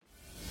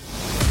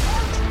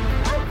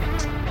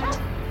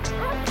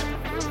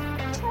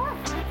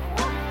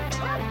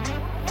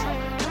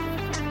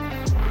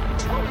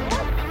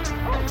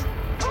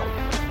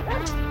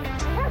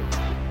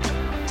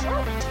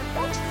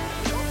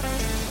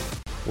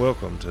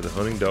Welcome to the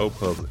Hunting Dog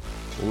Public,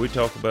 where we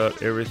talk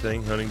about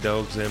everything hunting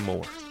dogs and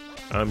more.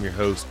 I'm your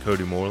host,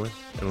 Cody Moreland,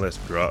 and let's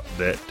drop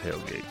that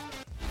tailgate.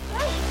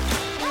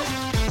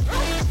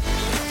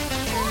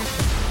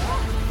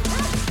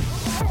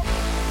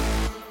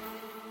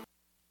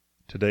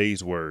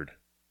 Today's word,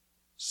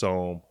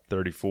 Psalm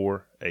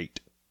 34:8.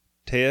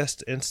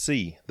 Test and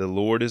see the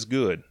Lord is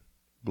good.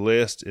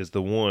 Blessed is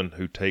the one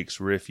who takes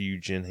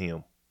refuge in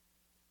him.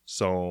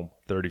 Psalm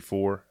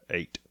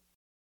 34:8.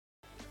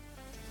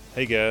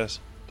 Hey guys,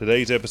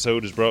 today's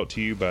episode is brought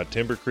to you by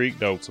Timber Creek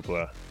Dog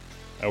Supply,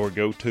 our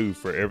go-to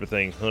for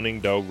everything hunting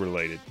dog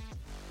related.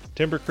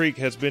 Timber Creek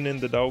has been in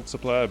the dog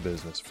supply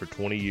business for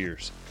 20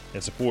 years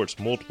and supports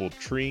multiple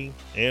tree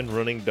and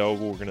running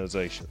dog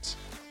organizations.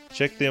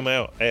 Check them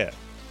out at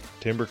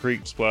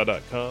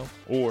timbercreeksupply.com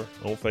or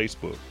on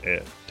Facebook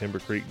at Timber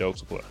Creek Dog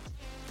Supply.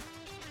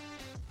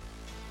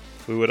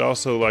 We would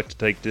also like to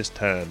take this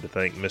time to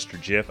thank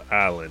Mr. Jeff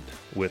Island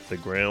with the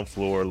Ground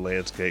Floor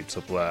Landscape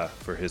Supply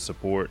for his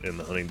support in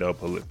the Hunting Dog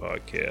Public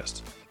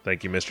Podcast.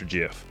 Thank you, Mr.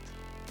 Jeff.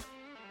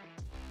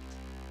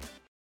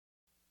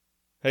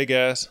 Hey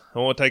guys, I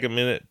want to take a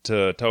minute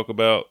to talk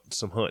about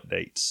some hunt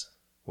dates.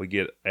 We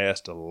get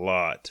asked a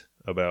lot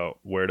about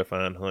where to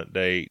find hunt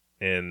date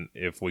and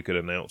if we could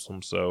announce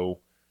them.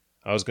 So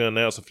I was going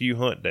to announce a few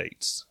hunt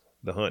dates.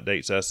 The hunt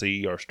dates I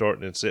see are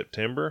starting in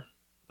September.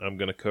 I'm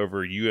going to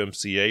cover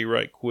UMCA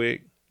right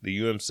quick. The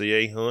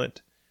UMCA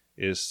hunt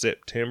is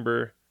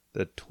September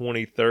the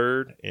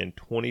 23rd and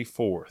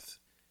 24th.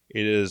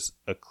 It is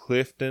a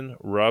Clifton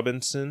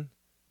Robinson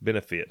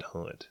benefit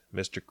hunt.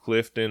 Mr.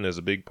 Clifton is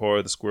a big part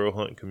of the squirrel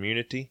hunting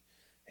community.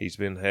 He's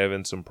been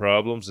having some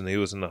problems and he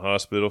was in the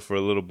hospital for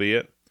a little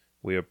bit.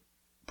 We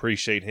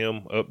appreciate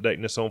him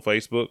updating us on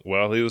Facebook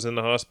while he was in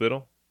the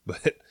hospital,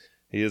 but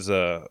he is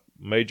a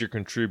major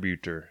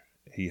contributor.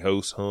 He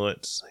hosts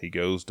hunts. He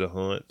goes to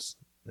hunts.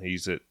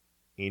 He's at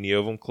any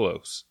of them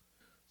close.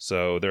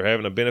 So they're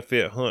having a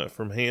benefit hunt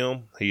from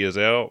him. He is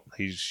out.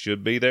 He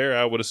should be there,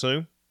 I would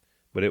assume.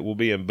 But it will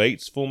be in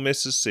Batesville,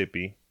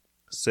 Mississippi,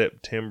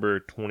 September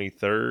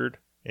 23rd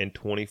and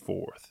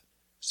 24th.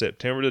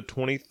 September the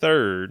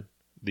 23rd,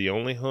 the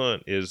only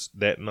hunt is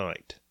that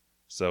night.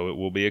 So it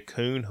will be a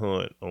coon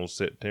hunt on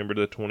September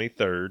the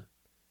 23rd.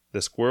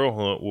 The squirrel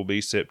hunt will be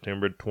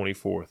September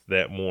 24th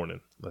that morning.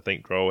 I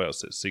think draw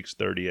out's at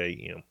 6:30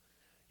 a.m.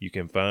 You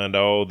can find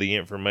all the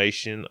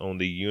information on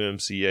the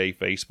UMCA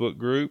Facebook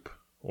group,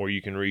 or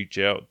you can reach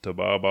out to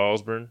Bob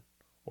Osborne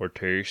or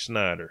Terry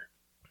Snyder.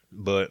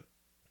 But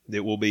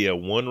it will be a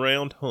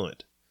one-round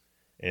hunt,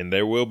 and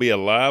there will be a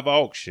live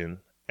auction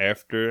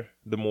after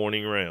the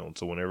morning round.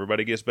 So when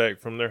everybody gets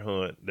back from their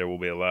hunt, there will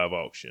be a live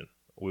auction.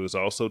 We was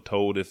also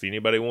told if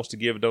anybody wants to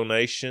give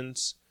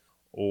donations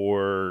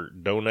or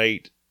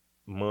donate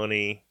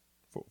money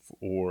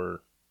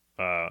for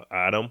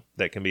item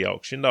that can be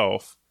auctioned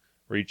off,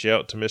 reach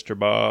out to Mr.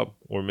 Bob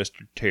or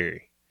Mr.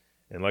 Terry.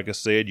 And like I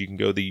said, you can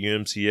go to the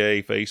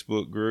UMCA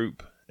Facebook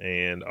group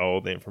and all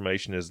the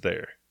information is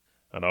there.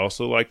 I'd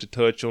also like to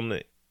touch on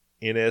the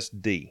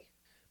NSD.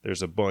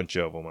 There's a bunch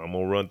of them. I'm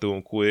going to run through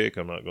them quick.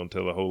 I'm not going to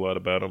tell a whole lot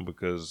about them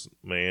because,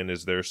 man,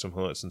 is there some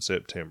hunts in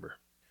September.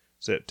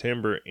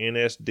 September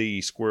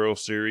NSD Squirrel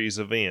Series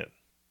event.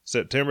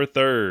 September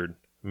 3rd,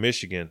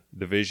 Michigan,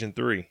 Division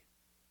 3.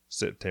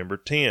 September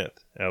 10th,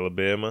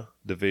 Alabama,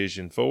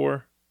 Division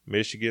 4.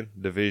 Michigan,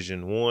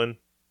 Division 1,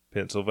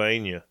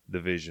 Pennsylvania,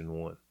 Division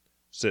 1.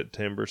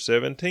 September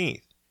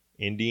 17th,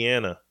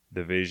 Indiana,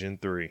 Division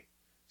 3.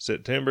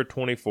 September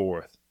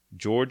 24th,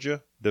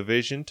 Georgia,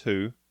 Division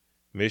 2,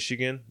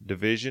 Michigan,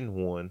 Division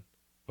 1,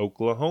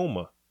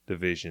 Oklahoma,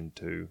 Division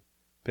 2,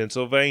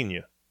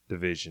 Pennsylvania,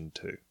 Division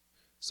 2.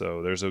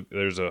 So there's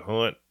a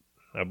hunt.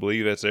 I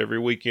believe that's every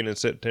weekend in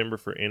September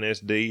for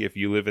NSD. If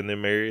you live in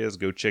them areas,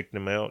 go check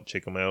them out.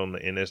 Check them out on the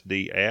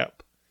NSD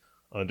app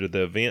under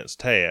the events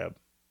tab.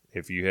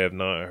 If you have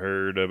not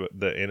heard of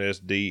the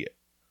NSD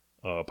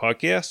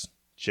podcast,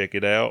 check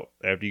it out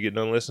after you get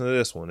done listening to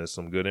this one. It's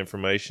some good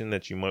information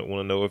that you might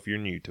want to know if you're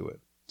new to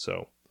it.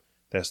 So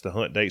that's the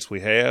hunt dates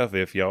we have.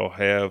 If y'all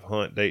have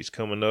hunt dates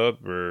coming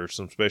up or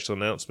some special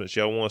announcements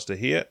y'all want us to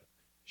hit,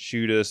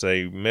 shoot us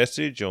a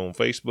message on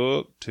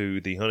Facebook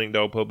to the Hunting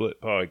Dog Public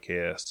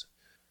Podcast.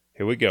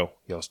 Here we go.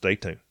 Y'all stay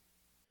tuned.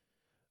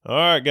 All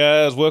right,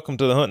 guys, welcome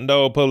to the Hunting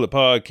Dog Public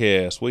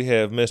Podcast. We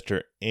have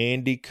Mr.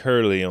 Andy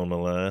Kerley on the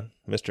line.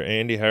 Mr.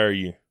 Andy, how are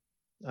you?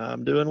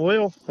 I'm doing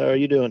well. How are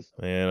you doing?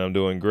 Man, I'm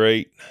doing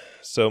great.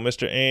 So,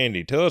 Mr.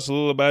 Andy, tell us a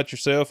little about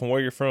yourself and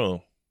where you're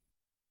from.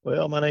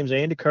 Well, my name's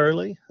Andy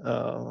Kerley.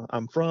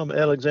 I'm from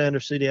Alexander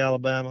City,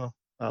 Alabama.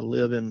 I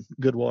live in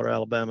Goodwater,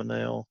 Alabama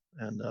now,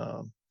 and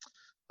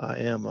I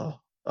am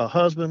a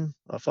husband,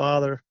 a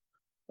father,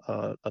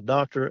 a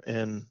doctor,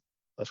 and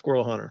a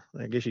squirrel hunter.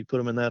 I guess you put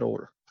them in that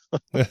order.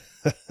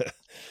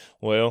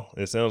 Well,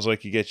 it sounds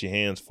like you got your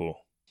hands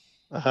full.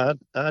 I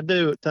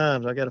do at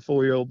times. I got a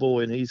 4-year-old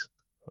boy, and he's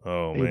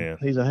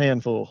a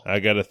handful. I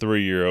got a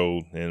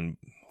 3-year-old, and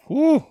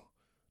whoo,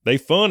 they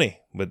funny,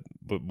 but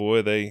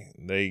boy,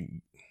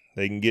 they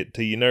can get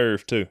to your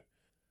nerves too.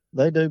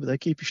 They do, but they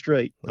keep you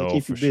straight. They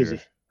keep you busy.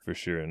 Sure. for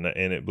sure. And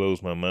it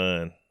blows my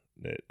mind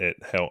at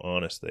how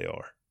honest they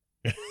are.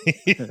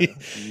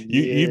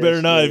 You better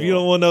Yes, not, if they you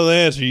don't are. want to know the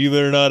answer, you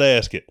better not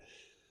ask it.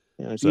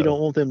 If you So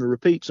don't want them to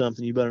repeat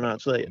something, you better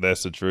not say it.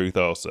 that's the truth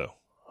also.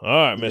 All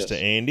right, Mr.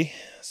 Yes. Andy.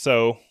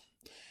 So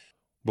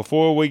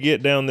before we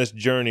get down this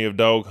journey of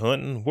dog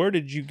hunting, where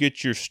did you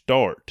get your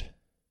start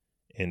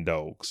in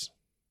dogs?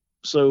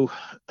 So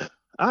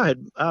I've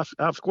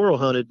squirrel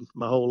hunted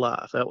my whole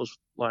life. That was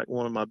like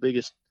one of my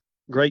biggest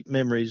great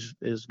memories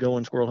is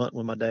going squirrel hunting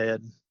with my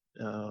dad.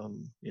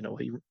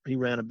 He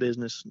ran a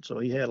business, and so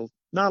he had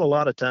not a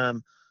lot of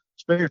time,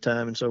 spare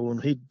time, and so when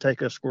he'd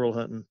take us squirrel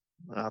hunting,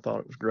 I thought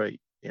it was great.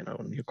 And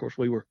of course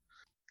we were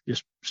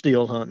just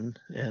still hunting,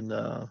 and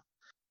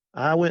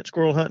I went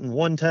squirrel hunting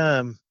one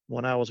time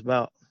when I was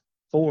about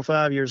 4 or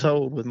 5 years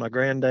old with my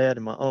granddad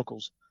and my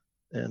uncles.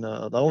 And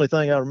the only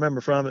thing I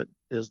remember from it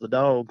is the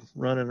dog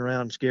running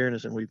around and scaring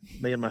us. And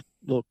me and my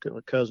little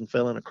cousin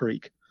fell in a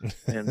creek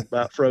and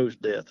about froze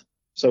to death.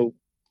 So,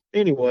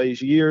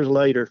 anyways, years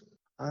later,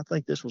 I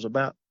think this was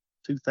about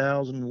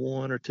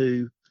 2001 or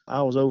two.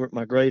 I was over at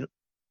my great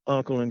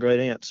uncle and great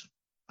aunt's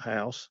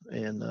house,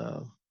 and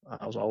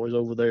I was always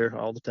over there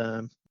all the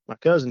time. My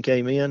cousin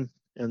came in,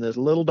 and this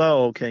little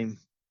dog came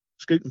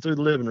scooting through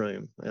the living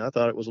room. And I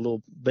thought it was a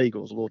little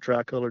beagle, it was a little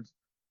tricolored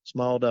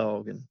small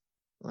dog. And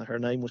her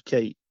name was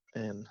Kate.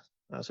 And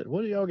I said,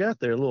 "What do y'all got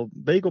there? A little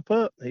beagle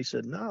pup?" He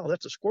said, "No,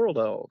 that's a squirrel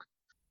dog."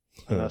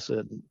 And I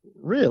said,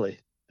 "Really?"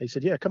 He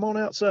said, "Yeah, come on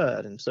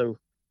outside." And so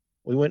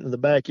we went in the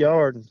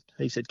backyard, and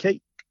he said,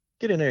 "Kate,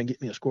 get in there and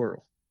get me a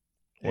squirrel."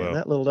 And Well,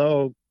 that little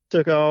dog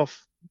took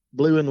off,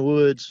 blew in the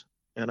woods.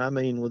 And I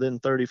mean, within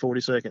 30, 40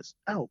 seconds,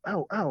 ow,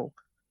 ow, ow.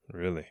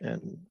 really?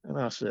 And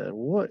I said,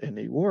 "What in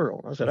the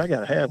world?" I said, "I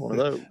got to have one of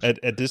those."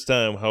 At this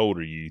time, how old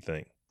are you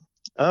think?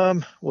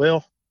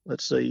 Well,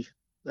 let's see.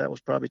 That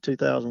was probably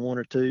 2001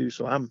 or two.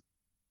 So I'm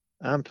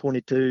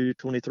 22,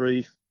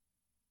 23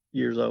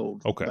 years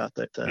old Okay. about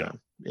that Yeah.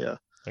 time. Yeah.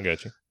 I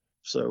got you.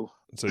 So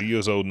you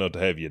was old enough to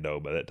have your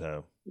dog by that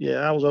time. yeah,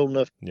 I was old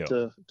enough Yeah.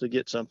 to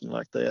get something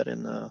like that.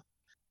 And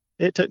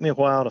it took me a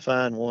while to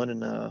find one.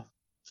 And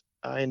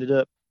I ended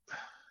up,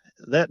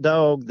 that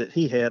dog that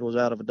he had was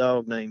out of a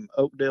dog named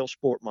Oakdale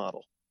Sport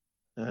Model.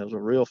 It was a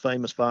real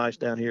famous feist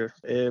down here.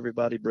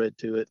 Everybody bred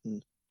to it.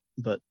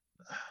 But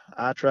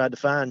I tried to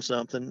find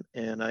something,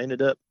 and I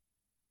ended up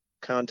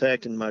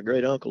contacting my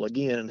great uncle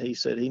again, and he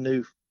said he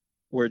knew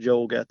where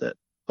Joel got that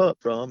pup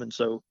from. And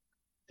so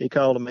he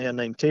called a man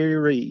named Terry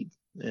Reed,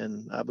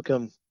 and I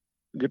become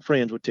good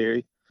friends with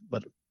Terry.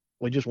 But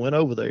we just went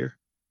over there,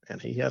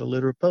 and he had a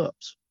litter of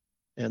pups,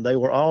 and they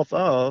were off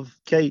of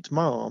Kate's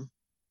mom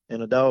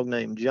and a dog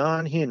named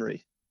John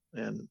Henry.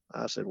 And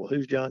I said, "Well,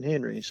 who's John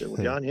Henry?" He said,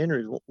 "Well, John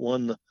Henry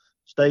won the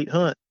state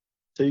hunt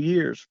 2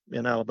 years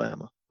in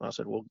Alabama." I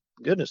said, "Well,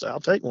 goodness, I'll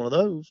take one of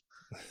those."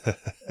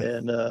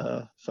 And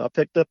so I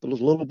picked up a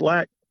little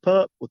black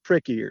pup with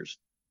prick ears.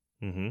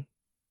 Mm-hmm.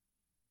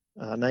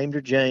 I named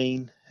her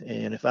Jane,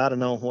 and if I'd have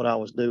known what I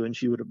was doing,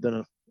 she would have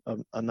been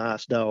a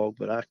nice dog.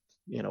 But I,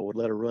 would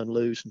let her run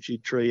loose, and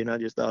she'd tree, and I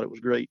just thought it was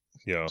great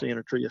Yeah. seeing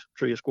her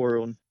tree a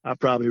squirrel, and I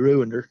probably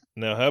ruined her.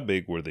 Now, how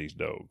big were these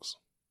dogs?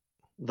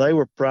 They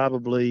were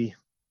probably,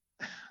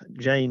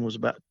 Jane was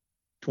about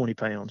 20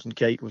 pounds, and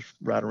Kate was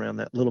right around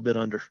that, little bit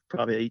under,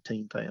 probably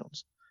 18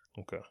 pounds.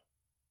 Okay.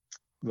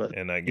 But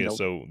And I guess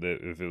so that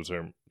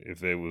if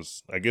they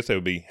was, I guess they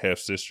would be half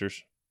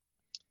sisters.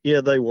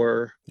 yeah, they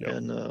were. Yeah.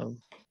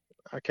 And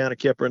I kind of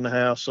kept her in the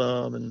house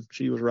some, and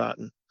she was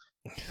rotten.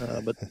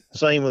 But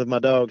same with my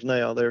dogs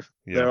now;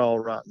 they're all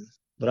rotten.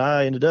 But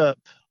I ended up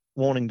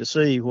wanting to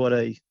see what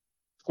a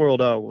squirrel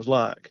dog was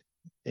like,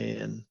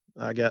 and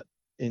I got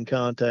in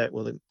contact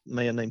with a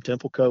man named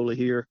Temple Coley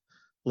here,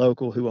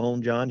 local, who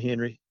owned John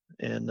Henry,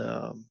 and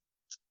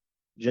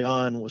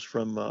John was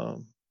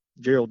from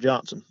Gerald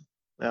Johnson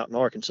out in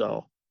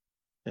Arkansas,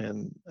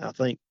 and I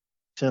think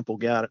Temple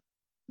got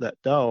that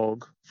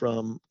dog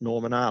from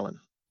Norman Island,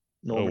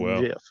 Norman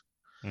and Jeff.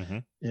 Mm-hmm.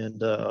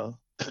 And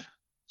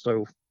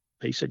so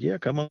he said, "Yeah,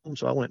 come on."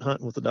 So I went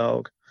hunting with the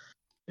dog,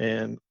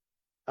 and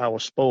I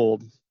was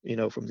spoiled,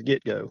 from the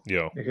get go.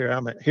 Yeah.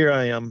 Here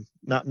I am,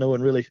 not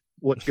knowing really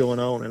what's going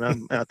on, and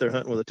I'm out there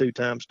hunting with a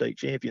 2-time state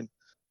champion.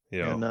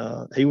 Yeah.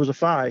 And he was a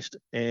feist,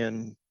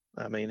 and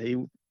I mean, he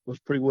was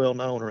pretty well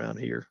known around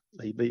here.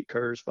 He beat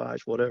Kerr's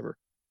feist, whatever.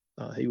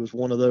 He was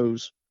one of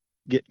those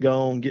get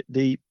gone, get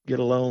deep, get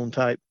alone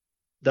type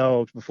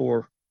dogs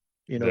before,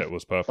 that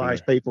was popular.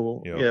 feist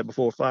people. Yeah. Yeah,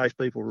 before feist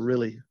people were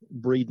really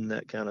breeding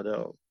that kind of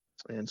dog.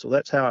 And so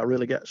that's how I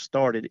really got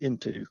started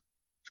into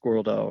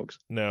squirrel dogs.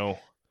 Now,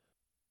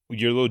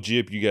 your little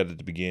Jip you got at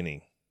the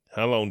beginning,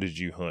 how long did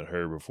you hunt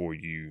her before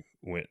you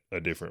went a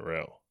different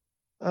route?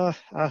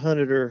 I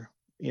hunted her,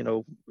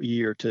 a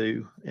year or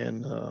two,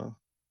 and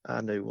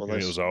I knew, well,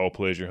 And it was all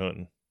pleasure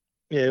hunting?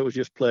 Yeah, it was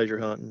just pleasure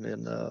hunting,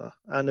 and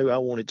I knew I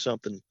wanted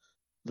something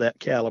that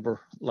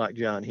caliber like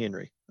John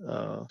Henry.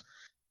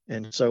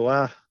 And so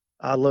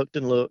I looked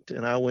and looked,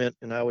 and I went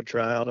and I would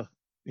try out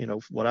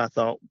what I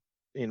thought.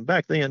 And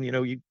back then, you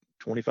 $2,500,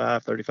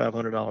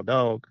 $3,500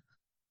 dog.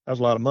 That was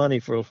a lot of money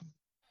for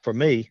for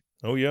me.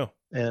 Oh yeah.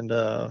 And,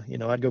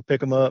 I'd go pick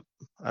them up.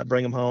 I'd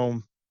bring them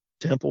home.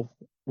 Temple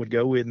would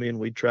go with me and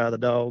we'd try the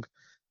dog,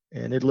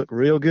 and it looked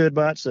real good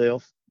by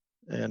itself.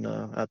 And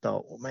I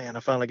thought, well, man, I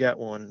finally got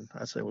one.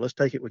 I said, well, let's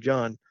take it with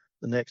John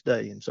the next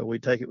day. And so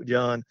we'd take it with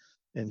John,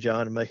 and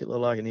John would make it look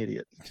like an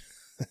idiot.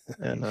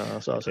 And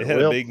so I It said, had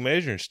a well, big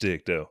measuring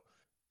stick though.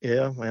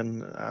 yeah,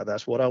 and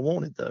that's what I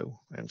wanted though.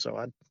 And so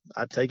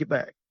I'd take it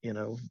back.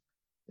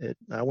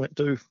 I went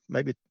through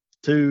maybe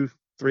 2,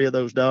 3 of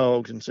those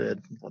dogs and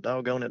said, well,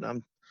 doggone it,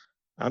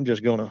 I'm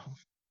just gonna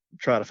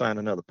try to find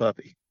another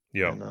puppy,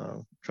 Yeah.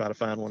 and try to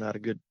find one out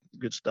of good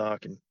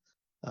stock. And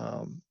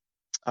um,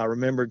 I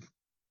remembered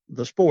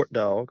the sport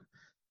dog,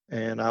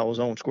 and I was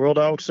on Squirrel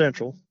Dog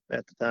Central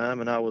at the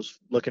time, and I was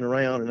looking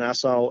around, and I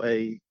saw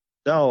a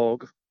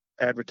dog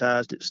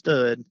advertised at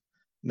Stud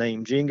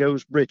named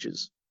Jingo's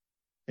Britches,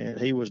 and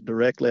he was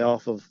directly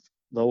off of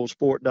the old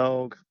sport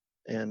dog.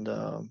 And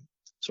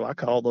so I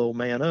called the old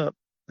man up.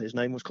 His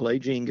name was Clay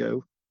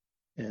Jingo,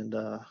 and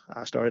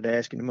I started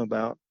asking him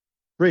about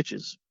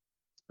Britches.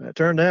 And it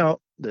turned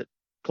out that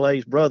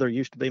Clay's brother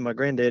used to be my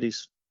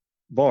granddaddy's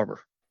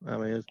barber. I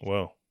mean, it's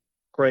Wow.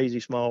 crazy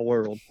small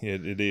world.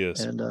 It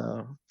is. And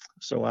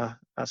so I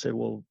said,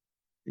 well,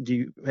 do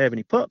you have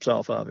any pups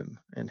off of him?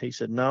 And he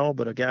said, no,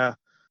 but a guy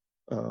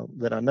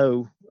that I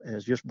know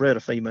has just bred a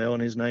female,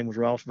 and his name was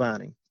Ross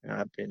Vining. And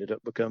I ended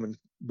up becoming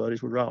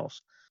buddies with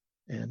Ross.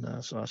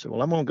 And so I said,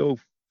 well, I'm going to go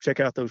check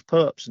out those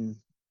pups. And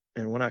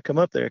when I come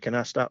up there, can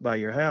I stop by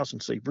your house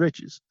and see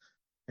Britches?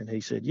 And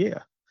he said, yeah.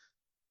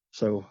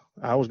 So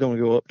I was going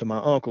to go up to my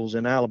uncle's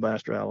in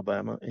Alabaster,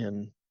 Alabama,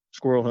 and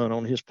squirrel hunt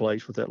on his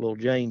place with that little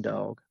Jane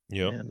dog.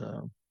 Yeah.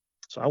 And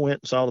so I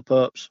went and saw the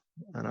pups,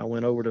 and I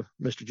went over to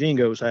Mr.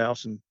 Jingo's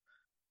house, and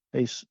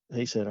he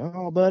said,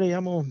 oh, buddy,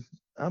 I'm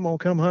gonna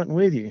come hunting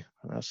with you.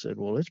 And I said,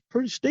 well, it's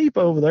pretty steep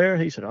over there.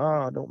 He said,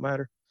 oh, it don't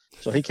matter.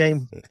 So he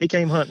came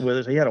hunting with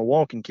us. He had a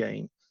walking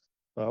cane.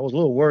 So I was a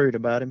little worried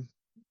about him,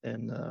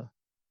 and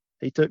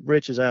he took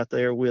Britches out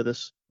there with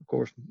us. Of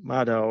course,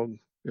 my dog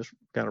just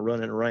kind of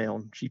running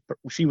around.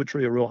 She would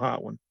tree a real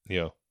hot one.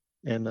 Yeah.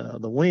 And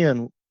the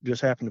wind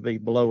just happened to be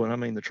blowing. I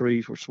mean, the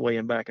trees were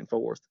swaying back and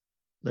forth.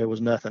 There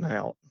was nothing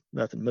out,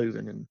 nothing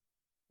moving. And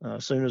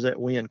as soon as that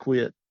wind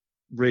quit,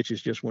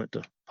 Britches just went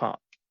to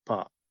pop,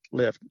 pop,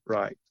 left,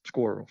 right,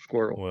 squirrel,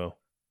 squirrel. Well.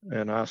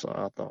 And I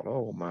thought,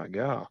 oh my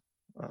God.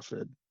 I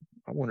said,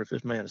 I wonder if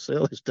this man will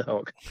sell his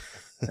dog.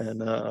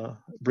 And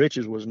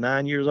Britches was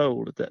 9 years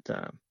old at that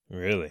time.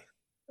 Really?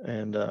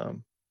 And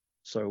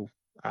so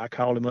I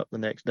called him up the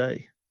next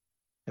day.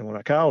 And when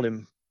I called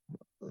him,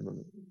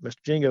 Mr.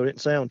 Jingo didn't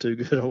sound too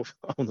good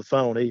on the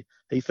phone.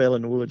 He fell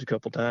in the woods a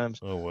couple times.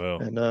 Oh, wow.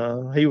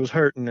 And he was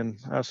hurting. And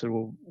I said,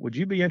 well, would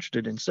you be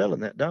interested in selling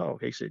that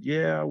dog? He said,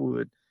 yeah, I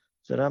would.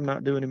 Said, I'm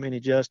not doing him any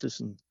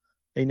justice, and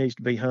he needs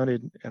to be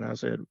hunted. And I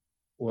said,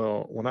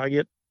 well, when I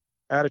get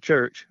out of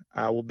church,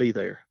 I will be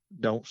there.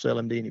 Don't sell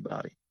him to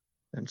anybody.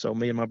 And so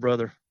me and my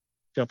brother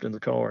jumped in the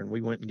car, and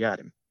we went and got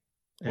him.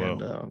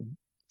 And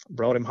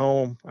brought him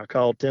home. I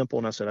called Temple,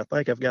 and I said, I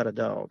think I've got a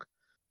dog.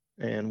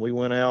 And we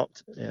went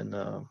out and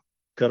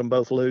cut them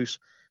both loose.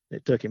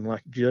 It took him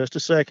like just a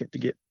second to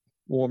get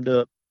warmed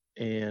up,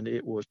 and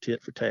it was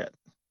tit for tat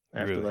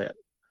after that.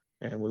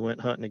 And we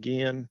went hunting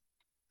again.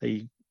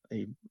 He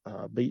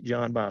beat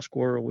John by a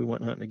squirrel. We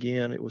went hunting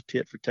again. It was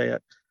tit for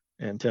tat.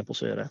 And Temple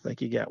said, I think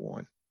he got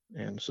one.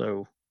 And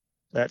so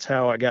that's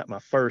how I got my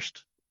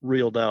first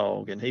real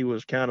dog. And he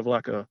was kind of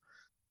like a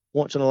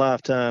once in a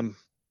lifetime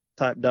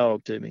type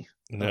dog to me.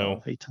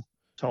 No. He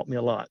taught me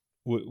a lot.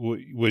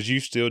 Was you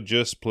still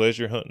just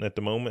pleasure hunting at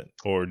the moment,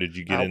 or did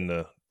you get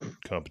into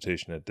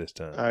competition at this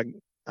time?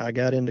 I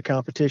got into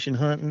competition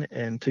hunting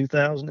in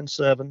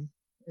 2007.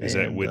 Is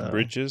that with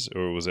Britches,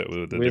 or was that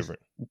with a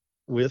different?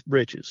 With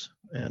Britches.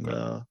 And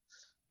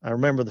I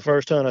remember the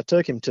first hunt I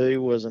took him to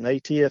was an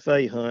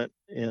ATFA hunt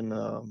in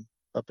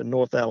up in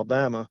North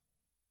Alabama.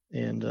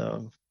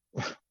 And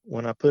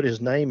when I put his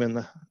name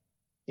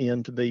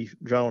in to be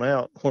drawn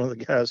out, one of the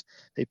guys,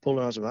 he pulled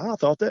on. I said, I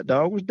thought that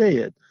dog was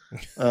dead.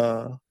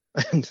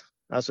 And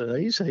I said,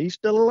 he's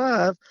still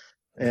alive.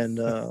 And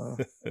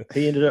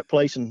he ended up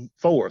placing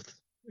 4th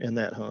in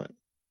that hunt.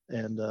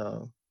 And I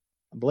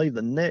believe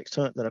the next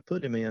hunt that I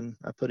put him in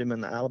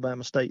the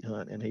Alabama State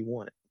hunt, and he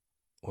won it.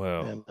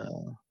 Wow. And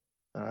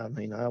I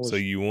mean, I was. So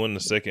you won the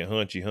second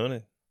hunt you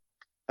hunted?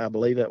 I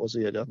believe that was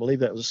it. I believe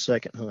that was the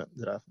second hunt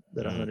that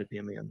I hunted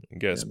him in. You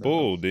got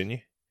spoiled, didn't you?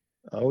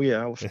 Oh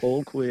yeah, I was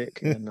spoiled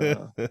quick.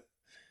 And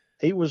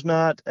he was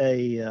not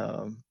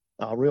a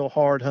real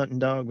hard hunting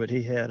dog, but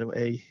he had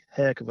a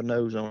heck of a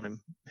nose on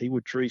him. He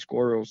would tree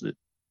squirrels that,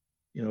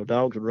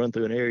 dogs would run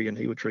through an area, and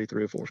he would tree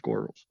 3 or 4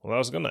 squirrels. Well, I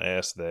was going to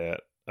ask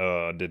that.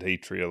 Did he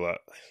tree a lot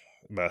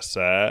by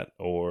sight,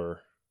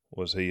 or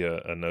was he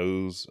a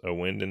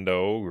winding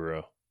dog,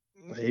 or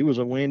He was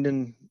a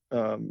winding,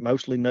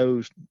 mostly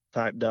nosed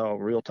type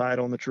dog, real tight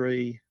on the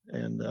tree,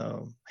 and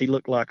he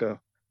looked like a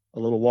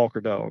little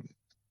walker dog,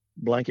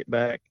 blanket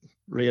back,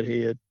 red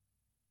head,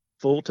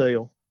 full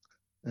tail,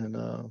 and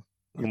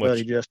your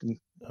buddy Justin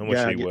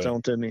guy gets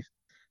on to me.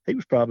 He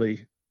was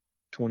probably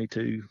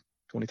 22,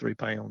 23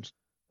 pounds.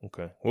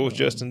 Okay. What was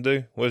Justin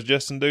do? What does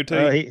Justin do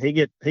to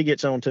you? He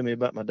gets on to me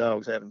about my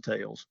dogs having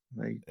tails.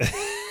 He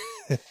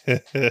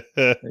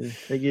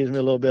gives me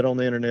a little bit on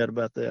the internet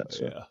about that.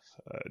 So Yeah.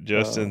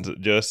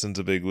 Justin's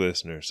a big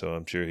listener, so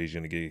I'm sure he's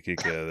going to get a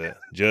kick out of that.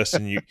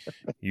 Justin,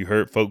 you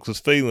hurt folks'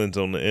 feelings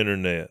on the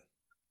internet.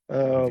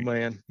 oh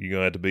man, You're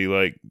going to have to be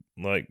like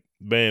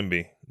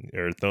Bambi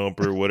or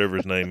Thumper, whatever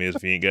his name is.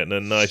 If you ain't got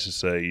nothing nice to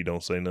say, you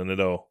don't say nothing at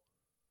all.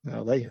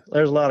 no,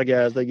 there's a lot of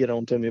guys they get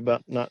on to me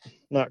about not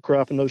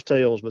cropping those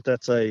tails, but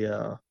that's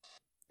in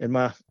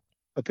my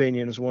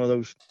opinion, is one of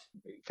those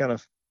kind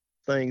of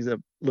things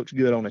that looks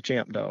good on a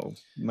champ dog.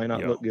 May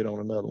not look good on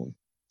another one.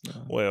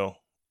 Well,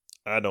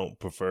 I don't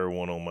prefer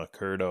one on my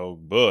cur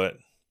dog, but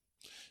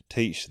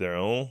teach their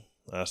own.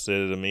 I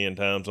said it a million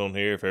times on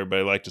here. If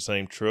everybody liked the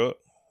same truck,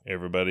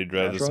 everybody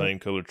drive the same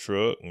color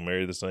truck and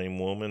marry the same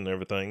woman and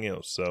everything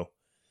else. So,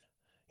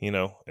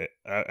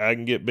 I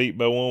can get beat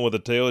by one with a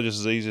tail just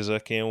as easy as I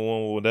can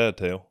one without a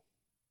tail.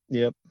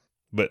 Yep.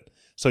 But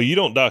so you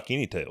don't dock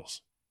any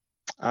tails?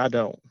 I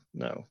don't.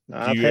 No.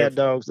 I've had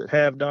dogs that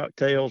have docked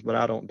tails, but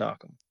I don't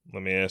dock them.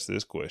 Let me ask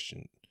this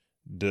question: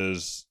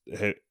 Did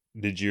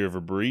you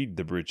ever breed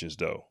the britches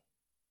dog?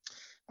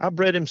 I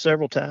bred him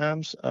several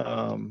times,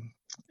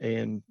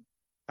 and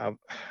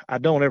I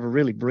don't ever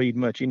really breed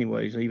much,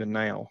 anyways. Even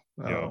now,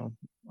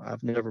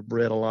 I've never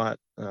bred a lot.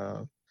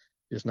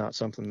 It's not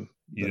something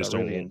you just I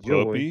really don't want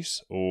enjoy.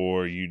 Puppies,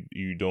 or you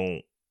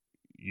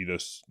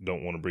just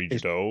don't want to breed your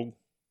dog.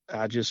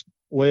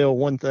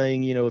 One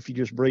thing, if you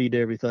just breed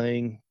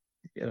everything,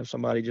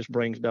 somebody just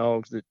brings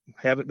dogs that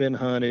haven't been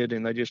hunted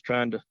and they're just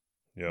trying to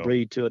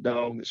breed to a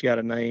dog that's got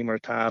a name or a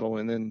title,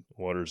 and then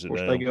waters it of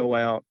course down. they go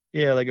out.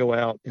 Yeah, they go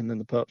out, and then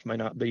the pups may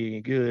not be any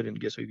good, and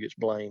guess who gets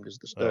blamed is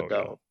the stud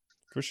dog. Yeah,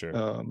 for sure.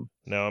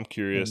 Now I'm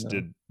curious,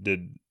 did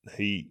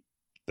he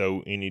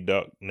throw any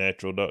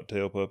natural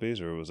tail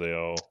puppies, or was they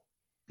all?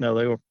 No,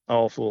 they were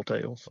all full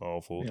tails.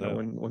 All full tail.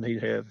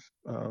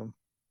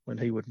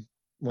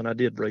 When I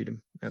did breed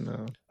them,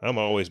 and I've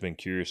always been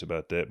curious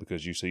about that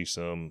because you see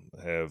some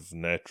have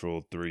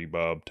natural 3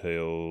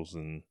 bobtails,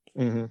 and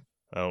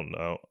I don't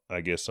know.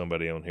 I guess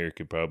somebody on here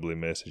could probably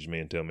message me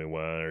and tell me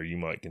why, or you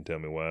might can tell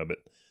me why, but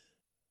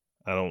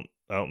I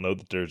don't know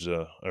that there's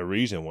a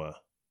reason why.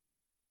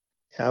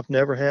 I've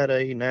never had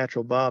a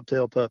natural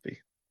bobtail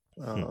puppy,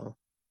 and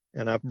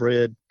I've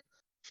bred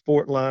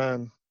sport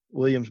line,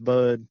 Williams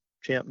Bud,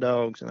 champ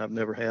dogs, and I've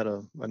never had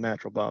a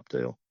natural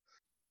bobtail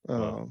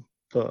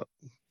pup.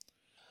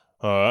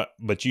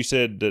 But you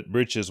said that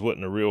Britches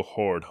wasn't a real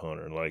hard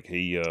hunter. Like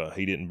he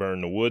didn't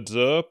burn the woods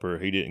up, or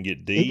he didn't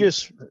get deep.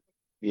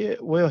 He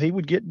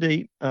would get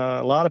deep.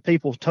 A lot of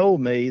people told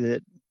me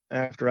that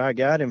after I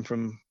got him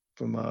from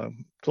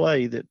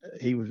Clay that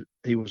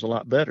he was a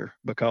lot better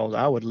because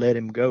I would let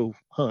him go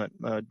hunt.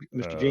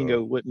 Mr.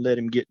 Jingo wouldn't let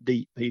him get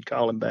deep. He'd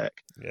call him back.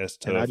 Yeah, that's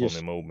tough on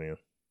them old men.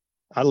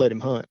 I let him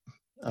hunt.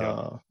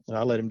 And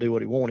I let him do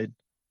what he wanted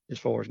as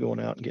far as going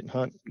out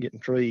and getting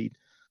treed.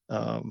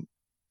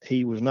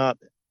 He was not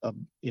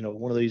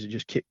one of these that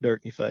just kick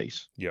dirt in your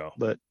face. Yeah.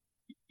 But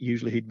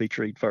usually he'd be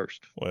treed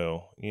first.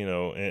 Well,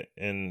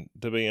 and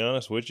to be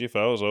honest with you, if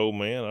I was an old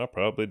man, I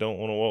probably don't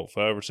want to walk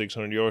 500 or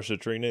 600 yards to a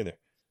tree neither.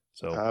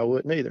 So I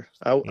wouldn't either.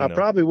 I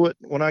probably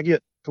wouldn't when I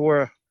get to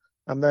where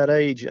I'm that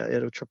age.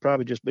 It'll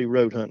probably just be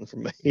road hunting for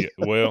me. Yeah,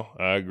 well,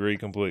 I agree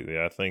completely.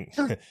 I think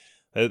that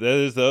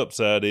is the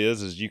upside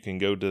is you can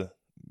go to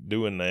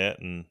doing that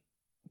and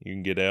you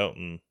can get out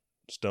and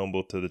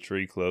stumble to the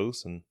tree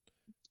close and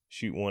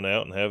shoot one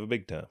out and have a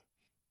big time.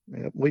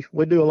 Yeah,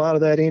 we do a lot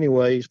of that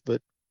anyways,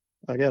 but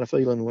I got a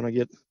feeling when I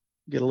get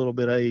a little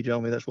bit of age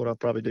on me, that's what I'll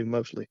probably do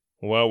mostly.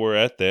 While we're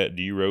at that,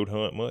 do you road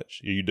hunt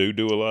much? You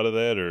do a lot of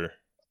that, or?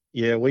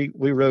 Yeah, we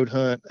road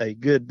hunt a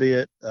good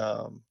bit.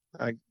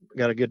 I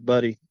got a good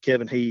buddy,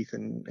 Kevin Heath,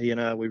 and he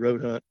and I, we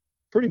road hunt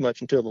pretty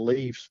much until the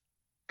leaves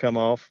come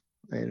off.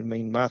 And I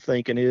mean, my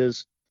thinking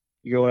is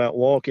you go out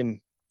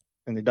walking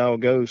and the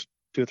dog goes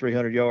 200 or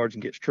 300 yards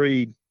and gets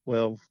treed.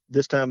 Well,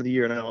 this time of the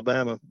year in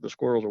Alabama, the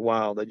squirrels are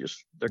wild.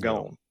 They're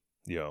gone.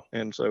 Yeah.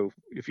 And so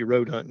if you're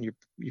road hunting,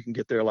 you can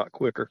get there a lot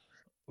quicker.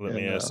 Let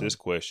me ask this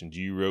question.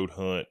 Do you road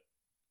hunt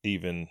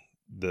even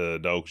the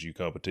dogs you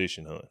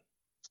competition hunt?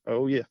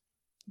 Oh, yeah.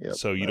 Yep,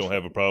 so you don't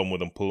have a problem with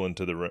them pulling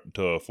to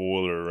a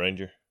foil or a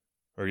ranger?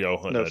 Or y'all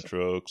hunting out of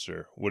trucks?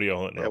 Or what are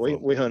y'all hunting out of?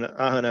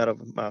 I hunt out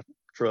of my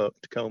truck,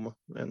 Tacoma,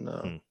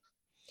 and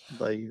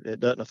it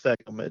doesn't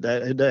affect them. It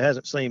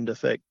hasn't seemed to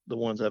affect the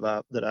ones that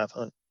I've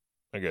hunted.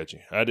 I got you.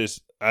 I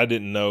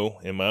didn't know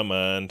in my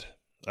mind.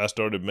 I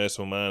started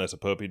messing with mine as a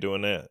puppy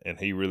doing that, and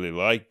he really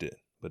liked it.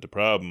 But the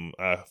problem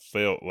I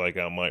felt like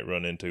I might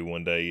run into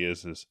one day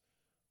is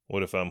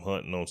what if I'm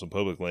hunting on some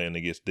public land that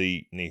gets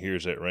deep and he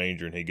hears that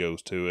ranger and he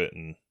goes to it,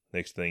 and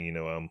next thing you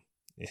know,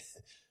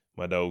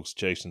 my dog's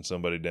chasing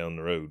somebody down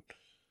the road.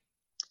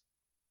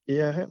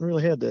 Yeah, I haven't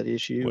really had that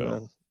issue.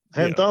 Well,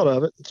 hadn't thought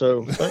of it,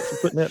 so thanks for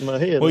putting that in my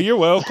head. Well, you're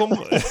welcome.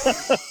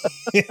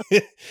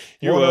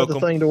 You're One welcome. other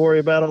thing to worry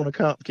about on a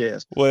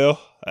Compcast.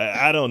 Well,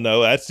 I don't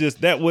know. That's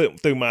just that went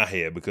through my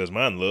head because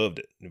mine loved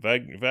it.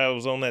 If I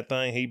was on that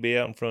thing, he'd be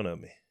out in front of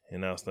me,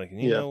 and I was thinking,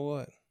 you know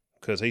what?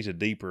 Because he's a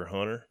deeper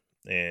hunter,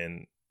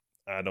 and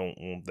I don't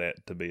want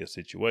that to be a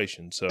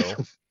situation. So,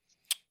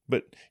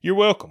 but you're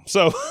welcome.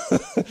 So,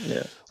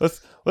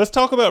 let's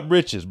talk about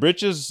Britches.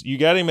 Britches, you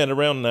got him at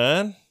around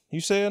 9. You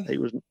said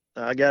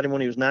I got him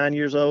when he was 9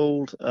 years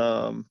old.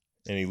 And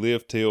he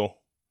lived till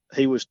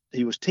he was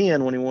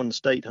 10 when he won the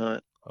state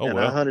hunt. Oh, and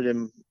wow. I hunted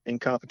him in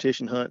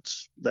competition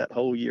hunts that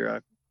whole year. I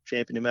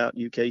championed him out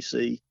in UKC.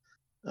 He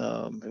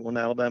won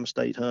the Alabama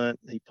state hunt.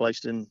 He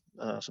placed in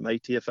some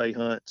ATFA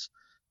hunts.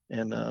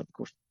 And, of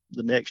course,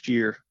 the next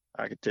year,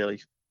 I could tell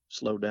he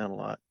slowed down a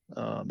lot.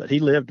 But he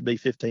lived to be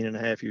 15 and a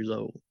half years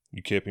old.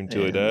 You kept him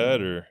till he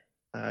died, or?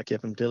 I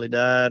kept him till he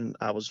died. And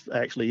I was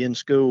actually in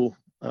school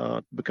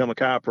to become a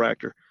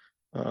chiropractor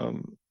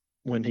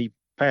when he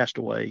passed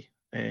away.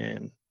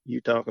 And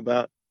you talk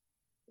about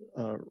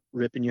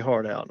ripping your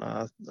heart out.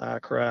 And I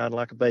cried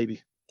like a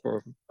baby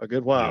for a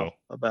good while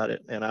about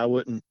it. And I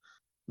wouldn't,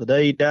 the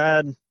day he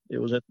died, it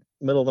was at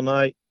the middle of the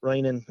night,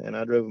 raining, and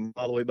I drove him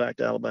all the way back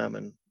to Alabama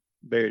and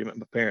buried him at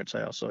my parents'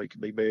 house so he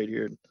could be buried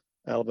here in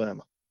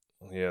Alabama.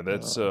 Yeah,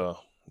 that's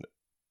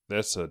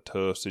a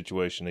tough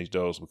situation. These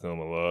dogs become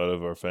a lot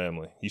of our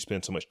family. You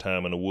spend so much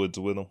time in the woods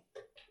with them.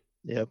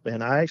 Yep,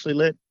 and I actually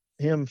let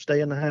him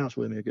stay in the house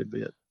with me a good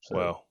bit.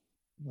 So,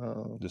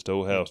 wow. Just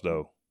old house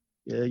dog.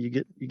 Yeah, you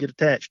get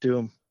attached to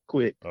him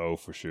quick. Oh,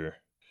 for sure.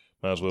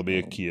 Might as well be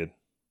a kid.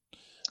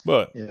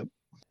 But yep.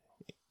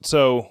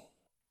 So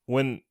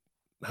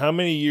how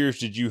many years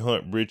did you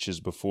hunt Britches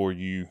before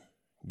you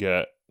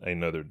got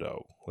another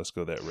dog? Let's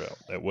go that route.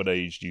 At what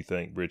age do you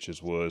think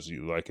Britches was?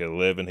 You like at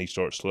 11, he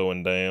starts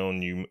slowing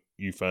down.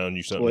 You found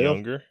you something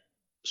younger.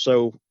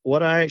 So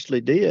what I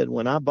actually did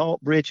when I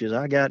bought Britches,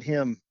 I got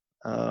him.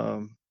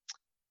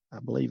 I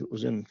believe it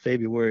was in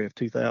February of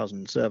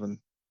 2007,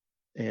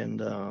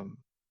 and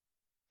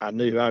I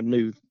knew,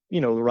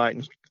 the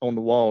writings on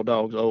the wall.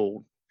 Dog's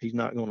old. He's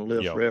not going to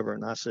live forever.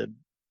 And I said,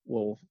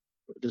 well,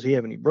 does he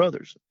have any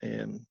brothers?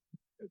 And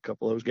a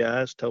couple of those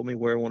guys told me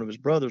where one of his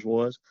brothers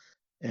was.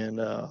 And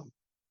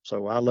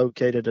so I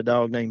located a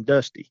dog named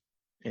Dusty,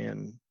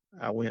 and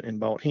I went and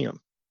bought him.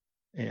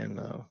 And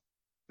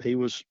he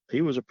was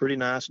a pretty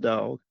nice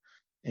dog.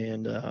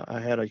 And I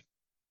had a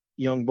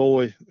young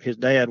boy. His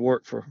dad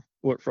worked for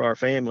our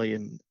family,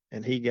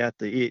 and he got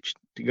the itch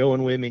to go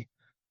in with me.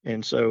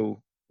 And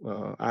so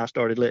I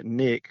started letting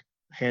Nick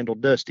handle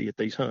Dusty at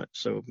these hunts.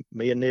 So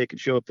me and Nick would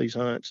show up these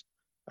hunts.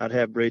 I'd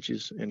have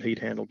Britches, and he'd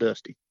handle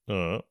Dusty.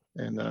 Uh-huh.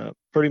 And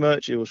pretty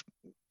much it was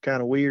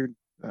kind of weird.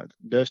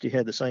 Dusty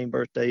had the same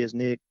birthday as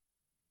Nick,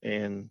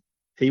 and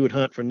he would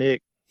hunt for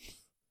Nick.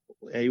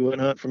 He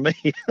wouldn't hunt for me.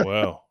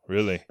 Wow,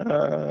 really?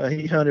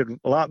 He hunted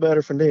a lot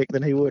better for Nick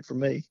than he would for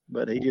me,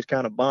 but he just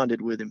kind of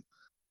bonded with him.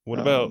 What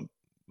about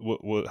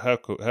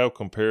how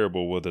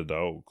comparable were the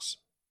dogs?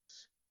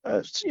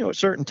 At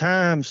certain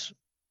times,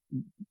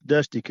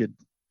 Dusty could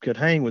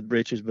hang with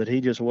Britches, but he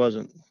just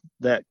wasn't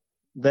that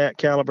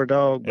caliber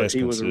dog. But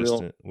he was a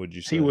real. Would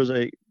you say?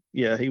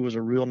 He was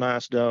a real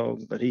nice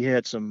dog, but he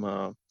had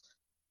some.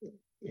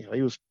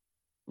 He was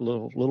a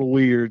little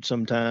weird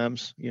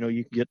sometimes.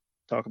 You can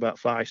talk about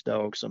Feist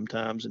dogs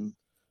sometimes, and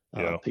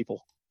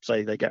people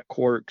say they got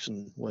quirks,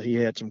 and well, he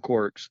had some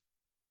quirks,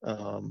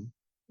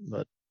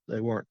 but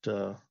they weren't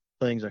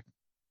things I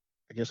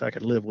guess I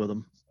could live with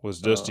them. Was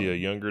Dusty a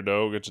younger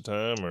dog at the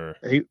time, or?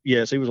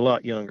 Yes, he was a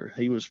lot younger.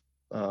 He was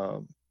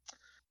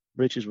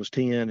Britches was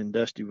 10, and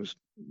Dusty was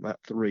about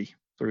 3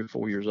 or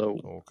 4 years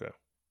old. Okay.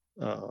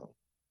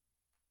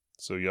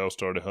 So y'all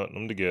started hunting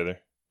them together.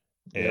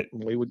 And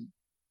we would.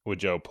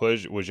 Was y'all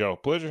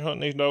pleasure hunting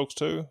these dogs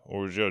too,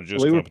 or was y'all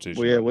just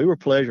competition? We were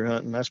pleasure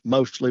hunting. That's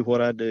mostly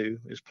what I do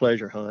is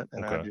pleasure hunt,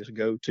 and I just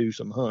go to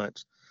some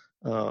hunts.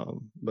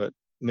 But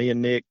me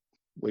and Nick,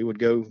 we would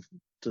go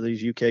to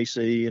these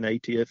UKC and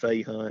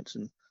ATFA hunts,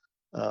 and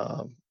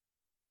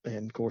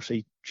of course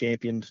he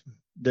championed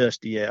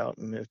Dusty out,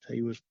 and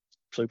he was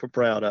super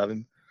proud of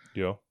him.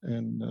 Yeah.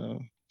 And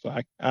so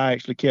I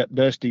actually kept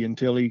Dusty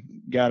until he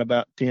got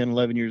about 10,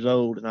 11 years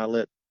old, and I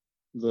let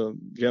the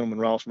gentleman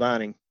Ross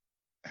Vining.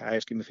 I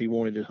asked him if he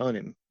wanted to hunt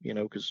him,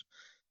 because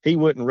he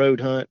wouldn't road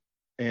hunt.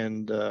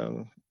 And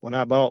when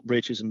I bought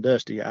Britches and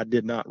Dusty, I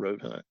did not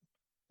road hunt.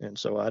 And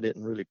so I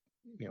didn't really,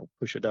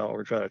 push a dog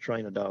or try to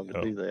train a dog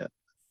to do that.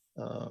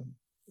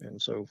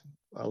 And so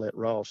I let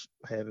Ross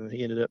have him.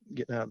 He ended up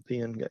getting out of the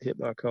pen, got hit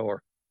by a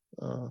car.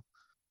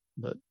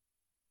 But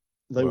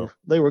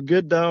they were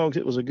good dogs.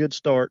 It was a good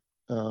start.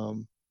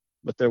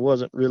 But there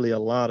wasn't really a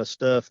lot of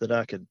stuff that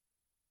I could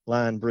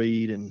line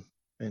breed and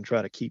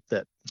try to keep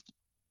that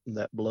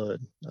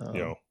blood.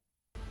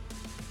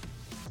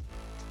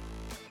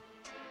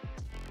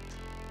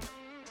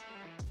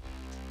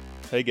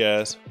 Hey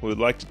guys, we would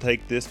like to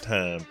take this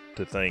time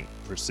to thank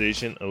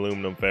Precision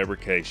Aluminum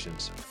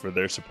Fabrications for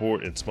their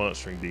support in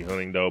sponsoring the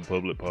Hunting Dog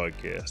Public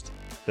Podcast.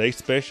 They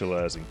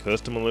specialize in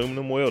custom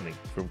aluminum welding,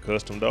 from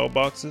custom dog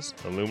boxes,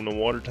 aluminum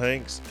water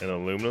tanks, and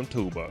aluminum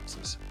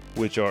toolboxes,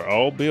 which are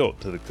all built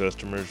to the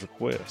customer's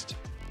request.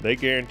 They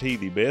guarantee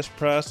the best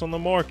price on the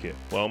market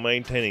while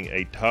maintaining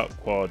a top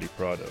quality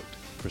product.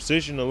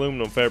 Precision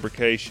Aluminum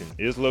Fabrication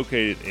is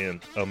located in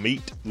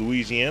Amite,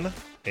 Louisiana,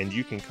 and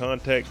you can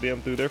contact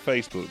them through their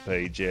Facebook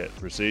page at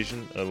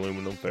Precision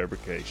Aluminum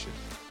Fabrication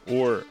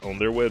or on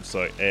their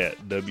website at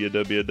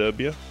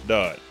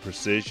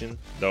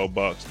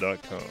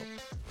www.precisiondogbox.com.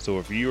 So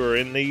if you are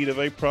in need of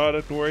a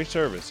product or a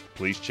service,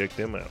 please check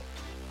them out.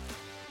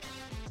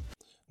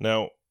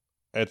 Now,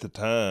 at the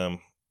time,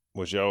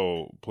 was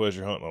y'all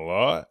pleasure hunting a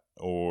lot,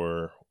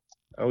 or?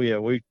 Oh yeah,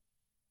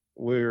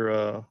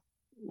 we're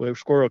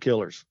squirrel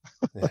killers.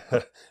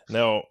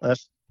 Now,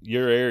 That's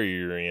your area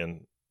you're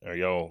in, are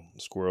y'all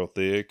squirrel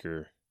thick,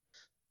 or?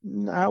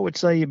 I would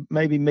say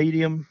maybe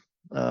medium.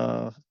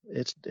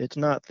 It's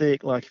not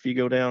thick like if you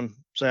go down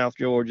South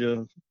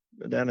Georgia,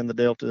 down in the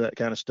Delta, that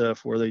kind of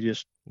stuff where they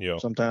just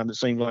sometimes it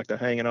seems like they're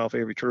hanging off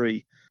every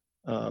tree.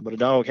 But a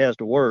dog has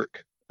to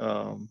work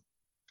for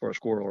a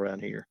squirrel around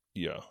here.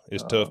 Yeah,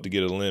 it's tough to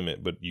get a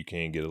limit, but you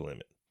can get a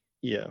limit.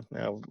 Yeah.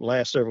 Now,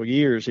 last several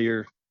years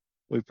here,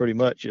 we've pretty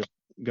much just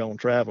gone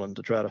traveling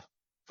to try to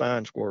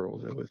find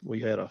squirrels. We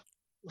had a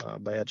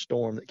bad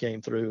storm that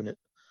came through, and it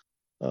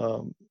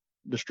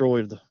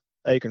destroyed the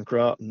acorn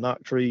crop and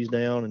knocked trees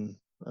down, and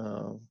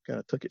kind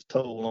of took its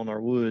toll on our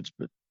woods.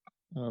 But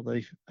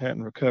they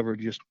hadn't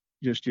recovered just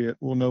yet.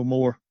 We'll know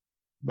more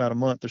about a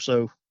month or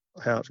so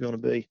how it's going to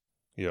be.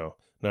 Yeah.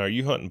 Now, are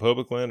you hunting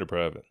public land or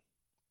private?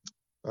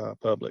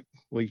 Public.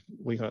 We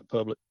hunt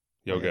public.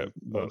 Y'all got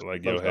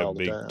y'all have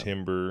big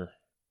timber,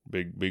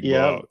 big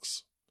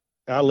blocks.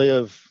 I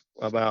live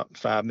about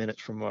 5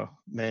 minutes from a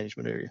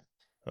management area.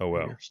 Oh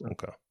wow. Here, so,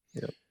 okay.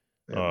 Yep.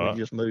 We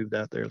just moved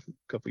out there a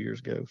couple of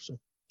years ago.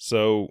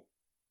 So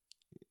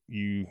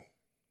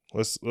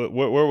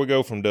where we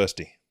go from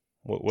Dusty?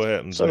 What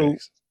happens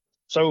next?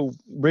 So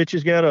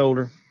Britches got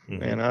older,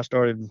 and I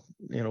started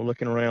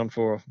looking around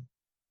for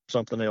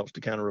something else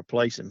to kind of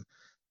replace him.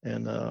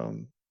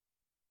 And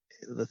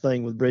the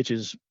thing with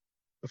Britches,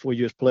 if we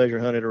just pleasure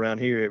hunted around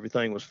here,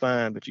 everything was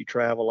fine, but you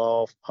travel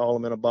off, haul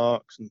him in a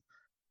box, and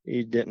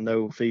he didn't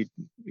know if he'd,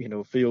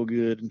 feel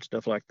good and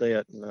stuff like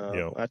that. And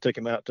I took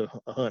him out to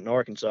a hunt in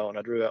Arkansas, and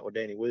I drew out with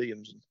Danny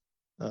Williams.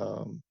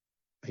 And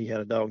he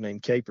had a dog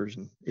named Capers,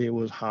 and it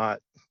was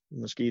hot,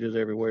 mosquitoes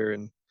everywhere,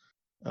 and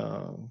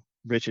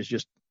Britches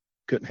just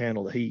couldn't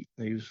handle the heat.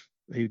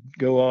 He'd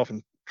go off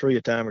and tree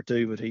a time or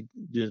two, but he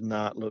did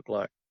not look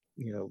like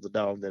the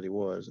dog that he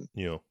was. And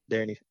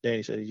Danny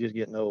said he's just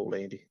getting old,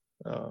 Andy.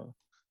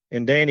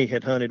 And Danny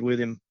had hunted with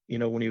him,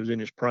 when he was in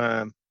his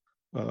prime,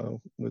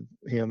 with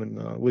him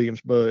and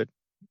Williams Bud,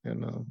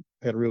 and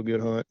had a real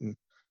good hunt. And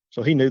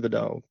so he knew the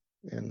dog.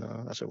 And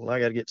I said, well, I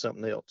got to get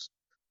something else.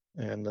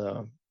 And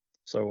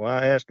so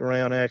I asked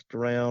around,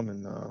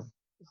 and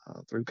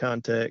through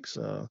contacts,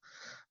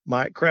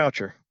 Mike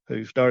Croucher,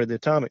 who started the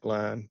Atomic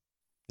line,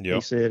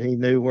 he said he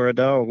knew where a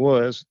dog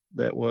was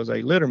that was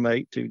a litter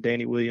mate to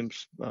Danny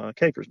Williams'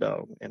 Capers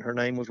dog, and her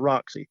name was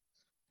Roxy.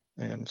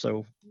 And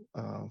so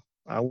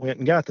I went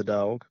and got the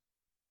dog,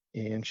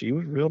 and she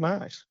was real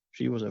nice.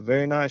 She was a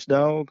very nice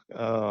dog.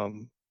 I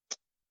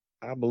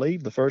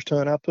believe the first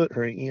hunt I put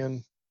her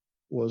in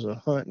was a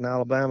hunt in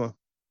Alabama,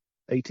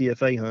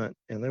 ATFA hunt,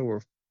 and there were,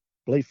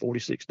 I believe,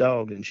 46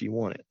 dogs, and she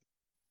won it.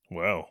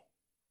 Wow.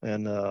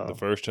 And the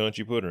first hunt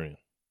you put her in?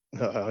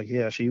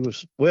 Yeah, she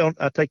was. Well,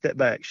 I take that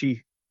back.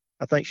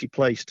 I think she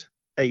placed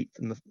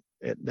 8th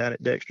down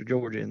at Dexter,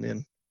 Georgia, and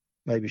then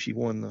maybe she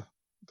won the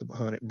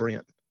hunt at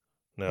Brent.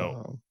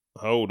 Now,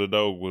 how old a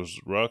dog was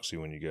Roxy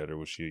when you got her?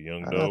 Was she a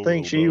young dog? I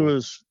think she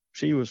was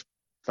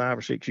 5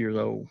 or 6 years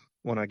old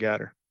when I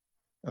got her.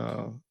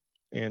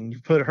 And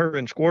you put her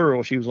in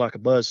squirrel, she was like a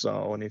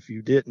buzzsaw. And if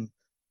you didn't,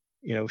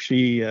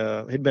 she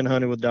had been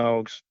hunting with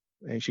dogs,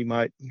 and she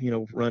might,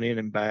 run in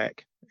and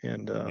back.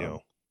 And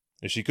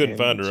if she couldn't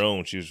find her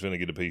own, she was going to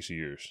get a piece of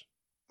yours.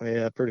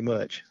 Yeah, pretty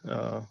much.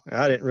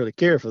 I didn't really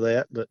care for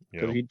that, but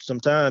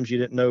sometimes you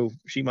didn't know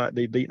she might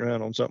be beating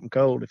around on something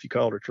cold. If you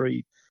called her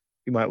treat,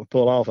 you might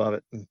pull off of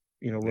it and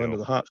run to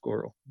the hot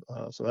squirrel.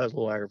 So that was a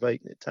little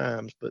aggravating at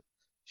times, but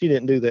she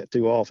didn't do that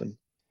too often.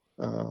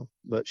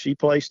 But she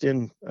placed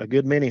in a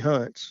good many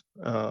hunts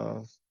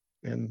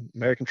in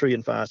American Tree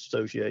and Feist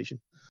Association,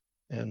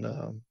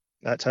 and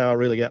that's how I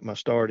really got my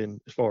start in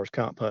as far as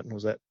comp hunting.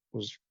 Was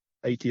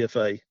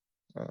ATFA.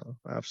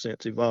 I've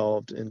since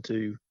evolved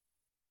into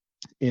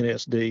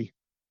NSD,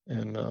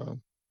 and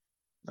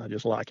I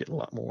just like it a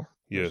lot more.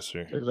 Yes,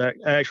 sir. There's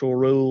actual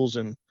rules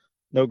and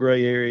no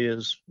gray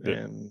areas,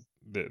 and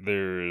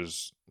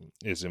it's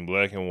in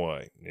black and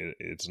white.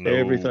 It's no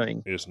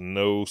everything. It's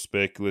no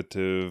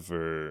speculative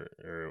or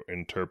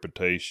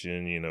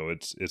interpretation.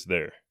 It's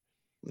there.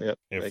 Yep,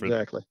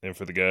 exactly. And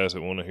for the guys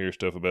that want to hear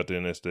stuff about the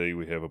NSD,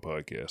 we have a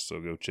podcast, so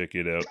go check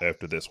it out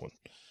after this one.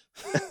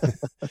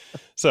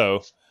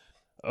 So,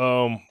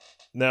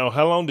 Now,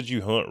 how long did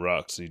you hunt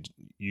Roxy?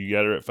 You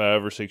got her at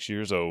 5 or 6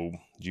 years old.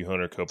 Did you hunt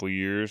her a couple of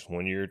years,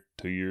 1 year,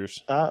 2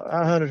 years?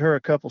 I hunted her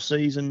a couple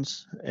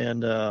seasons,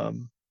 and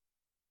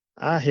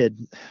I had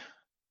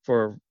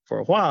for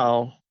a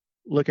while,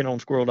 looking on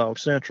Squirrel Dog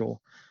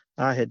Central,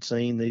 I had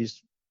seen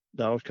these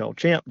dogs called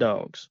Champ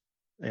dogs,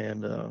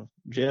 and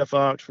Jeff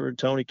Oxford,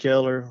 Tony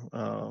Keller,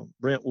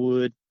 Brent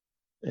Wood,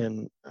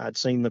 and I'd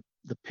seen the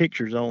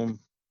pictures on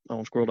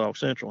Squirrel Dog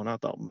Central, and I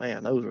thought,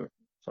 man, those are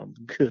some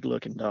good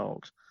looking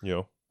dogs.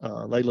 Yeah.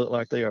 They look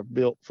like they are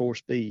built for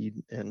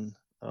speed, and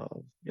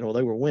they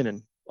were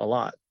winning a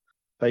lot.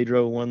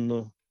 Pedro won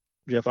the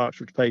Jeff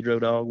Oxford's Pedro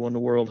dog won the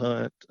World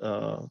Hunt.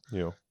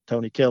 Yeah.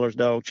 Tony Keller's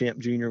dog Champ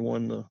Jr.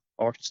 won the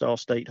Arkansas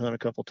State Hunt a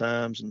couple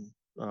times, and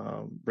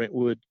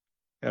Brentwood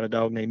had a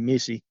dog named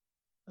Missy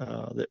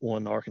that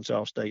won the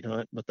Arkansas State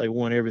Hunt. But they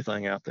won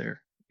everything out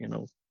there.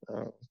 The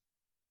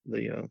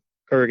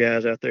Kerr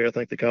guys out there, I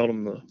think they called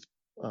them the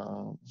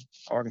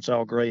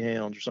Arkansas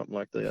Greyhounds or something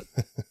like that.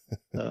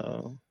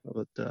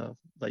 But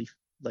they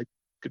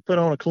could put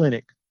on a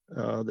clinic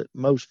that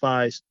most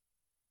Feist,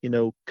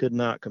 could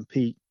not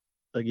compete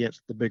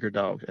against the bigger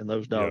dogs, and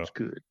those dogs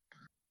could.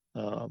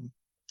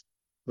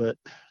 But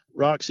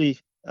Roxy,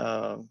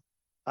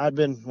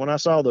 when I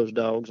saw those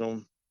dogs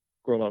on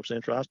Squirrel Dog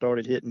Central, I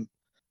started hitting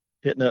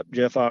up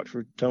Jeff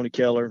Oxford, Tony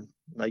Keller.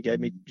 They gave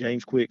me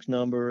James Quick's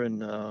number,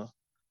 and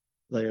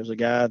there's a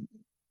guy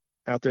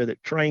out there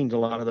that trains a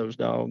lot of those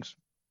dogs,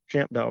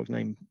 champ dogs,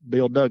 named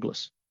Bill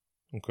Douglas.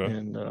 Okay.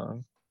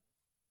 And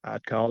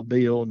I'd call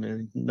Bill, and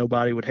then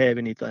nobody would have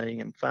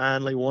anything. And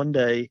finally, one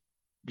day,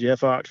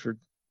 Jeff Oxford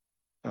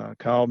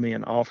called me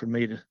and offered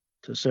me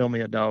to sell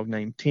me a dog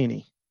named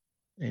Tinny.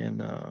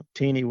 And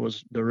Tinny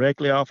was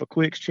directly off of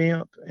Quick's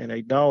Champ and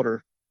a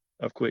daughter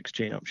of Quick's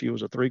Champ. She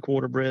was a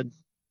 3/4 bred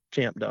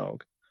champ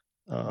dog.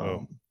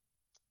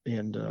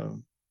 And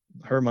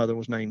her mother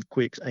was named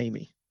Quick's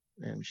Amy.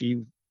 And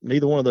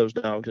neither one of those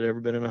dogs had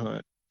ever been in a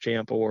hunt,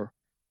 Champ or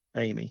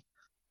Amy.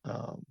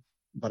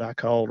 But I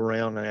called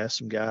around and asked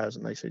some guys,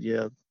 and they said,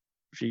 yeah,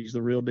 she's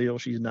the real deal.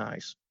 She's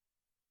nice.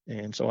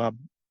 And so I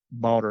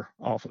bought her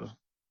off of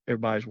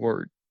everybody's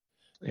word.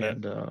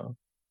 And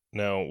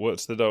now,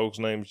 what's the dog's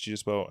name that you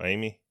just bought?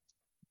 Amy?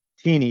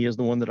 Tinny is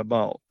the one that I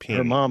bought. Penny.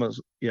 Her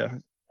mama's,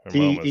 Her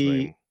mama's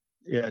name.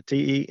 Yeah,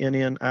 Tennie.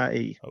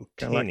 Oh,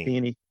 Kind of like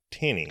Penny.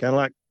 Tinny. Kind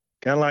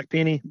of like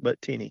Penny,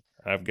 but Tinny.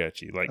 I've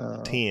got you. Like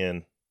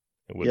 10.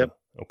 Yep.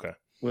 Okay.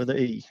 With an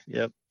E.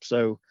 Yep.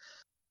 So,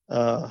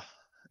 now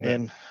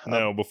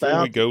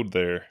before we go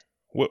there,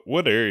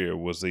 what area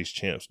was these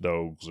Champs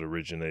dogs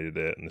originated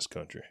at in this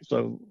country?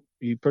 So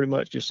you pretty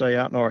much just say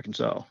out in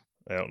Arkansas.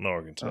 Out in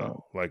Arkansas.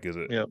 Like, is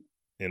it yep.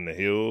 in the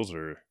hills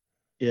or?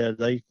 Yeah,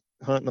 they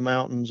hunt in the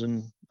mountains,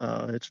 and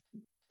it's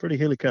pretty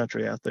hilly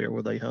country out there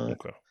where they hunt.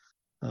 Okay.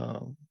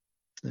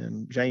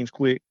 And James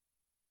Quick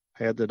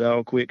had the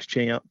dog Quick's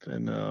Champ,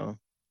 and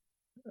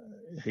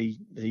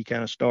he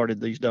kind of started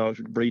these dogs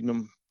with breeding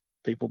them.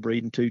 People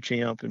breeding two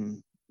Champ,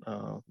 and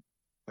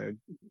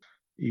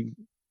you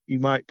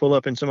might pull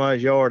up in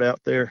somebody's yard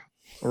out there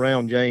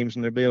around James,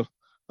 and there'd be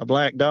a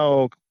black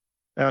dog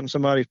out in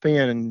somebody's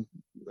pen, and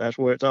that's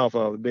where it's off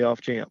of. It'd be off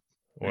Champ.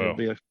 Wow. It'd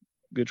be a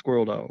good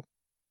squirrel dog.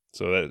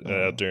 So that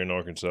out there in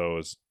Arkansas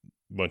is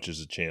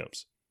bunches of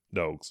Champs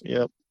dogs.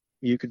 Yep.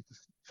 You could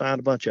find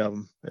a bunch of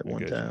them at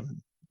one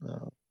time.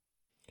 All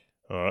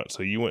right.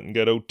 So you went and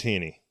got old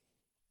Tinny.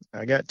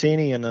 I got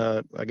Tinny, and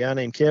a guy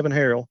named Kevin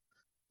Harrell,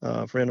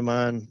 a friend of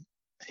mine.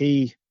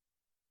 He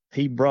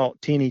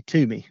brought Tinny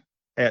to me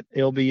at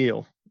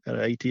LBL at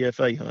an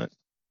ATFA hunt.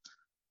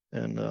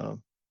 And the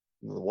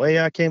way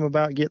I came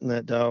about getting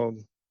that dog,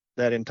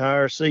 that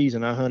entire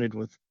season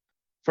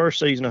first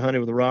season I hunted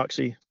with the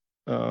Roxy,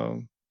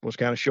 was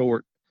kind of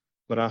short,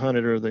 but I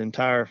hunted her the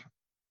entire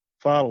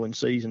following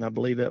season. I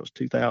believe that was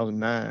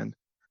 2009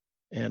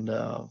 and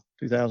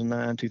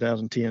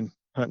 2010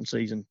 hunting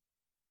season.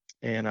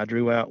 And I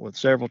drew out with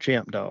several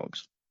Champ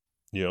dogs.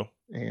 Yeah.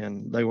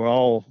 And they were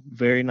all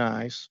very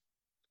nice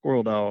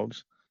squirrel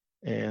dogs.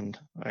 And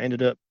I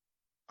ended up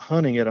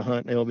hunting at a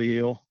hunt in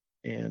LBL.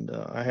 And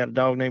I had a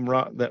dog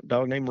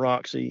named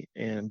Roxy,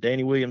 and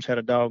Danny Williams had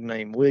a dog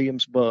named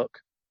Williams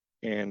Buck,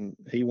 and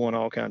he won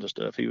all kinds of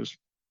stuff. He was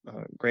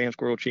Grand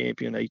Squirrel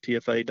Champion,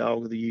 ATFA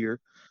Dog of the Year.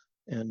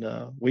 And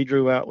we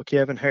drew out with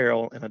Kevin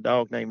Harrell and a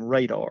dog named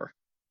Radar.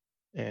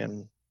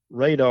 And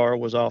Radar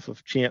was off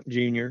of Champ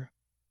Jr.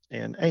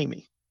 and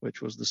Amy,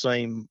 which was the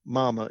same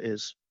mama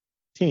as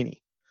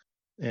Tinny.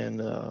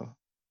 And,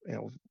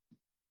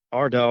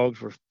 our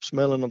dogs were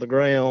smelling on the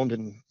ground,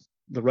 and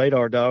the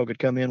Radar dog would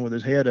come in with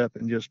his head up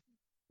and just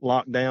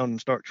lock down and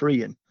start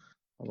treeing.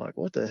 I was like,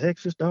 what the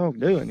heck's this dog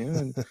doing?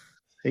 And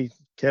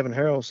Kevin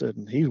Harrell said,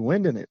 he's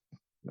winding it.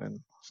 And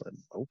I said,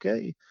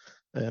 okay.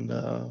 And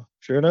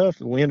sure enough,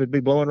 the wind would be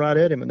blowing right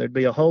at him, and there'd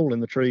be a hole in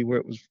the tree where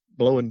it was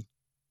blowing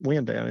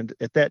wind down. And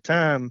at that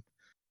time,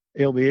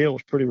 LBL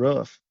was pretty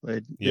rough.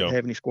 They didn't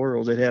have any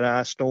squirrels. It had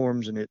ice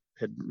storms, and it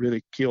had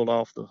really killed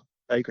off the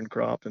acorn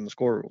crop and the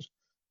squirrels.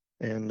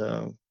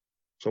 And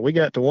so we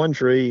got to one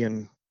tree,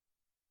 and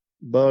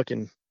Buck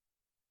and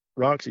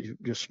Roxy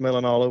just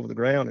smelling all over the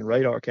ground, and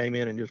Radar came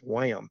in and just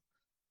wham,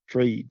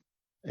 treed.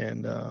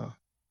 And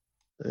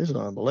this is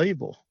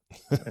unbelievable.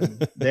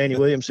 And Danny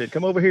Williams said,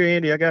 "Come over here,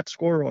 Andy. I got the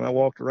squirrel." And I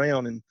walked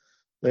around, and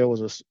there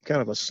was a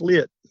kind of a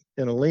slit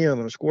in a limb,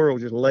 and a squirrel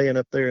just laying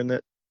up there in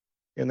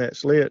that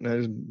slit.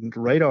 And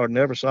Radar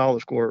never saw the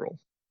squirrel,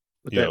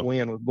 but Yeah. that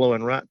wind was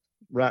blowing right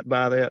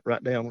by that,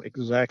 right down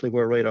exactly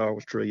where Radar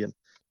was treeing.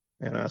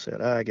 And I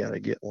said, I got to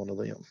get one of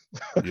them.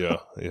 Yeah.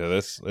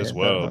 That's And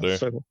wild there.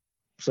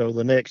 so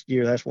the next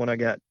year, that's when I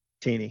got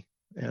Tinny,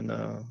 and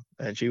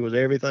she was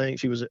everything.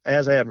 She was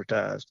as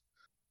advertised.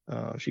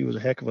 She was a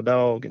heck of a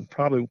dog, and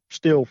probably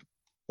still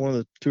one of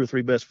the 2 or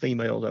 3 best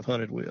females I've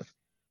hunted with.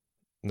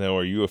 Now,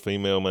 are you a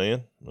female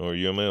man or are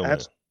you a male man?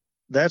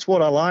 That's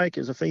what I like,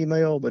 is a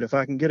female. But if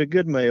I can get a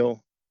good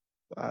male,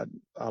 I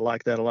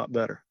like that a lot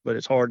better. But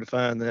it's hard to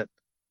find that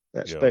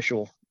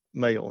special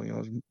male.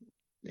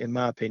 In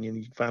my opinion,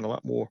 you can find a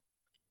lot more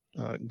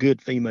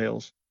good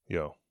females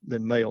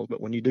than males.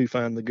 But when you do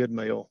find the good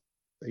male,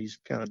 he's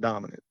kind of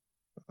dominant.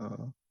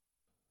 And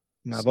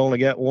I've only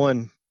got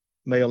one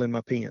male in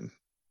my pens,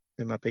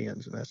 and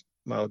that's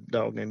my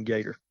dog named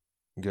Gator.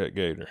 Got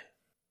Gator.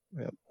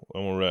 Yep.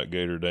 I'm gonna write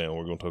Gator down.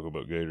 We're gonna talk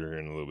about Gator here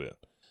in a little bit.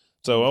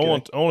 So okay.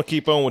 I want to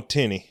keep on with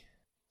Tinny.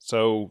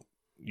 So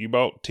you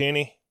bought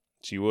Tinny.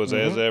 She was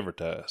as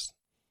advertised.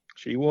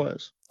 She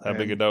was. How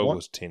big a dog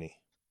was Tinny?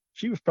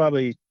 She was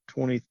probably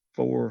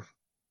 24,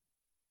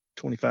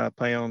 25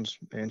 pounds,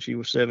 and she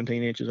was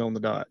 17 inches on the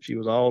dot. She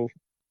was all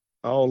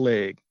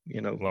leg,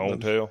 Long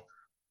tail?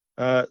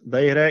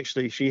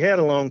 She had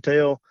a long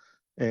tail,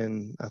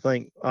 and I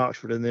think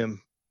Oxford and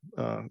them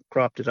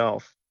cropped it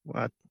off.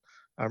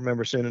 I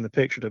remember sending a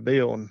picture to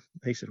Bill, and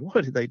he said,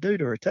 "What did they do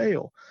to her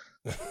tail?"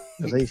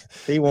 Because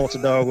he wants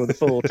a dog with a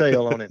full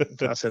tail on it.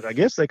 So I said, "I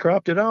guess they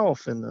cropped it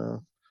off."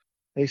 And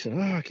he said,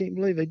 "Oh, I can't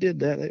believe they did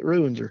that. It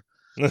ruins her."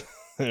 It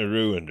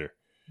ruined her.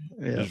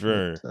 Yeah, just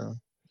ruined her.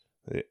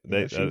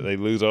 They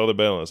lose all the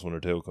balance when her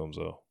tail comes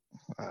off.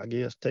 I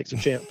guess takes the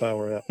champ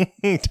power out.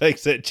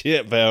 Takes that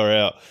champ power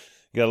out.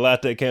 Got to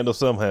light that candle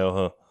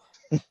somehow,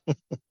 huh?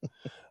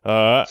 All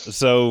right,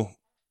 so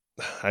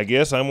I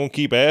guess I'm gonna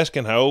keep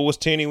asking. How old was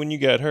Tinny when you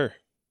got her?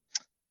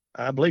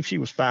 I believe she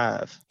was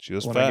 5. She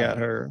was when 5. I got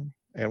her,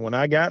 and when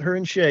I got her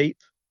in shape,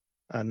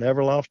 I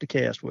never lost a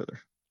cast with her.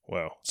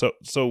 Wow.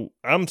 So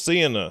I'm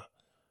seeing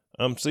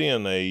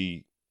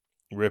a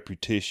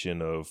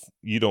repetition of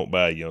you don't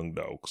buy young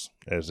dogs.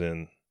 As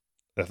in,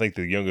 I think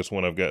the youngest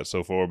one I've got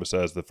so far,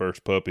 besides the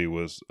first puppy,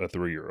 was a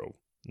 3-year-old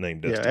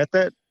named Dusty.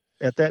 Yeah,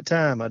 at that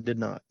time, I did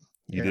not.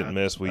 You didn't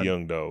mess with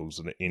young dogs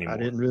anymore. I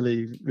didn't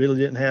really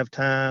didn't have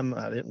time.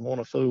 I didn't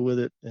want to fool with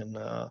it, and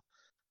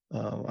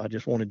I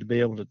just wanted to be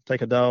able to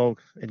take a dog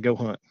and go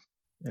hunt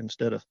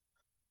instead of,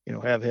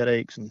 have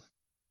headaches and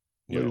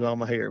lose all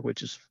my hair,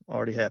 which has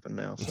already happened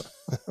now.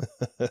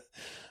 So.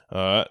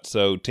 All right.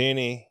 So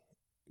Tinny,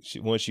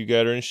 once you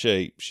got her in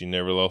shape, she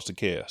never lost a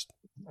cast.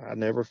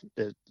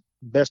 As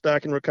best I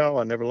can recall,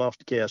 I never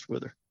lost a cast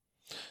with her.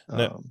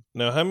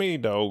 Now how many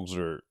dogs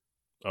are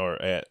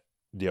at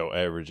y'all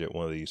average at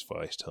one of these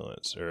feist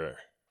hunts, or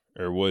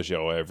was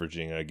y'all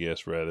averaging, I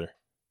guess, rather?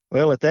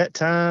 Well, at that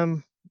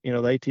time, the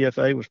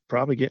ATFA was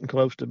probably getting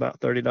close to about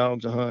 30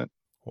 dogs a hunt.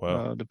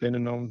 Wow.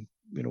 Depending on,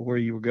 where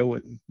you were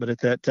going. But at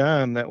that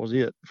time, that was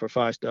it for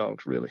feist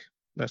dogs, really.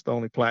 That's the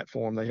only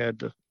platform they had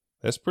to.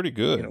 That's pretty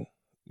good.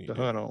 To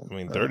hunt on. I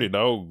mean, 30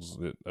 dogs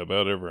at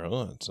about every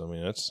hunt. I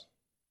mean, that's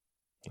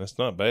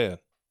not bad.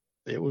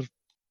 It was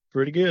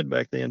pretty good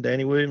back then.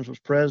 Danny Williams was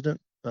president,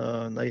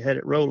 and they had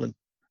it rolling.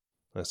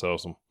 That's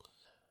awesome.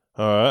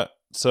 All right.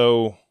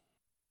 So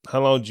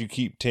how long did you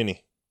keep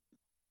Tinny?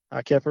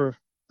 I kept her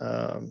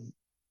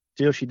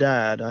till she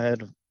died. I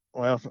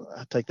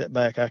take that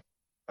back.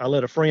 I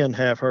let a friend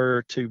have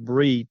her to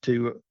breed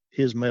to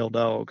his male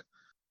dog.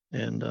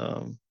 And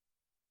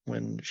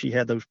when she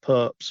had those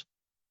pups,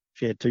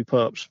 she had 2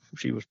 pups.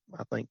 She was,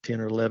 I think,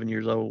 10 or 11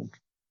 years old.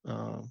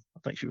 I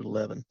think she was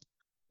 11.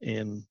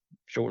 And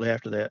shortly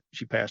after that,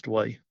 she passed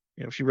away.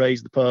 She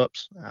raised the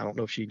pups. I don't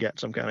know if she got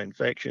some kind of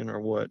infection or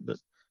what, but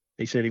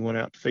he said he went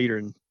out to feed her,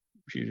 and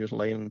she was just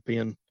laying in the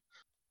pen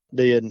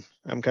dead.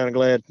 I'm kind of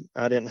glad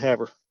I didn't have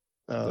her,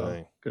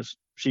 because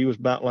she was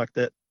about like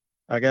that.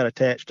 I got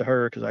attached to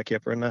her because I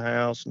kept her in the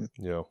house, and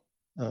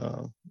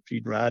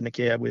she'd ride in the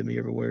cab with me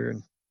everywhere,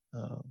 and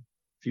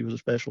she was a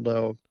special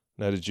dog.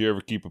 Now, did you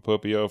ever keep a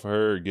puppy off of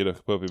her or get a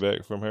puppy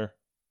back from her?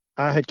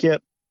 I had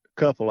kept a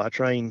couple. I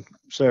trained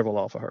several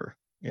off of her.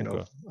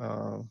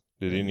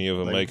 Did any of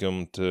them make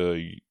them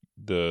to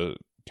the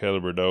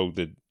caliber dog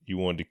that you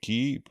wanted to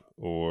keep,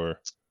 or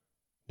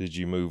did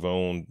you move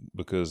on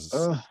because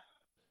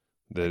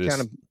that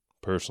is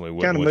personally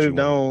what kind of moved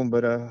on?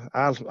 But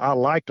I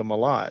liked them a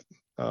lot.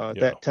 At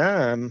that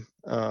time,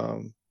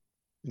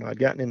 I'd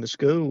gotten into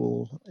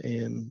school,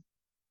 and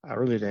I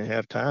really didn't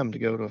have time to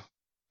go to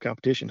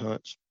competition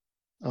hunts.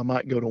 I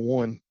might go to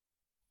one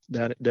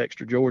down at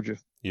Dexter, Georgia,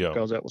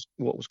 because that was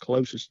what was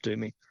closest to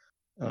me.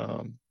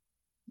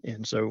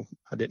 And so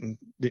I didn't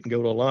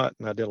go to a lot,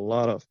 and I did a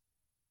lot of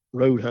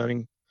road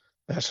hunting.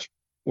 That's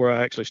where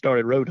I actually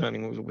started road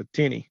hunting was with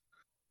Tenny,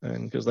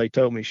 and because they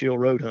told me she'll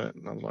road hunt,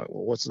 and I was like,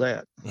 well, what's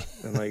that?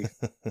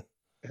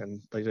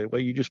 And they said,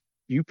 well,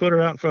 you put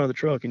her out in front of the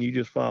truck and you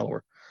just follow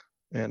her.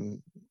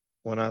 And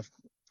when I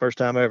first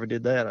time I ever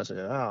did that, I said,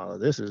 oh,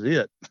 this is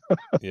it.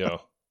 Yeah.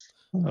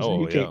 I said,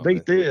 Oh you can't yeah.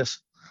 beat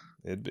this.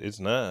 It's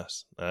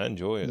nice. I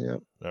enjoy it. Yeah.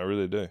 I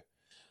really do.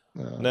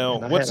 Now,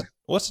 And I had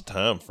what's the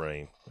time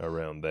frame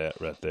around that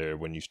right there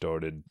when you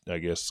started, I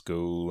guess,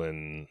 school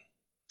and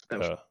that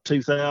was uh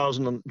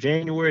 2000,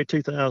 January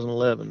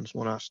 2011 is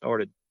when I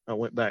started. I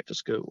went back to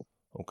school.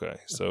 okay.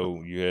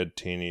 So you had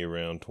Tenny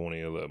around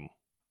 2011.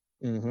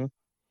 Mm-hmm.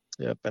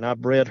 Yep. And I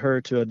bred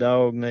her to a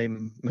dog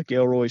named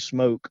McElroy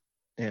Smoke,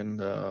 and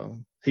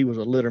he was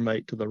a litter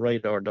mate to the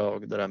radar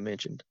dog that I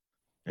mentioned.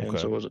 And Okay.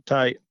 so it was a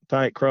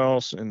tight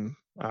cross. And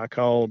I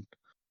called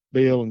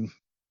Bill and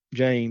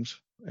James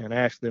and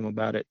asked them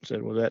about it and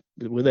said,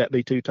 would that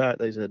be too tight?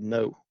 They said,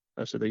 no.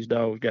 I said, these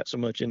dogs got so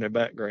much in their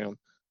background,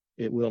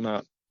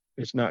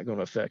 it's not going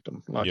to affect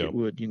them like Yeah. it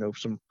would,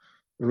 some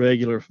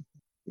regular,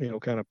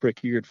 kind of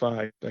prick-eared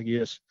fight, I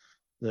guess,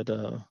 that,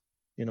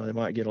 they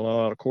might get a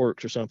lot of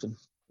quirks or something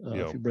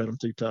Yeah. if you bred them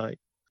too tight.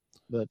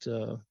 But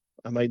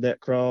I made that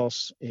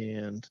cross,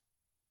 and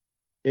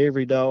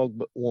every dog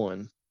but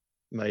one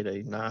made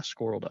a nice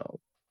squirrel dog.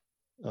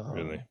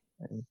 Really.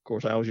 And of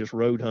course, I was just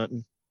road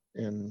hunting,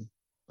 and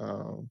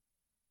um,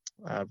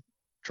 I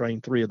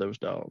trained three of those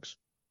dogs,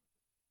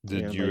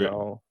 Did and they you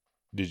all.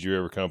 did you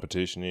ever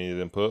competition any of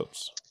them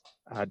pups?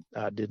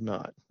 I did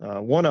not.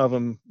 One of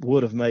them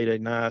would have made a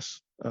nice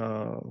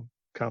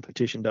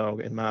competition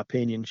dog, in my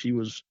opinion. He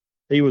was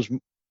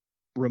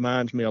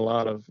reminds me a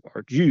lot of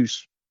our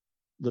Juice,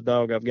 the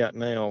dog I've got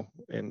now,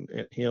 and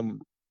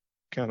him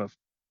kind of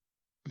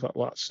a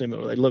lot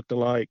similar. They looked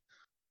alike,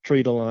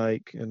 treat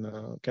alike, and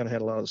kind of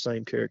had a lot of the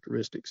same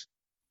characteristics.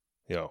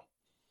 Yeah.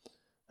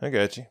 I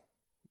got you.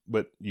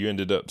 But you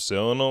ended up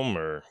selling them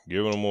or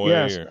giving them away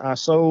Yes, or I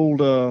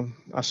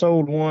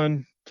sold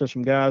one to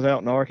some guys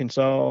out in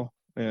Arkansas,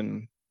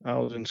 and I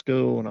was in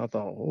school, and I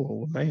thought,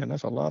 oh man,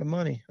 that's a lot of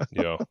money.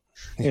 yeah.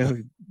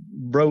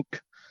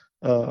 Broke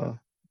uh,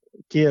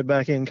 kid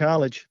back in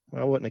college.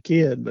 Well, I wasn't a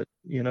kid, but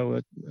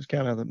it's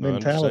kind of the I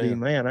mentality. understand.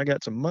 Man, I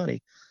got some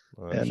money,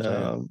 I and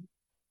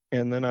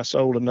understand. then I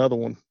sold another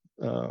one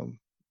um,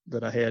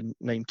 that I had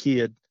named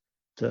Kid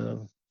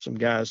to some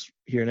guys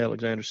here in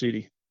Alexander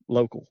City,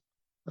 local.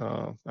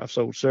 I've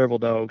sold several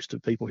dogs to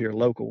people here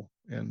local,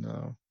 and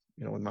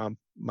in my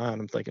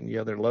mind, I'm thinking,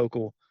 yeah, they're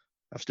local.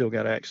 I've still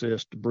got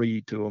access to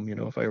breed to them,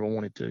 if I ever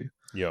wanted to.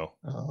 Yeah.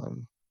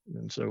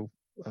 And so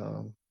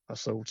I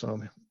sold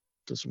some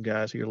to some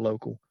guys here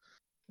local,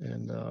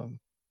 and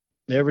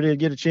never did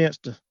get a chance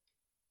to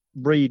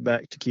breed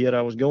back to Kid.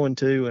 I was going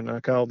to, and I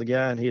called the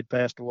guy, and he had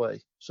passed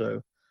away.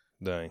 So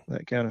Dang.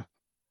 that kind of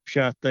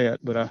shot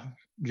that. But I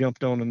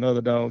jumped on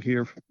another dog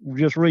here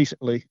just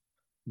recently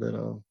that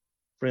a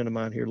friend of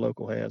mine here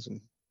local has,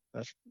 and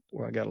that's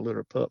where I got a litter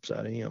of pups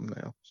out of him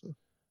now. So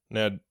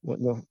Now, what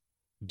no,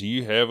 do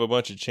you have a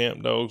bunch of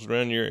champ dogs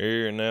around your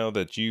area now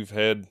that you've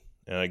had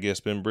and I guess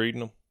been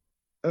breeding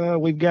them?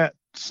 we've got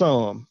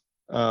some.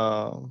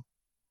 Uh,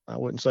 I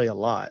wouldn't say a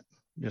lot,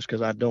 just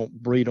because I don't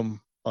breed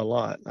them a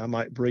lot. I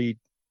might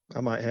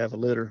have a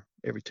litter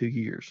every 2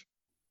 years.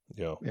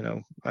 Yeah.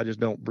 I just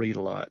don't breed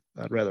a lot.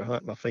 I'd rather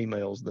hunt my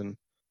females than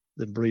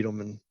breed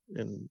them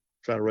and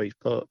try to raise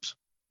pups.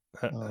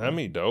 How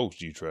many dogs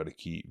do you try to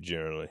keep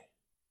generally?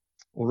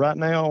 Well, right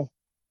now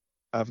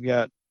I've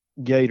got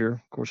Gator.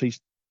 Of course, he's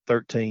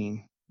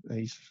 13.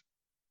 He's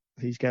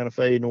he's kind of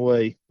fading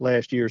away.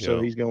 Last year, so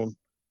Yeah. he's gone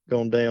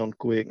down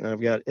quick. And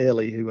I've got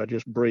Ellie, who I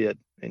just bred,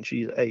 and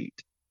she's 8.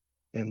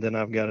 And then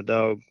I've got a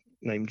dog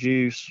named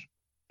Juice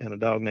and a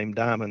dog named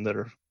Diamond that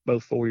are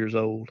both 4 years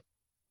old.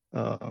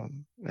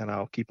 And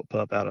I'll keep a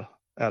pup out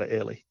of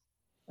Ellie.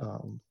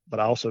 But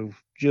I also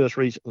just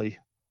recently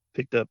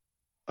picked up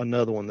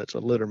another one that's a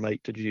litter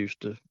mate to Juice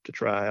to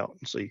try out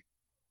and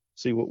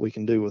see what we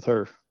can do with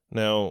her.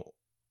 Now,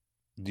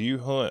 do you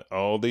hunt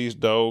all these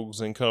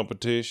dogs in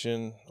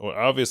competition? Well,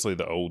 obviously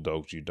the old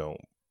dogs you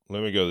don't.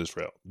 Let me go this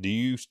route. Do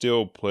you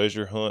still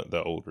pleasure hunt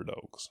the older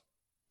dogs?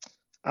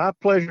 I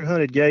pleasure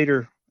hunted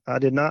Gator. I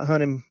did not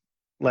hunt him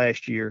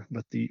last year,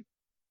 but the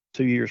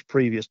 2 years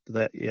previous to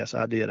that, yes,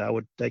 I did. I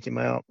would take him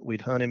out.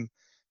 We'd hunt him,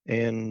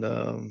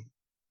 and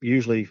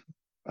usually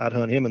I'd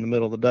hunt him in the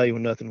middle of the day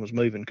when nothing was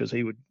moving because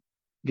he would.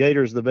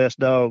 Gator's the best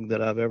dog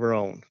that I've ever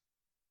owned.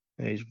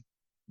 And he's the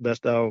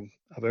best dog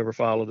I've ever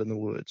followed in the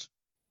woods.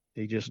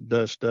 He just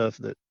does stuff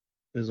that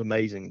is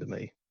amazing to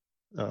me.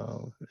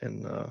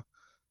 And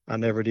I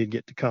never did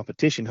get to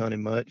competition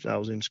hunting much. I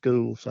was in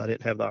school, so I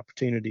didn't have the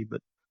opportunity.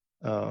 But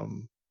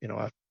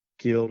I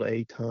killed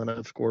a ton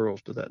of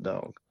squirrels to that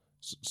dog.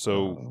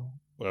 So,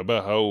 Uh,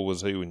 about how old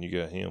was he when you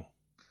got him?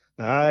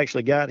 I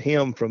actually got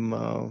him from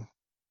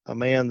a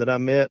man that I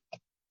met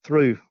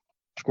through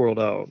squirrel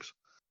dogs.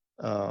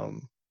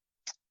 Um,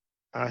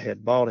 I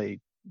had bought a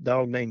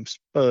dog named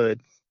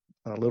Spud,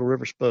 Little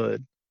River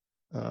Spud,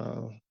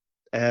 uh,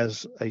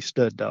 as a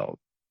stud dog.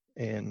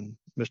 And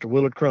Mr.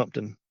 Willard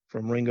Crumpton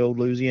from Ringgold,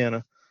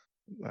 Louisiana,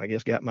 I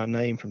guess, got my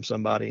name from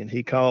somebody, and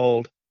he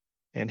called,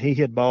 and he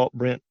had bought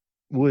Brent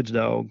Wood's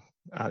dog.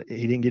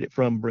 He didn't get it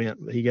from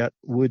Brent, but he got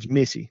Wood's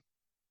Missy,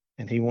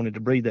 and he wanted to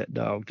breed that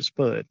dog to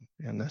Spud.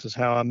 And this is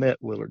how I met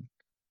Willard.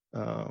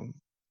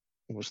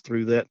 Was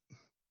through that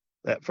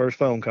first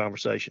phone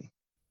conversation.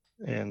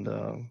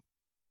 And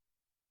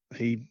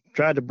he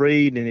tried to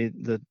breed,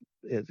 and the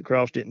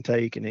cross didn't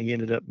take, and he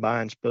ended up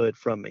buying Spud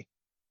from me.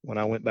 When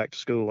I went back to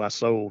school, I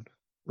sold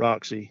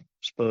Roxy,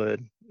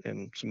 Spud,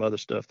 and some other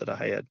stuff that I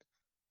had,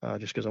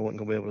 just because I wasn't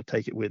going to be able to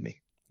take it with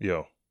me.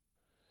 Yeah.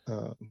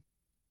 Um,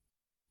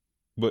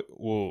 But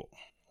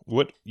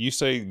what you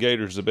say?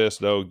 Gator's the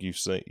best dog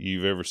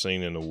you've ever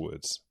seen in the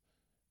woods.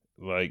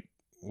 Like,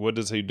 what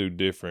does he do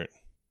different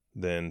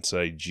than,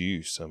 say,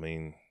 Juice? I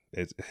mean,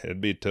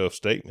 it'd be a tough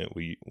statement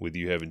with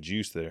you having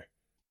Juice there.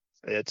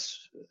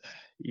 It's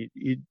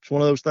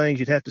one of those things,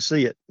 you'd have to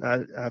see it.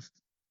 I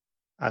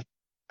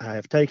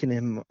have taken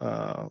him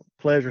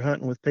pleasure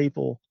hunting with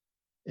people,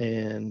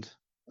 and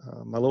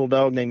my little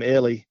dog named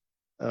Ellie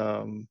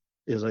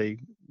is a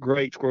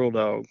great squirrel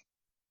dog.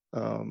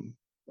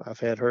 I've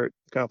had her at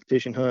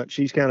competition hunt.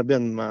 She's kind of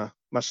been my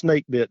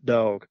snake bit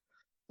dog.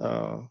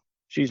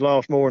 She's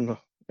lost more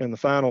in the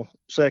final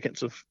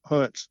seconds of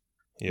hunts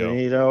than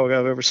any dog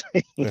I've ever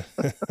seen.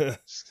 And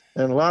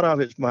a lot of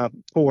it's my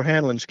poor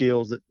handling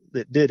skills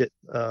that did it.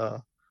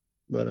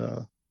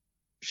 But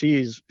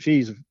she's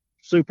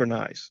super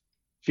nice.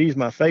 She's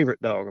my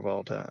favorite dog of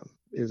all time,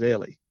 is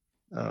Ellie.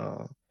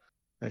 And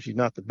she's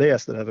not the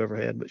best that I've ever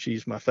had, but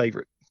she's my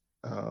favorite.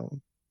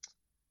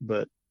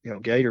 But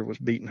Gator was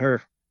beating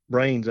her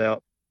brains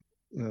out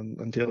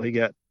until he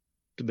got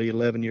to be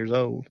 11 years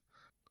old.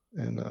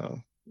 And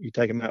you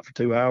take him out for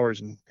 2 hours,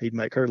 and he'd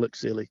make her look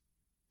silly.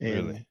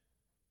 And really?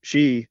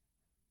 She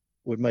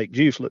would make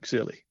Juice look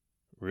silly.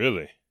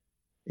 Really?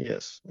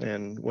 Yes.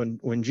 And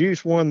when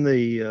Juice won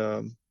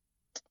the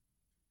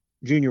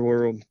Junior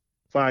World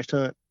Feist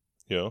hunt,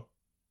 yeah,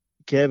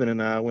 Kevin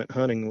and I went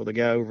hunting with a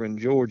guy over in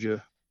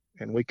Georgia,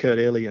 and we cut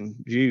Ellie and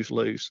Juice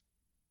loose.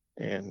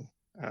 And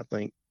I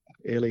think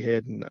Ellie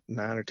had 9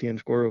 or 10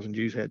 squirrels, and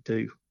Juice had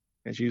 2.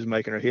 And she was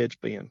making her head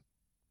spin.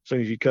 As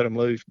soon as you cut them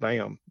loose,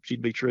 bam,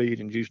 she'd be treed,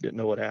 and Juice didn't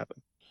know what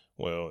happened.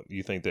 Well,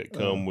 you think that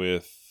come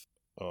with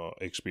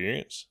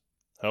experience?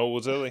 How old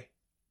was Ellie?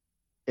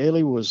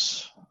 Ellie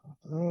was,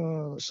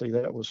 let's see,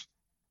 that was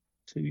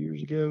 2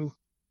 years ago.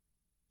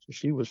 So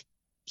she was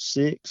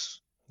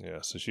 6.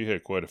 Yeah, so she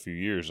had quite a few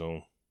years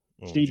on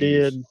she Juice.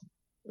 did,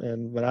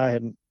 but I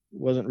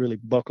wasn't really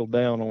buckled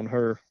down on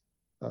her.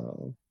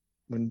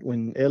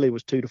 When Ellie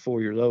was 2 to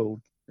 4 years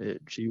old,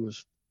 she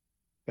was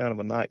kind of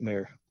a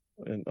nightmare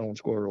on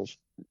squirrels.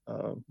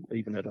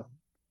 Even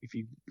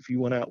if you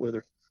went out with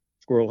her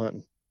squirrel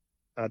hunting,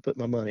 I'd put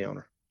my money on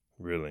her.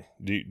 Really?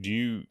 Do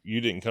you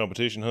didn't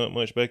competition hunt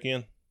much back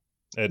in?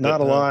 Not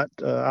a lot.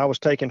 I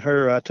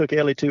took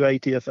Ellie 2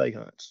 ATFA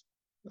hunts.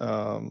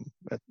 And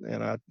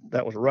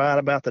that was right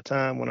about the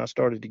time when I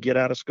started to get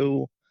out of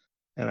school,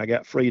 and I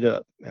got freed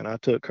up, and I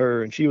took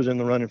her, and she was in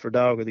the running for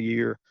dog of the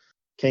year,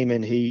 came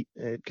in heat.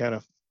 It kind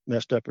of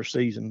messed up her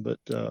season, but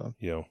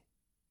yeah,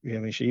 I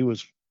mean, she won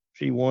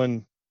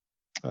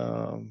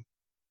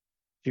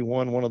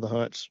one of the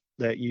hunts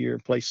that year,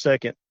 placed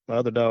second. My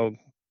other dog,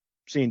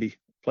 Cindy,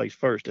 placed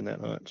first in that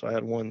hunt. So I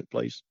had one that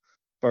placed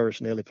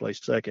first, and Ellie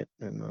placed second.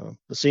 And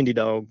the Cindy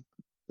dog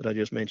that I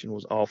just mentioned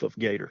was off of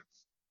Gator.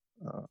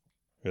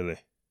 Really?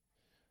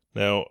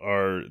 Now,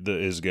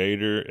 is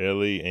Gator,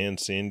 Ellie, and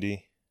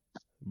Cindy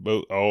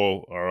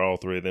all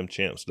 3 of them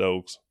Champs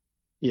dogs?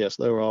 Yes,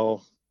 they were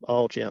all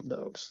Champ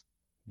dogs.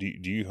 Do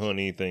you hunt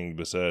anything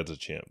besides a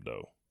Champ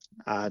dog?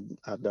 I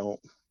don't.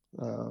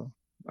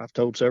 I've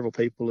told several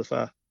people if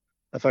I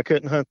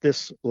couldn't hunt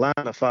this line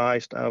of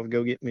Feist, I would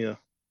go get me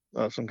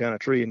some kind of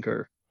tree and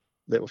cur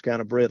that was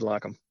kind of bred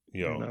like them.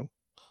 Yeah.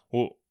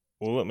 Well,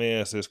 let me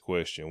ask this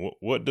question: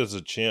 What does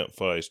a Champ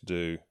Feist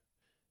do,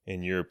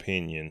 in your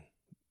opinion,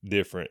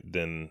 different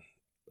than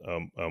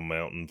a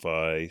mountain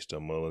Feist, a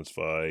Mullins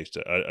Feist,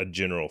 a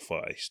general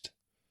Feist?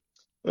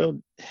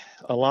 Well,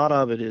 a lot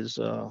of it is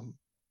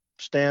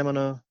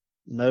stamina,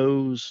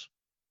 nose,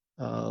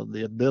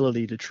 the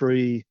ability to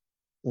tree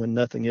when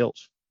nothing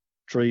else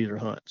trees or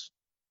hunts.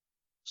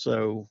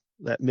 So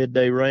that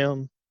midday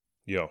round,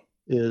 yeah,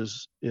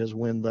 is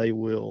when they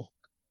will,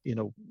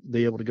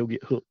 be able to go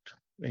get hooked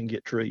and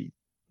get treed.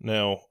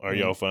 Now, are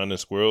y'all finding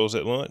squirrels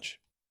at lunch?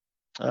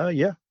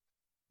 Yeah,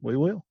 we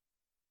will.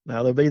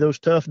 Now there'll be those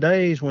tough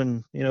days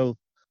when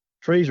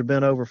trees are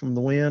bent over from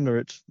the wind, or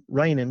it's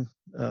raining,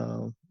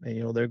 and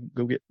they'll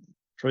go get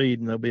treed,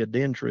 and there'll be a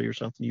den tree or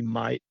something. You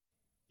might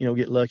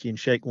get lucky and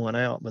shake one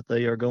out, but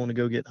they are going to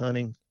go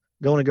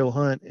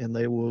hunt, and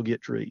they will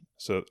get treed.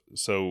 So,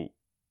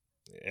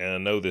 and I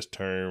know this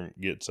term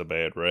gets a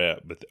bad rap,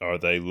 but are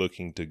they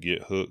looking to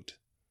get hooked?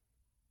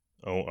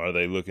 Are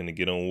they looking to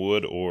get on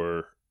wood,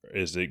 or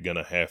is it going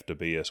to have to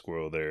be a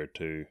squirrel there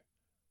too?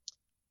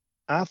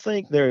 I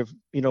think they're,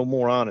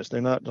 more honest.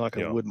 They're not like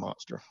a wood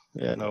monster.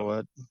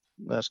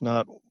 That's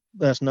not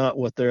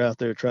what they're out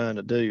there trying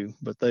to do,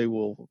 but they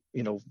will,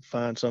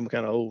 find some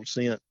kind of old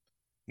scent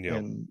Yeah.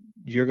 And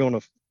you're going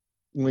to,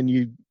 when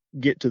you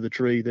get to the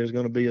tree, there's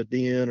going to be a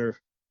den or,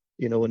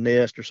 a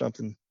nest or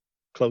something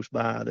close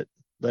by that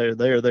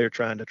they're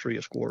trying to tree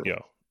a squirrel. Yeah.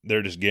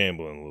 They're just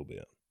gambling a little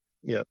bit.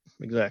 Yep,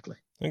 exactly.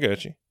 I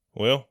got you.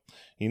 Well,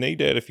 you need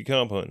that if you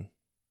comp hunting.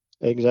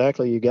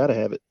 Exactly. You got to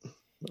have it.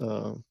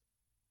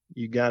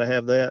 You got to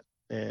have that.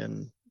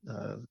 And,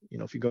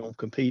 if you're going to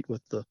compete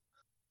with the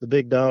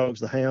big dogs,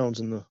 the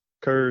hounds and the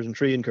curs and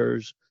treeing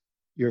curs,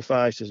 your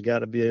feist has got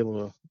to be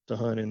able to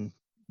hunt in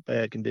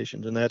bad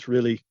conditions. And that's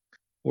really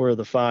where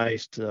the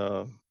feist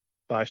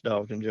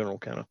dogs in general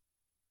kind of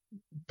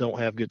don't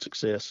have good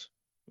success.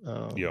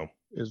 Yeah.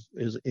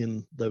 Is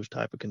in those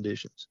type of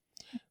conditions,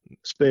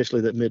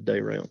 especially that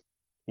midday round.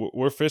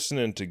 We're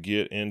fixing to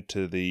get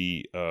into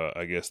the,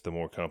 I guess, the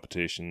more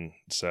competition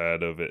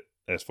side of it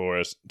as far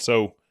as,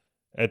 so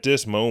at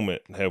this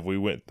moment, have we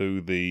went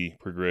through the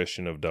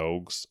progression of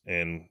dogs,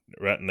 and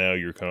right now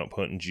you're comp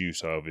hunting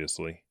juice,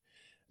 obviously.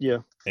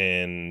 Yeah.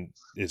 And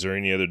is there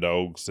any other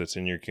dogs that's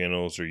in your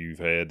kennels or you've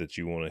had that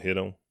you want to hit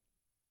on?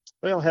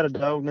 Well, I had a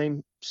dog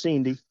named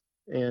Cindy,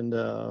 and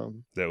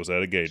That was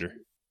out of Gator.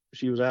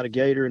 she was out of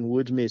Gator and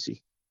Woods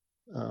Missy.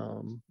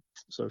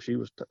 So she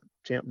was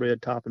champ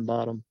bred top and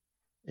bottom,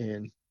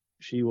 and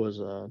she was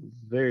a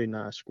very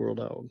nice squirrel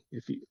dog.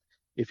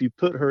 If you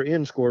put her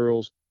in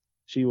squirrels,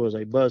 she was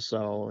a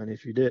buzzsaw, and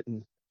if you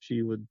didn't,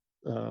 she would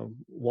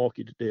walk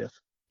you to death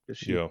because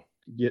she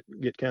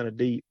get kind of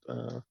deep.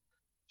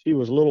 She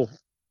was a little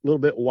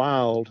bit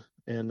wild,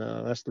 and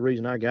that's the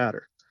reason I got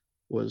her.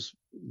 Was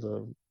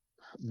the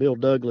Bill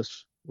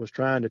Douglas was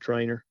trying to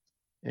train her,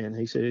 and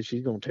he said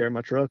she's going to tear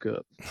my truck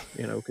up,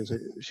 because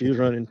she was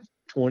running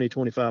 20,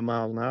 25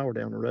 miles an hour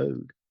down the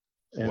road.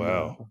 And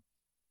Wow.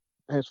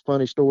 that's a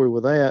funny story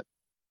with that.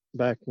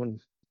 Back when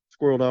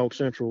Squirrel Dog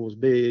Central was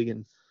big,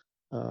 and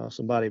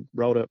somebody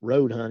brought up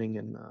road hunting,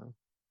 and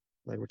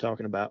they were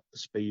talking about the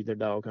speed their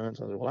dog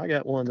hunts. I said, well, I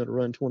got one that'll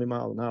run 20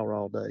 miles an hour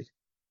all day.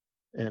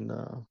 And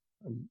I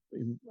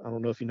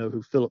don't know if you know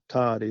who Philip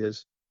Todd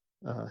is.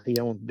 He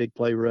owns Big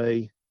Play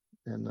Ray,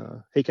 and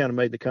he kind of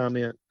made the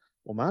comment,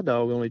 well, my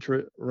dog only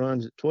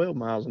runs at 12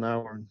 miles an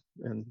hour,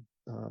 and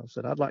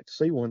said, I'd like to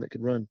see one that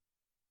could run,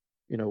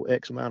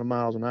 X amount of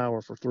miles an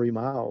hour for 3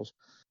 miles.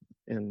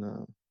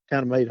 And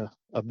kind of made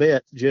a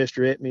bet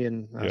gesture at me,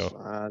 and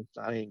I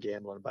ain't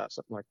gambling about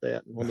something like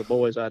that. And one of the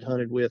boys I'd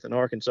hunted with in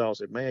Arkansas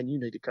said, man, you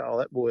need to call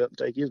that boy up and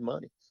take his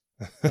money,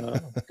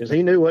 because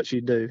he knew what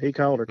she'd do. He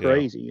called her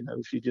crazy.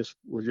 She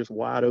was just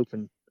wide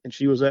open, and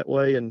she was that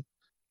way, and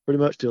pretty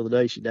much till the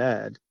day she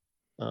died.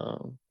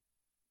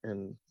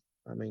 And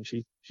I mean,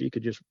 she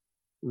could just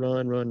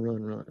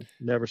run,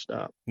 never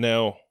stop.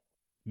 Now,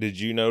 did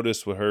you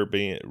notice with her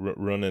being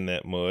running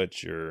that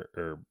much,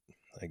 or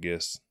I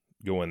guess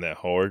going that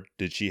hard,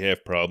 did she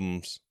have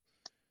problems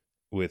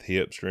with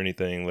hips or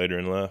anything later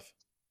in life?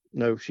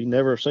 No, she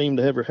never seemed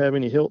to ever have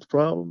any health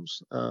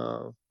problems.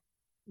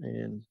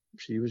 And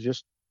she was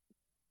just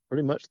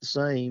pretty much the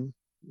same.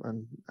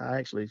 And I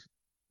actually,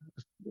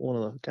 one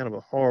of the kind of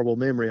a horrible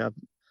memory, I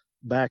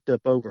backed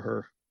up over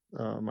her.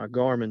 My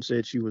Garmin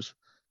said she was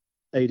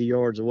 80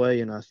 yards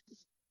away, and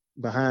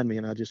behind me,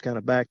 and I just kind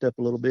of backed up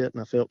a little bit,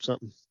 and I felt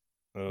something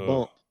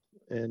bump,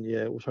 and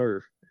it was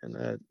her.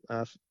 And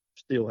I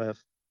still have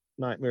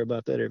nightmare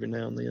about that every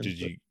now and then.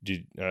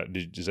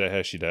 Is that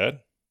how she died?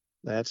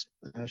 That's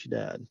how she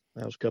died.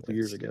 That was a couple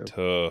years ago.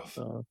 Tough.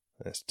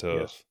 That's tough.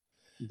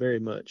 Yes, very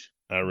much.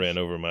 I ran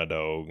over my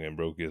dog and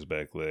broke his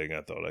back leg.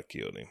 I thought I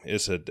killed him.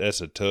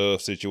 That's a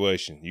tough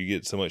situation. You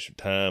get so much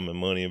time and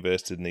money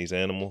invested in these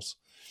animals,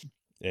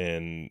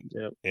 and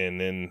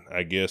then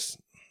I guess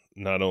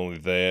not only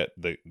that,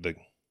 the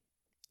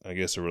I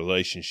guess a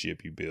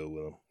relationship you build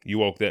with them. You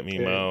walk that many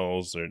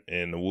miles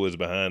in the woods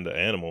behind the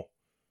animal,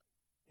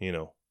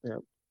 Yeah,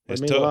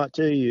 it's it means a lot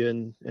to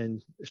you,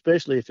 and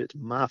especially if it's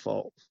my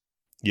fault.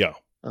 Yeah.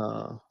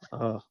 I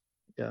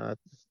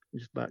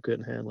just about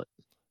couldn't handle it.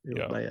 It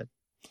was bad.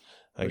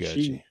 I got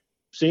you.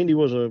 Cindy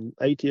was a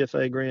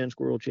ATFA Grand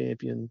Squirrel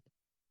champion.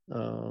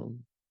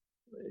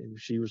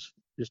 She was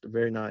just a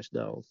very nice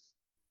dog.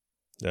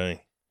 Dang.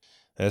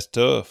 That's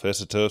tough.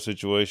 That's a tough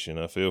situation.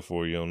 I feel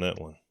for you on that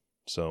one.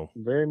 So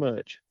very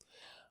much.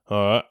 All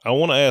right. I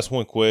want to ask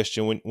one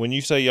question. When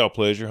you say y'all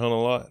pleasure hunt a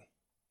lot,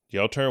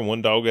 y'all turn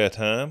one dog at a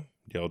time?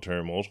 Y'all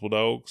turn multiple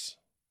dogs?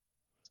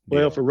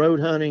 Well, for road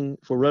hunting,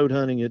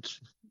 it's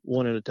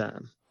one at a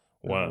time.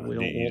 Why? We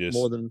don't want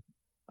more than.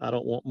 I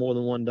don't want more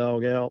than one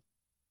dog out,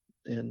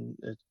 and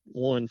it's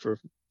one for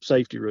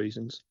safety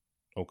reasons.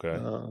 Okay.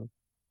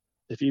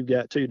 If you've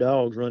got two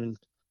dogs running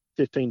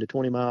 15 to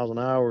 20 miles an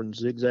hour and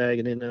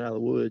zigzagging in and out of the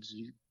woods,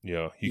 you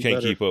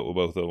can't keep up with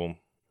both of them.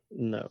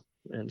 No,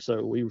 and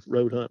so we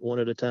road hunt one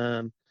at a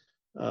time.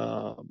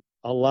 A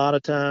lot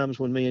of times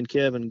when me and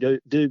Kevin go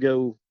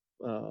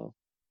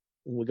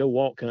when we go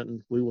walk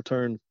hunting, we will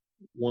turn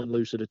one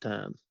loose at a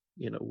time.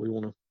 We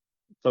want to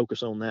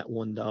focus on that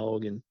one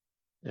dog and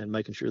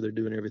making sure they're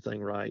doing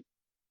everything right.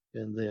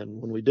 And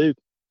then when we do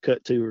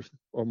cut two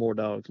or more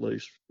dogs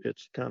loose,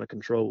 it's kind of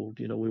controlled.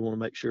 We want to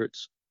make sure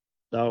it's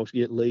dogs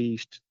get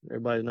leashed.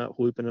 Everybody's not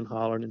whooping and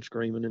hollering and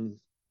screaming and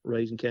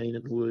raising Cain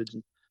in the woods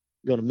and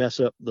going to mess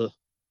up the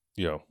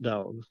Yeah.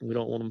 dogs. We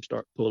don't want them to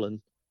start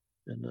pulling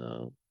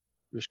and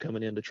just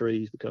coming into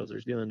trees because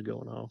there's guns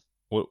going off.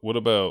 What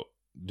about,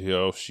 do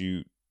y'all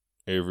shoot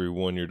every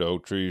 1-year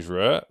dog trees,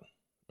 right?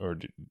 Or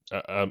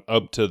I'm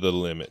up to the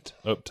limit,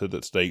 up to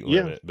the state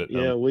limit. But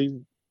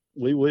we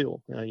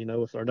will.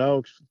 If our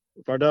dogs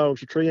are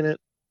treeing it,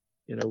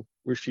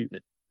 we're shooting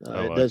it.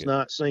 I like it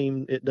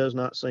does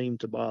not seem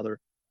to bother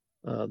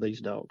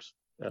these dogs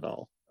at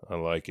all. I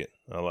like it.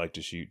 I like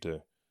to shoot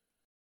too.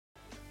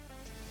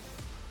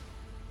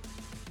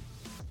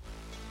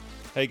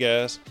 Hey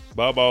guys,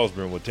 Bob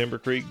Osborne with Timber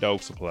Creek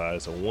Dog Supply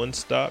is a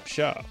one-stop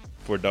shop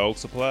for dog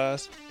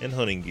supplies and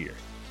hunting gear.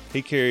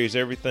 He carries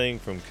everything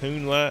from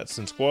coon lights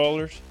and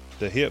squallers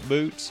to hip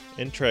boots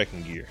and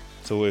tracking gear.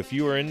 So if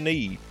you are in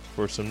need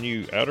for some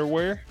new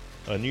outerwear,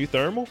 a new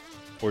thermal,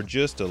 or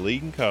just a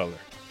leading collar,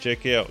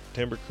 check out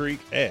Timber Creek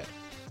at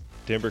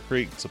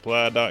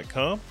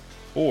timbercreeksupply.com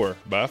or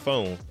by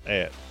phone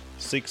at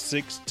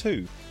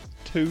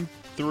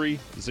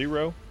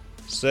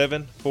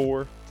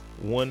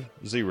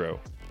 662-230-7410.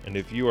 And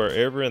if you are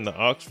ever in the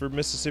Oxford,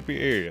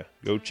 Mississippi area,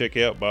 go check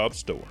out Bob's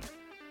store.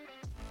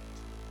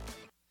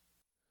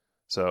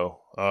 So,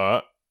 all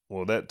right.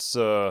 Well, that's,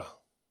 is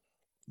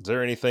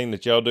there anything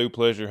that y'all do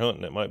pleasure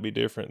hunting that might be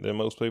different than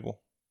most people?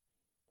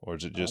 Or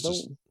is it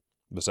just,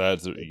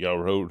 besides y'all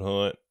road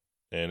hunt,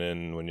 and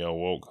then when y'all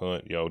walk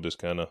hunt, y'all just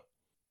kind of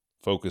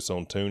focus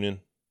on tuning?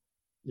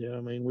 Yeah,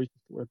 I mean,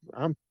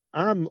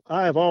 I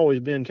have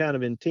always been kind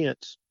of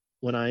intense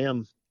when I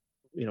am,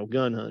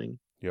 gun hunting.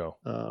 Yeah.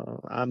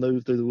 I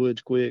move through the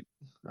woods quick.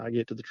 I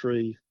get to the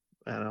tree,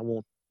 and I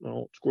want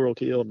squirrel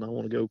killed, and I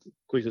want to go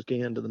quick as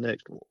can to the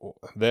next one.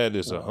 That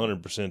is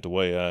 100% the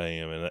way I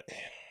am, and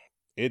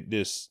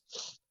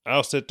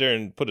I'll sit there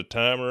and put a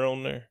timer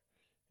on there,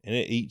 and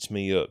it eats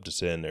me up to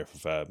stand there for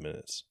 5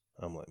 minutes.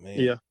 I'm like, man,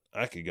 yeah,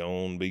 I could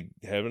go on and be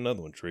having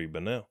another one treed by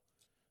now.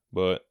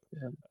 But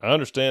yeah, I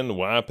understand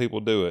why people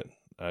do it.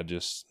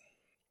 It's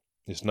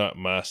not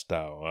my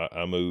style.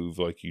 I move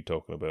like you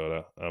talking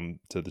about. I'm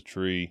to the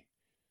tree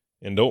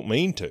and don't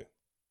mean to.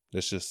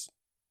 It's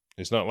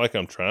not like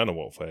I'm trying to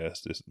walk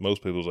fast.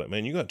 Most people's like,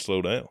 man, you got to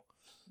slow down.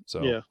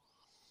 So yeah,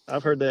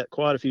 I've heard that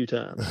quite a few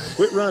times.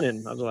 Quit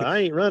running. I was like, I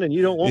ain't running.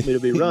 You don't want me to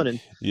be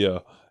running. Yeah.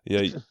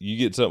 You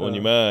get something on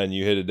your mind,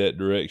 you headed that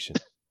direction.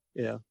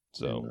 Yeah.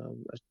 So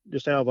that's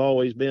just how I've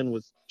always been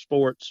with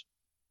sports,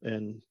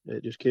 and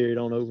it just carried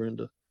on over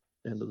into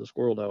the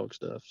squirrel dog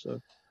stuff.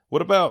 So,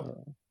 what about?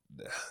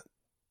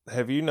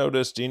 Have you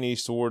noticed any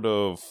sort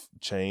of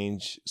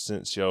change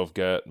since y'all have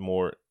got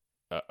more?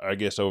 I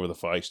guess over the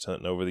feist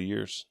hunting over the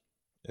years,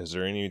 is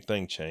there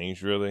anything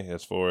changed really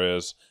as far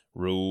as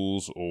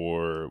rules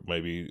or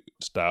maybe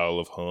style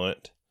of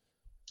hunt?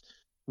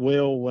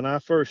 Well, when I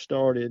first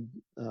started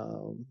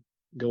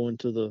going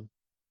to the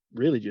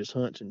really just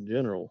hunts in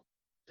general,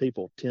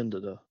 people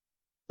tended to,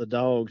 the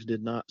dogs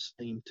did not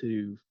seem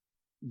to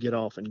get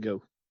off and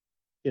go.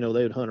 They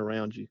would hunt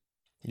around you.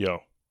 Yeah.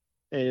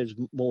 And it's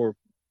more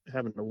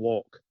having to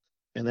walk.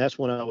 And that's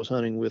when I was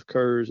hunting with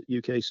curs at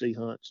UKC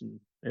hunts and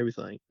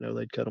everything.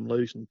 They'd cut them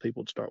loose and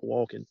people would start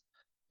walking.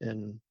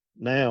 And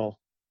now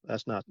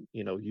that's not,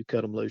 you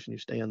cut them loose and you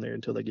stand there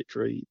until they get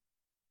treed.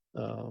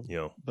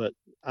 Yeah. But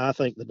I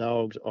think the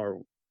dogs are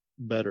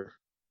better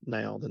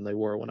now than they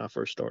were when I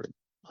first started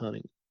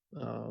hunting.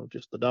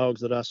 Just the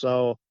dogs that I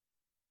saw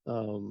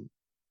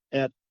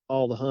at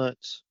all the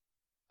hunts,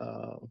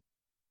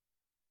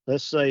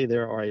 let's say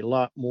there are a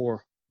lot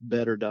more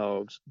better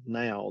dogs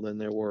now than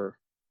there were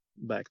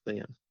back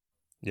then.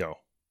 Yeah.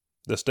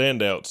 The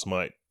standouts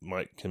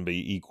can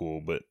be equal,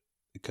 but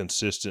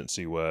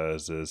consistency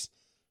wise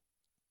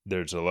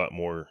there's a lot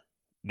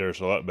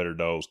better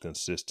dogs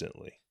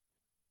consistently.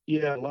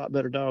 Yeah, a lot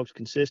better dogs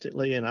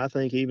consistently, and I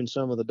think even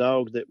some of the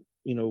dogs that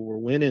were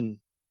winning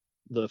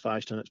the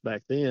feist hunts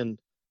back then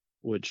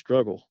would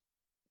struggle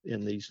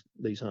in these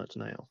hunts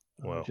now.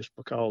 Wow. Just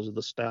because of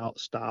the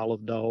style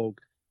of dog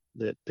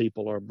that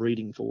people are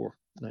breeding for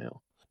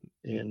now.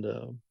 And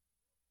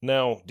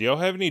now, do y'all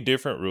have any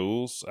different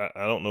rules?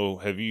 I don't know.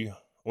 Have you?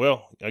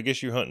 Well, I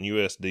guess you're hunting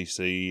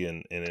USDC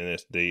and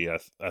NSD.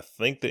 I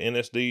think the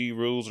NSD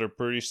rules are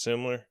pretty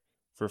similar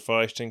for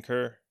feist and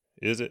cur.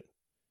 Is it?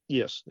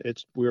 Yes,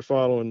 we're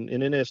following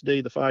in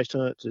NSD. The feist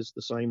hunts is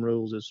the same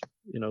rules as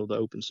the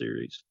open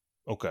series.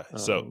 Okay,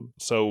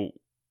 so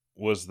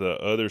was the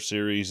other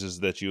series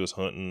that you was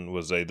hunting,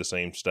 was they the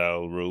same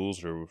style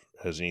rules, or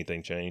has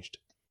anything changed?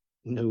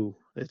 No,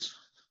 it's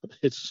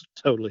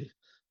totally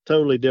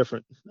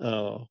different.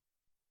 When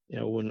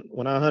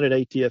I hunted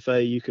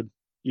ATFA,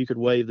 you could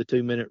waive the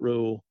 2-minute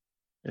rule,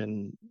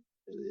 and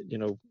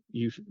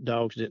you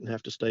dogs didn't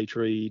have to stay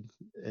treed,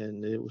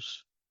 and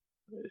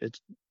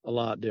it's a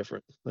lot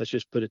different. Let's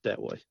just put it that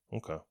way.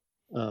 Okay.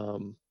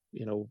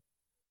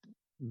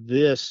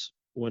 This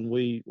when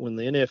the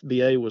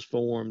NFBA was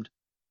formed,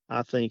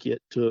 I think it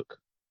took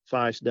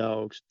feist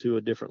dogs to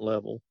a different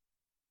level,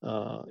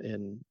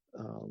 and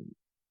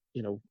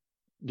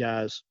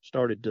guys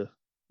started to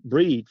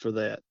breed for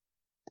that.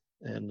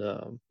 And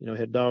had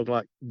a dog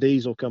like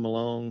Diesel come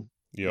along,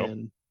 Yep.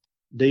 and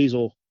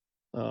Diesel,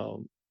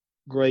 um,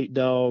 great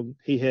dog.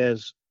 He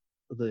has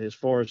as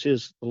far as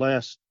the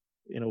last,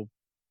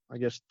 I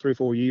guess 3 or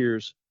 4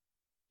 years,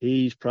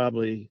 he's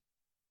probably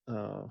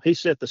he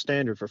set the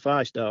standard for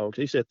Feist dogs.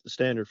 He set the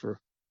standard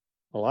for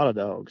a lot of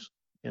dogs.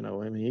 I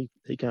mean,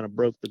 he kind of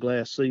broke the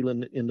glass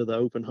ceiling into the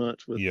open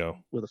hunts Yeah.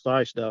 with a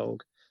Feist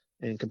dog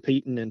and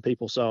competing, and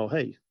people saw,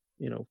 hey,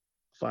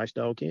 Feist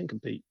dog can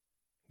compete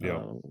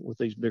Yeah. with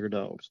these bigger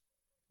dogs,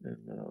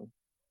 and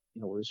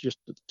it's just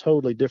a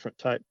totally different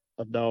type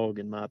of dog,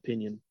 in my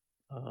opinion,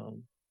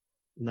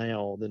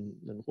 now than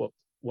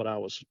what I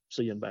was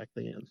seeing back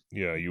then.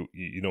 Yeah.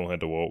 You don't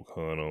have to walk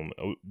hunt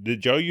them.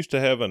 Did y'all used to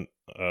have a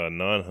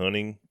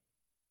non-hunting?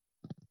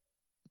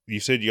 You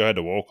said you had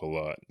to walk a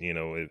lot.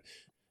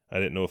 I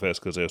didn't know if that's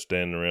because they were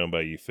standing around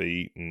by your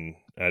feet, and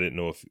I didn't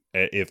know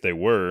if they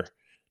were.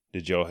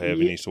 Did y'all have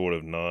Yeah, any sort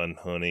of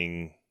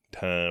non-hunting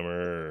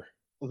timer?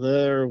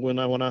 when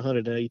I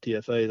hunted in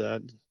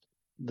ATFA,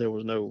 there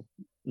was no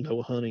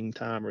hunting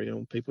timer.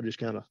 People just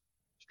kind of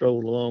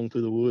strolled along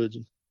through the woods,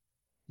 and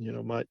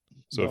might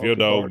So if dog your could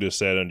dog bark. just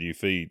sat under your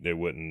feet, they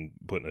wasn't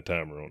putting a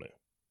timer on it.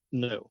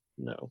 No.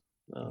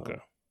 Okay.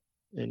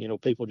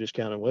 And people just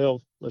kind of,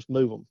 well, let's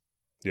move them,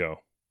 Yeah.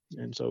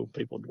 and so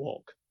people would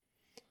walk.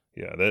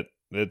 Yeah.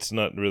 That's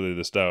not really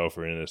the style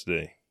for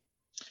NSD.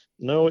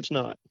 No, it's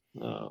not.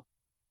 Yeah.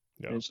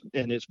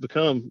 It's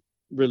become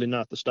really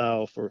not the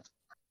style for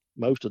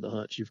most of the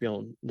hunts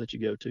that you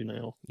go to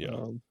now.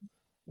 Yeah.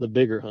 The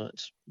bigger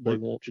hunts, they We're,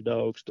 want your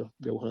dogs to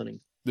go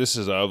hunting. this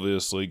is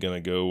obviously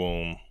going to go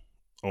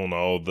on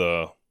all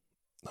the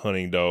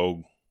hunting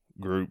dog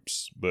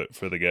groups, but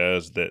for the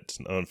guys that's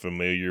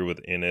unfamiliar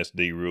with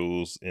NSD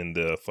rules in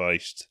the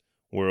Feist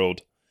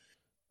world,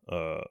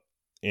 uh,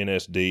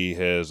 NSD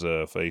has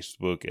a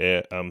Facebook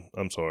app.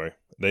 I'm sorry,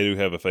 they do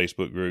have a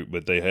Facebook group,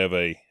 but they have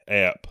a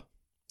app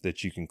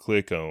that you can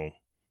click on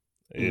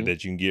Mm-hmm.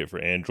 that you can get for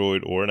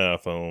Android or an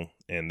iPhone,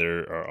 and there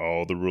are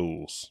all the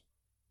rules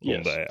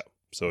on the Yes, app.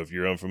 So if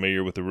you're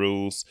unfamiliar with the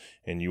rules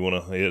and you want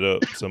to hit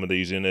up some of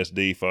these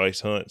NSD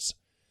Feist hunts,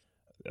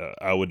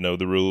 I would know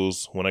the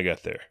rules when I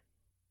got there.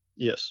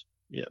 yes,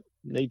 yeah.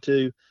 Need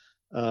to,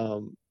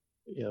 um,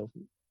 you know,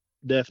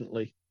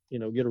 definitely,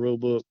 get a rule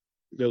book,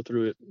 go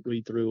through it,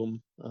 read through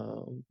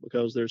them,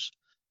 because there's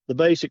the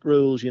basic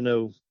rules.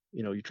 You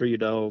treat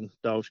your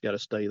dog's got to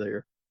stay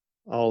there.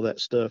 All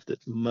that stuff that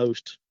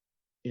most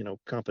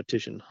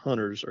competition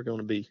hunters are going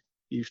to be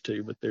used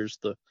to. But there's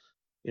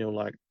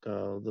like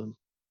the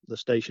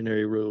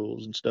stationary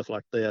rules and stuff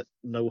like that.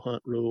 No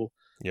hunt rule.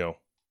 You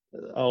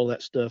know, All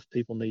that stuff.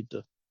 People need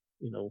to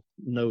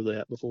know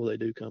that before they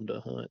do come to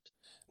a hunt.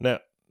 now,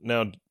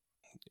 now,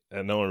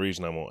 and the only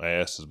reason I'm gonna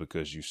ask is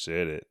because you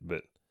said it,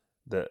 but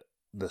the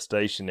the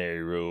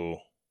stationary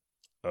rule,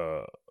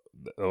 uh,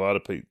 a lot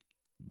of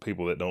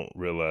people that don't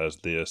realize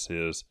this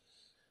is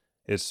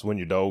it's when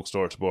your dog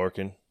starts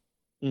barking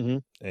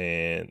Mm-hmm.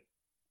 and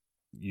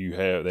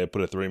they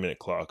put a 3-minute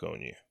clock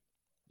on you.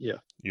 Yeah.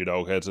 Your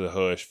dog has a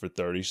hush for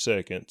 30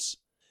 seconds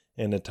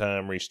and the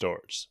time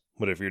restarts.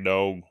 But if your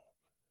dog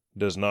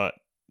does not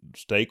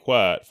stay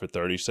quiet for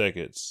 30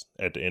 seconds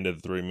at the end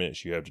of the 3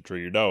 minutes, you have to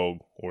tree your dog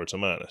or it's a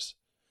minus.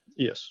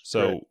 Yes. Correct.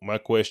 So my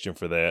question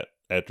for that,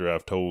 after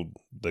I've told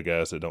the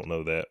guys that don't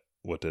know that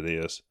what that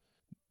is,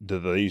 do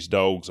these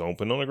dogs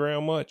open on the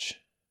ground much?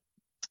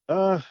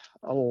 Oh,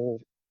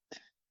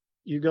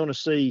 you're going to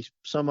see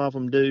some of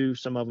them do,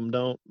 some of them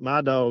don't.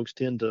 My dogs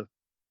tend to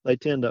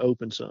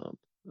open some.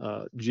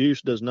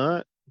 Juice does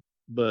not,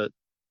 but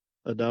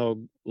a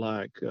dog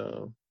like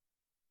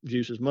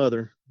Juice's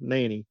mother,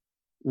 Nanny,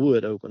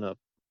 would open up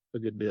a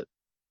good bit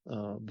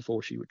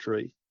before she would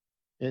tree.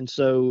 And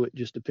so it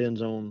just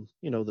depends on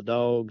the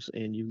dogs,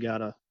 and you've got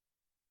to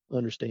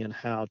understand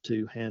how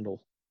to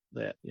handle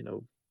that.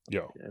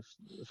 Yeah.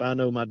 If I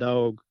know my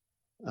dog,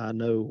 I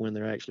know when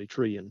they're actually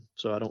treeing,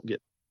 so I don't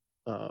get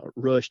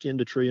rushed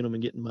into treeing them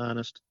and getting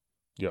minused,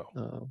 Yeah.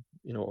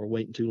 or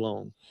waiting too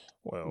long and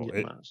Well,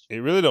 getting minused. it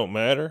really don't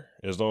matter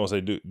as long as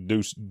they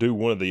do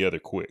one or the other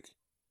quick.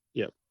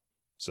 Yep.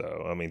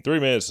 So I mean, 3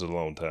 minutes is a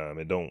long time.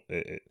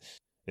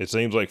 It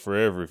seems like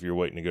forever if you're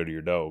waiting to go to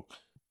your dog,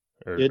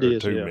 It or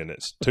is. two Yeah.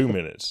 minutes, 2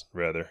 minutes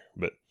rather.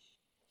 But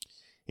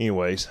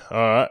anyways, all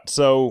right.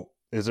 So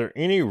is there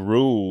any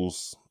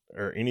rules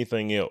or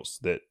anything else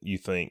that you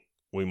think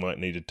we might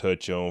need to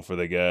touch on for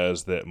the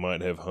guys that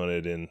might have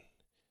hunted in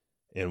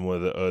one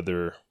of the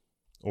other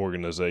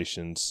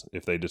organizations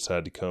if they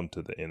decide to come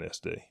to the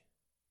NSD?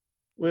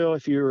 Well,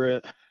 if you're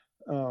at,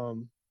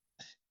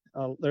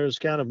 there's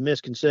kind of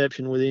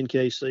misconception with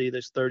NKC,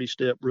 this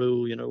 30-step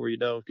rule, where your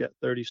dog's got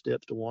 30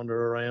 steps to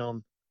wander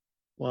around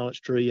while it's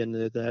treeing.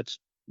 That's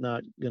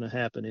not going to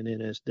happen in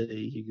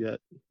NSD. You got,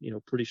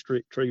 pretty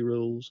strict tree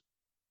rules.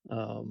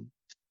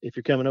 If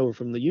you're coming over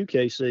from the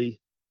UKC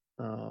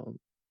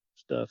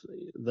stuff,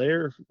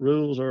 their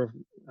rules are,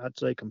 I'd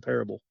say,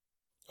 comparable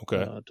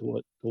Okay.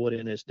 to what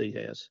NSD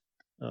has,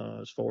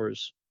 as far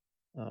as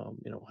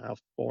how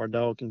far a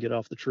dog can get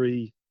off the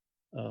tree,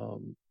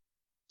 um,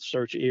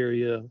 search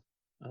area.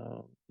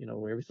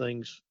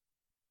 Everything's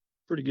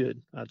pretty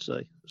good, I'd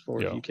say, as far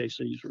as Yeah.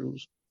 UKC's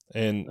rules.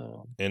 And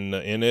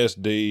the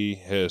NSD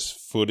has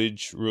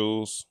footage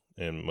rules,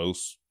 and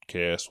most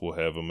casts will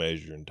have a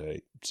measuring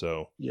tape.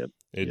 So Yep.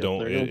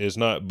 it's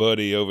not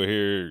Buddy over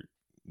here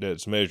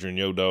that's measuring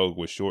your dog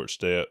with short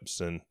steps,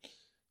 and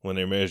when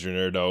they're measuring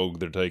their dog,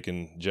 they're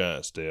taking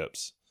giant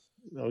steps.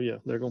 Oh yeah,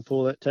 they're gonna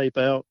pull that tape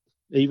out.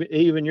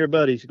 Even your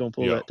buddy's gonna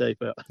pull that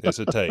tape out. It's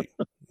a tape.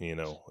 It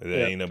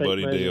Yeah, ain't a tape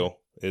buddy measure. deal.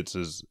 It's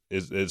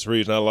the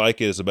reason I like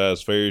it. It's about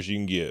as fair as you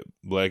can get.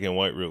 Black and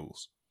white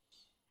rules.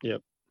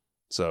 Yep.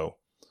 So,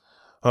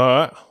 all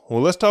right.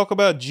 Well, let's talk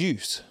about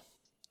Juice.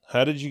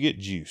 How did you get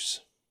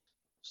Juice?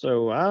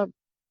 So I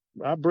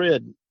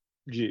bred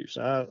Juice.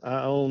 I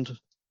owned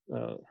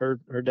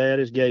her dad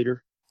is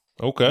Gator.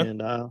 Okay.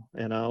 And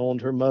I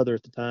owned her mother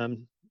at the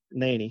time,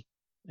 Nanny,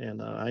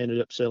 and I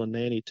ended up selling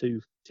Nanny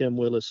to Tim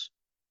Willis,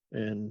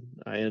 and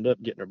I ended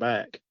up getting her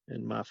back.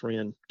 And my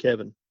friend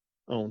Kevin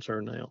owns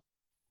her now.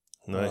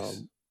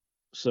 Nice.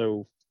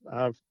 So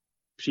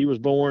she was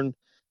born,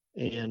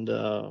 and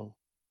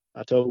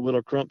I told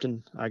Willard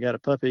Crumpton I got a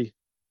puppy.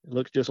 It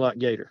looks just like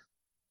Gator,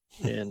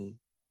 and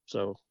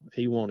so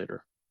he wanted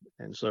her,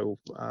 and so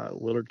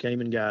Willard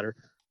came and got her.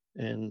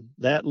 And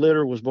that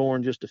litter was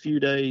born just a few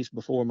days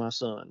before my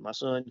son. My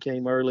son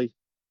came early,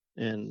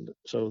 and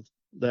so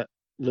that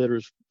litter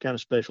is kind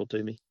of special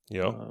to me.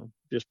 Yeah.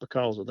 Just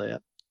because of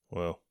that.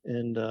 Well.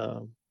 And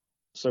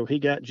so he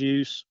got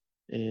Juice,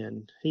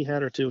 and he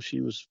had her till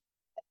she was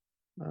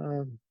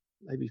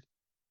maybe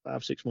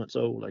 5-6 months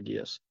old, I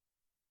guess.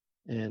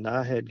 And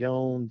I had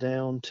gone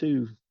down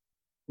to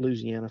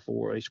Louisiana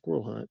for a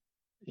squirrel hunt,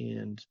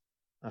 and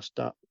I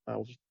stopped. I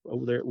was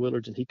over there at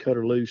Willard's, and he cut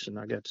her loose, and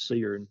I got to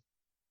see her. And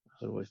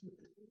so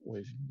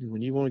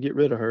when you want to get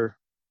rid of her,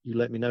 you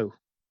let me know.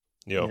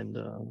 Yeah. And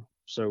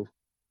so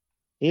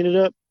he ended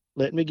up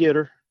letting me get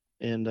her.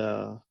 And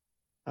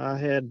I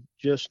had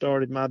just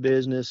started my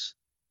business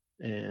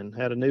and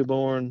had a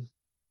newborn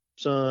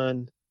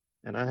son,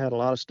 and I had a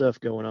lot of stuff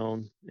going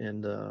on.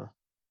 And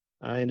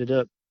I ended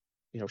up,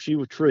 she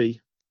would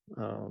tree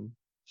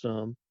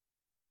some.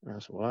 And I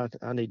said, well,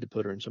 I need to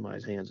put her in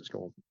somebody's hands that's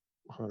going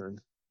to hunt her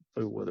and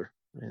fool with her.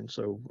 And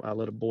so I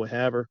let a boy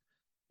have her,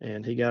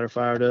 and he got her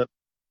fired up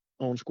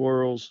on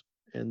squirrels.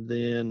 And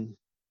then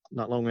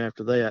not long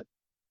after that,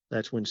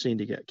 that's when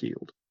Cindy got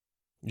killed.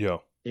 Yeah.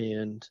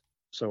 And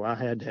so I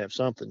had to have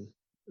something,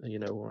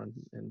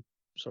 and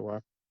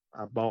so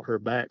I bought her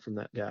back from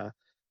that guy,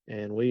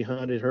 and we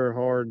hunted her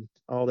hard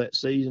all that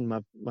season.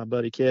 My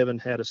buddy Kevin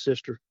had a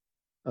sister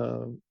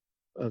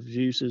of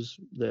Juice's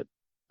that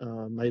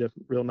made a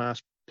real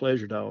nice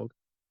pleasure dog,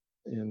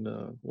 and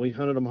we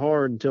hunted them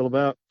hard until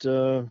about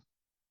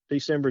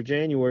December,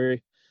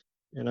 January.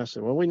 And I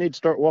said, well, we need to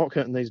start walk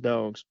hunting these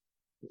dogs.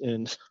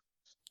 And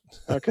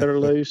I cut her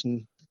loose,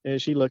 and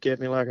she looked at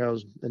me like I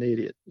was an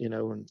idiot,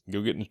 and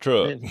go get in the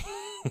truck.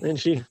 Then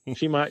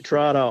she might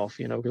trot off,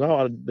 because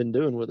all I'd been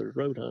doing with her is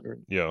road hunter.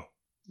 Yeah.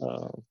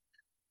 I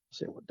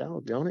said, well,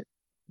 doggone it.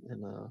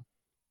 And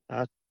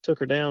I took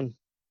her down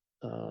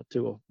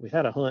we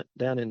had a hunt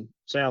down in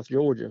South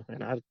Georgia,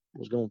 and I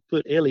was going to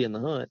put Ellie in the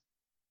hunt,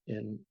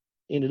 and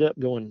ended up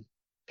going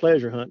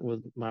pleasure hunting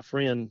with my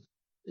friend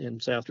in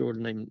South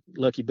Georgia named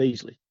Lucky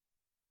Beasley.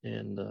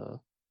 And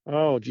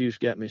Juice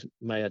got me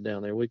mad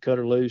down there. We cut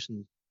her loose,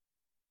 and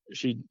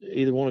she'd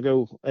either want to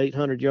go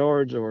 800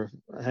 yards or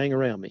hang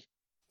around me.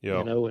 Yeah.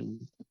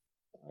 And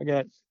I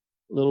got a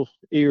little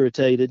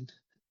irritated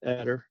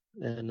at her,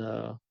 and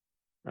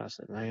I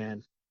said,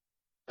 man,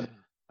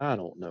 I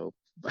don't know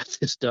about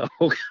this dog.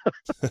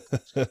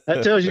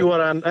 That tells you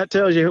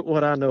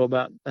what I know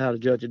about how to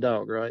judge a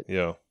dog, right?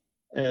 Yeah.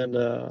 And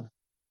so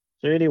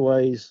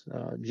anyways,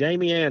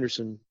 Jamie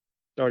Anderson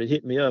started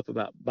hitting me up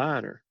about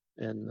buying her.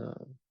 And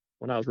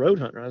when I was road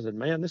hunting, I said,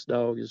 man, this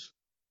dog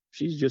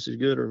she's just as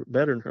good or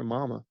better than her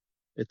mama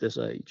at this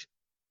age.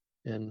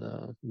 And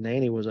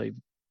Nanny was a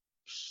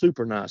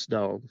super nice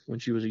dog when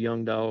she was a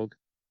young dog.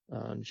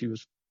 And she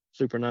was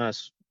super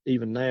nice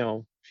even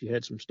now. She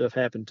had some stuff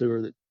happen to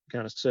her that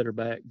kind of set her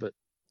back, but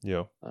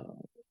yeah,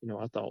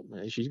 I thought,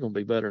 man, she's going to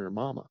be better than her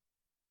mama.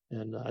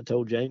 And I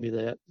told Jamie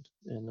that,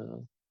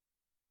 and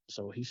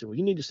so he said, well,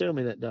 you need to sell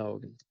me that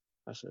dog. And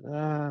I said,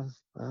 I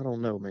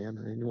don't know,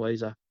 man.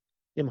 Anyways,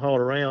 him hauled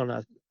around,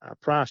 I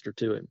priced her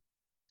to him.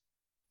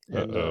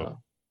 And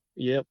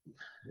yep.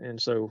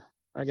 And so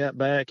I got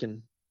back,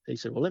 and he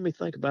said, well, let me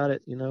think about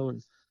it,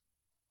 and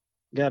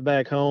got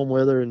back home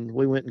with her, and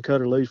we went and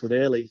cut her loose with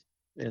Ellie.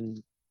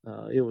 And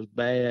it was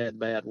bad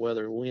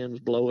weather. Wind was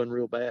blowing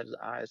real bad. The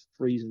ice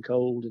freezing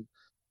cold.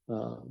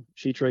 And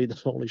she treed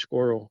the only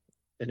squirrel,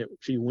 and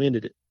she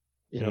winded it.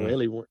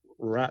 Ellie went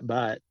right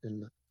by it.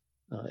 And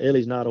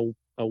Ellie's not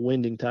a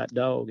winding type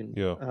dog. And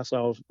yeah. I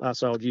saw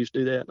Juice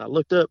do that. And I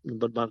looked up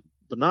with my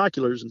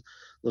binoculars, and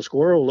the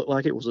squirrel looked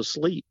like it was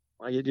asleep.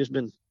 Like it just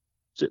been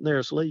sitting there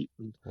asleep.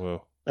 And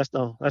well, that's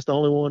the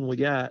only one we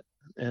got.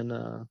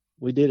 And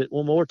we did it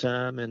one more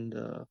time, and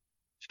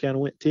she kind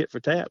of went tit for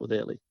tat with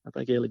Ellie. I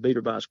think Ellie beat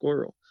her by a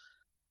squirrel.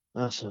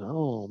 I said,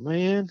 oh,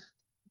 man.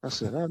 I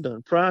said, I've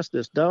done priced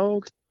this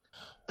dog.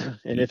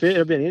 And if it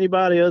had been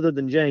anybody other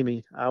than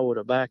Jamie, I would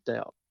have backed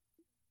out.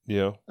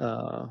 Yeah.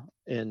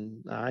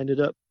 And I ended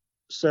up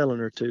selling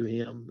her to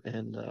him,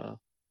 and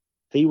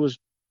he was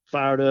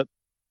fired up.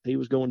 He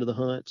was going to the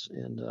hunts,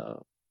 and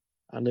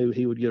I knew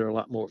he would get her a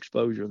lot more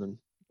exposure than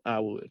I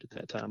would at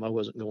that time. I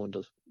wasn't going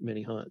to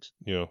many hunts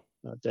Yeah.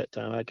 at that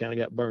time. I kind of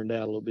got burned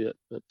out a little bit,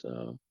 but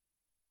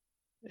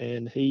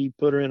and he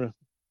put her in a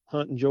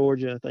hunt in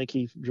Georgia. I think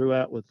he drew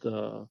out with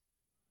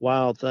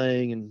Wild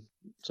Thing and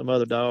some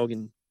other dog,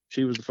 and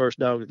she was the first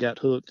dog that got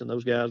hooked, and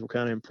those guys were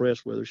kind of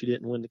impressed with her. She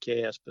didn't win the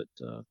cast, but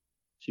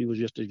she was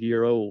just a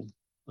year old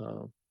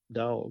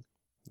dog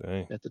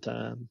Dang. at the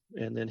time.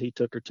 And then he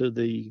took her to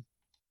the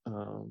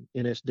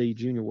NSD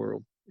Junior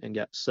World and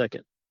got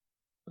second.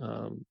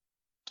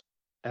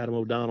 Adam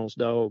O'Donnell's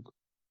dog,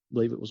 I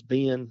believe it was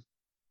Ben,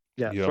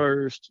 got Yeah.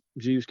 first,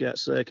 Juice got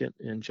second,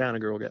 and China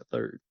Girl got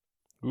third.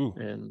 Ooh,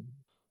 And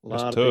a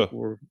that's lot of tough. people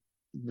were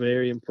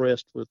very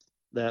impressed with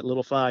that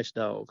little Feist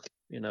dog,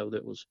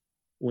 that was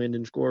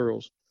winding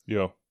squirrels.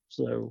 Yeah.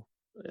 So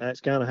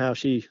that's kind of how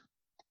she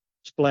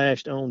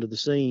splashed onto the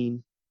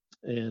scene.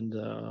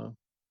 And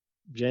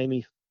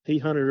Jamie, he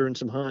hunted her in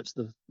some hunts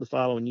the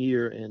following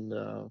year,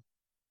 and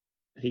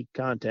he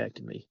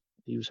contacted me.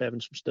 He was having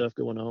some stuff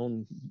going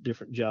on,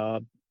 different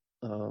job,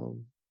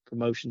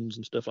 promotions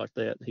and stuff like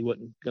that. He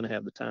wasn't going to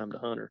have the time to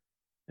hunt her,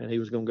 and he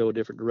was going to go a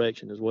different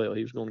direction as well.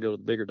 He was going to go to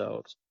the bigger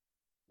dogs.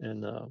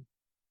 And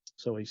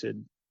so he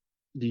said,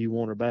 do you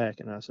want her back?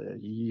 And I said,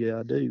 yeah,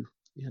 I do.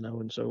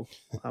 And so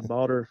I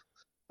bought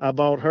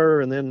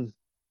her, and then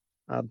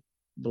I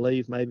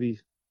believe maybe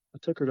I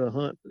took her to a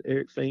hunt with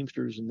Eric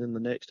Feimster's, and then the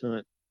next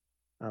hunt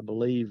I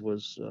believe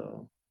was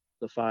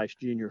the Feist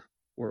Junior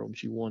World, and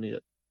she won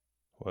it.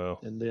 Wow.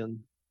 And then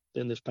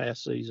this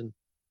past season,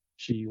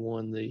 she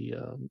won the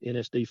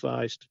NSD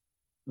Feist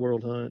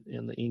World Hunt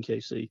and the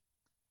NKC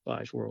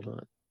Feist World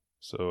Hunt.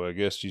 So I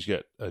guess she's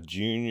got a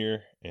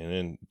junior and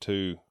then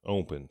 2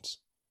 opens,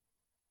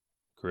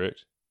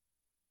 correct?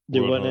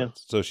 Do World what now?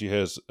 hunts. So she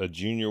has a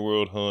junior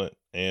world hunt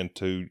and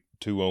two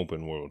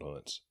open world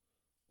hunts.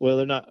 Well,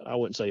 they're not. I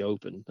wouldn't say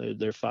open.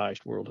 They're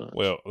Feist World Hunts.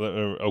 Well, let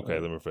me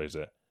rephrase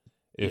that.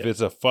 If Yeah.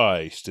 it's a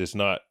Feist, it's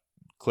not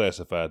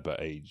classified by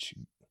age.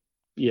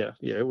 Yeah.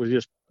 It was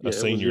just A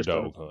senior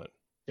dog hunt.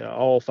 Yeah,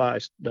 all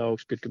Feist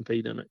dogs could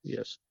compete in it.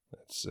 Yes.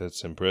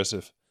 That's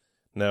impressive.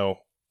 Now,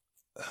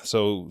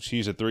 so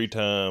she's a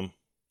 3-time,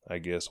 I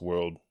guess,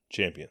 world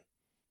champion.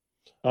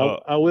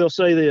 I will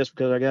say this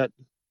because I got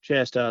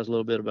chastised a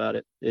little bit about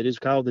it. It is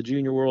called the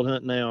Junior World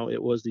Hunt now.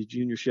 It was the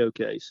Junior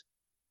Showcase,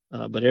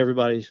 but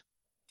everybody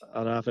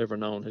that I've ever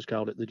known has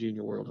called it the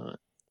Junior World Hunt.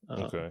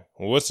 Okay.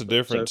 Well, what's the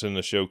difference in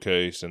the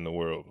showcase and the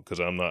world? Because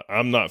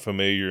I'm not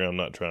familiar. I'm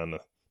not trying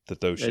to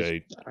throw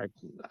shade.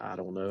 I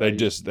don't know.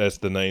 That's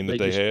the name that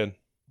they had.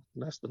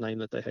 That's the name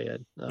that they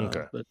had.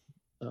 Okay. But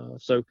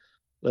so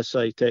let's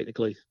say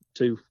technically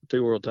two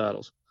world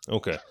titles.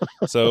 Okay.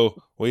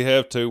 So we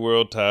have 2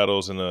 world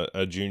titles and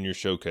a junior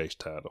showcase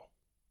title.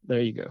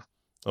 There you go.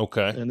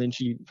 Okay. And then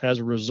she has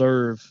a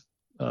reserve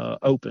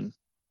open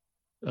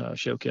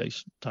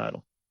showcase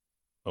title.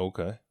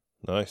 Okay.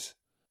 Nice.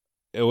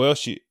 Well,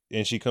 she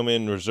come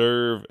in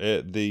reserve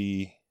at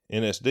the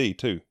NSD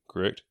too,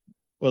 correct?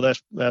 Well,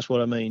 that's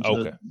what I mean.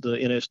 Okay. The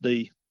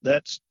NSD,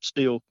 that's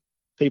still,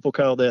 people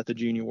call that the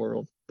Junior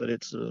World, but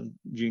it's a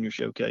junior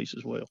showcase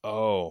as well.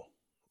 Oh,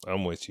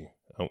 I'm with you.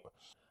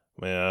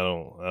 Man, I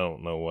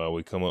don't know why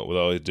we come up with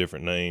all these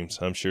different names.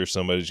 I'm sure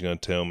somebody's going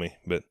to tell me.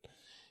 But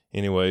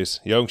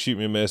anyways, y'all can shoot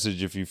me a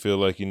message if you feel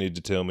like you need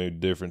to tell me the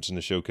difference in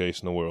the showcase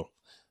and the world.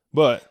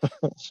 But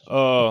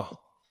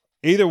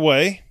either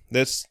way,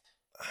 that's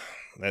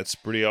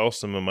pretty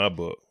awesome in my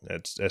book.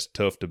 That's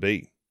tough to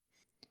beat.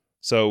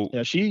 So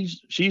yeah,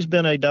 she's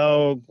been a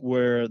dog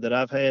that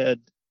I've had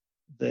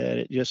that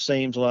it just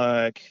seems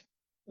like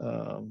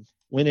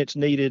when it's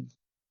needed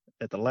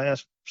at the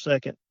last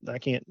second,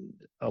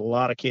 a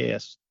lot of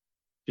casts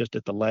just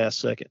at the last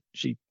second.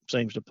 She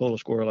seems to pull a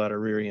squirrel out of her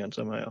rear end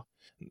somehow.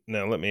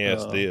 Now let me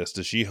ask this: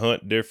 does she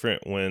hunt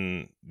different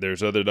when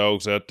there's other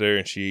dogs out there?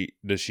 And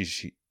is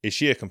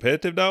she a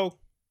competitive dog?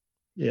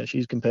 Yeah,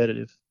 she's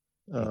competitive.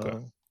 Okay.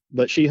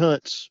 But she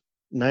hunts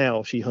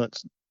now. She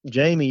hunts.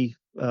 Jamie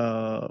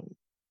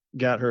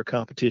got her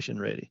competition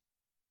ready.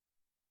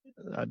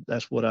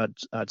 That's what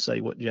I'd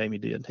say what Jamie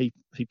did.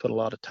 He put a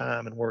lot of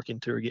time and work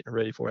into her getting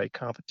ready for a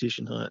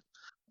competition hunt,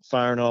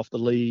 firing off the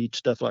lead,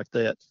 stuff like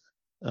that.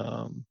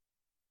 And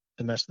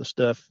that's the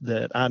stuff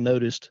that I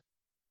noticed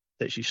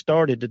that she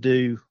started to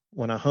do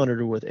when I hunted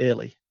her with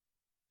Ellie.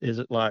 Is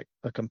it like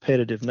a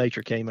competitive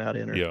nature came out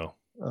in her? Yeah.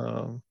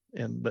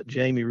 But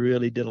Jamie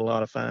really did a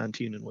lot of fine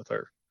tuning with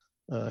her.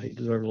 He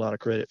deserves a lot of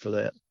credit for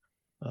that.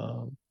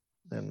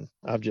 And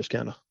I've just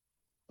kind of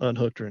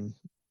unhooked her and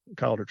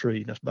called her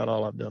tree. That's about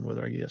all I've done with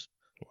her, I guess,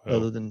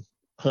 other than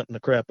hunting the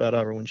crap out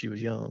of her when she was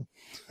young.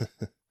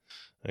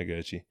 I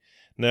got you.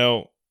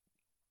 Now,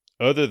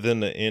 other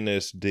than the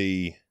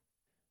NSD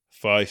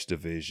Feist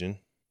division,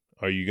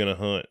 are you going to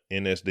hunt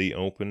NSD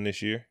Open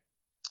this year?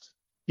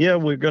 Yeah,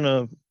 we're going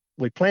to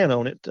we plan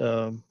on it.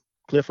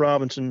 Cliff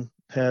Robinson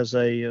has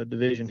a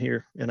division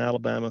here in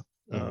Alabama.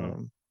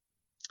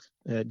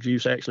 Mm-hmm.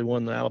 Juice actually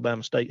won the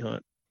Alabama state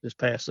hunt this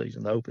past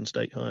season, the open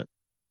state hunt,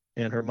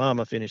 and her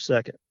mama finished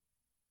second.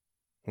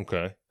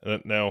 Okay.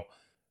 Now,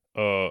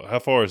 how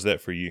far is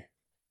that for you?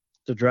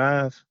 The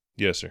drive,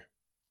 Yes, sir.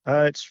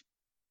 it's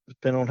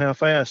depending on how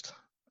fast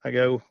I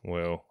go.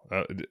 Well,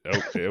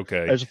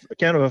 okay. There's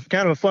kind of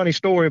a funny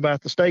story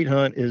about the state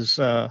hunt is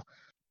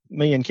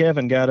me and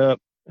Kevin got up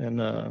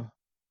and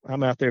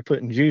I'm out there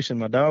putting juice in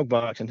my dog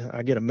box and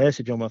I get a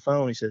message on my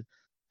phone. He said,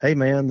 "Hey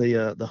man,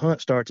 the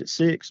hunt starts at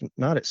 6,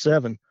 not at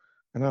 7."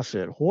 And I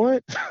said,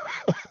 "What?"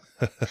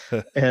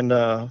 And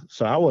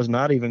so I was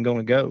not even going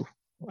to go.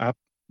 I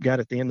got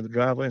at the end of the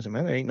driveway and said,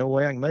 "Man, there ain't no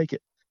way I can make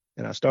it."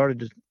 And I started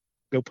to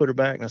go put her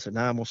back and I said,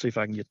 "Nah, I'm gonna see if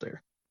I can get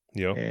there."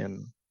 Yeah.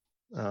 And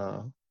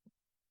uh,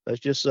 let's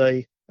just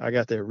say I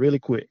got there really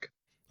quick.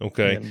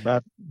 Okay. And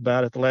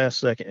about at the last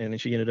second, and then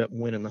she ended up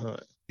winning the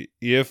hunt.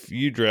 If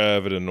you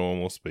drive at a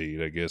normal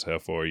speed, I guess how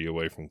far are you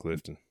away from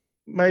Clifton?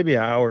 Maybe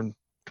an hour and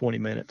 20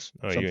 minutes,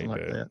 Oh, you something ain't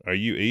like bad. that. Are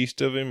you east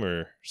of him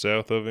or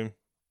south of him?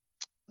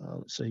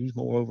 Let's see, he's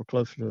more over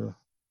closer to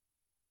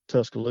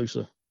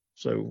Tuscaloosa,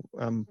 so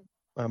I'm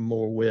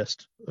more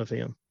west of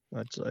him,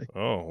 I'd say.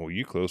 Oh, well,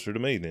 you closer to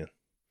me then.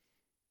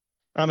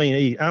 I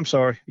mean, I'm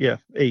sorry, yeah,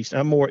 east.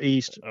 I'm more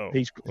east. Oh,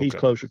 He's okay.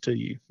 closer to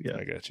you. Yeah,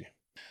 I got you.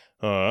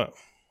 All right.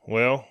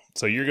 Well,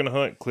 so you're going to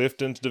hunt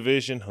Clifton's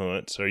division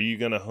hunts. Are you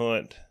going to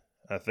hunt?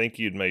 I think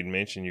you'd made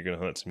mention you're going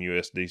to hunt some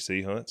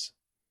USDC hunts.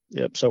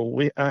 yep. So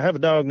I have a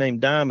dog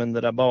named Diamond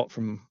that I bought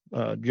from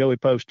Joey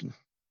Poston,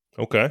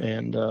 Okay.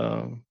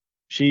 and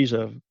she's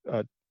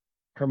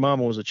her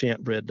mama was a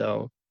champ bred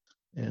dog,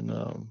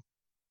 and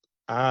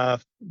I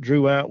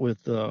drew out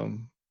with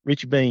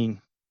Richie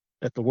Bean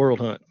at the World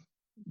Hunt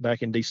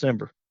back in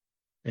December,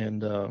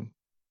 and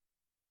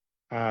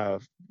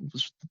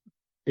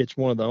it's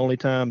one of the only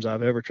times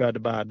I've ever tried to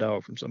buy a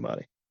dog from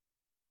somebody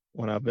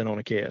when I've been on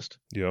a cast.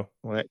 Yeah.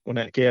 When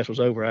that cast was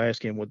over, I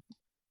asked him, would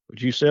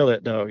you sell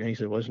that dog? And he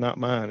said, "Well, it's not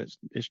mine.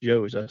 It's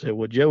Joey's." I said,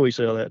 "Would Joey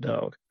sell that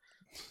dog?"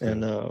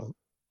 And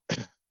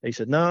he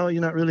said, "No,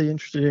 you're not really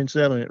interested in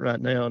selling it right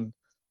now." And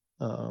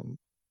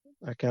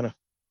I kind of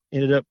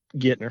ended up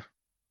getting her,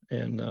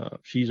 and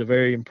she's a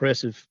very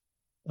impressive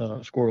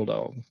squirrel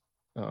dog.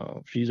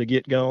 She's a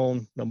get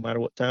gone no matter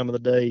what time of the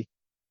day,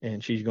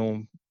 and she's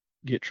going to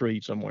get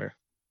treed somewhere.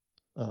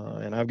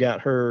 And I've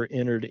got her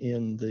entered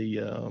in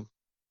the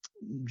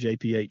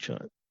JPH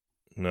hunt.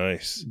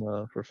 Nice.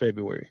 For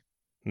February.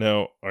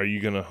 Now, are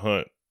you going to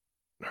hunt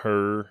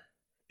her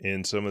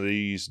in some of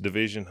these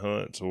division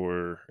hunts,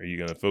 or are you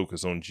going to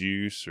focus on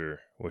Juice, or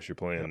what's your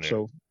plan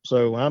there?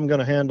 So I'm going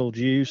to handle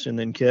Juice, and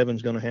then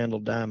Kevin's going to handle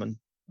Diamond.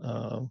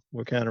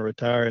 We're kind of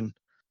retiring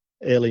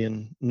Ellie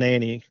and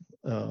Nanny,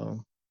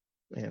 and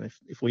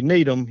if we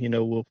need them,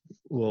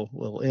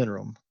 we'll enter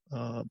them.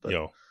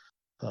 But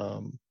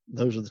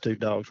those are the two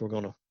dogs we're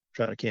going to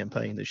try to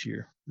campaign this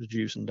year: the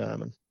Juice and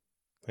Diamond.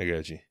 I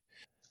got you.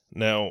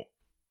 Now,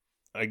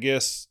 I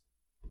guess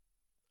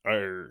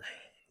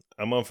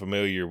I'm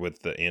unfamiliar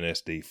with the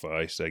NSD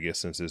Feist. I guess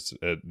since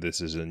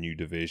this is a new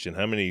division,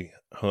 how many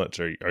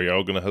hunts are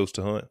y'all going to host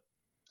a hunt?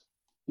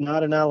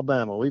 Not in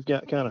Alabama. We've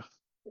got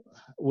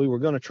we were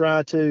going to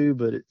try to,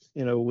 but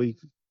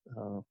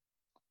I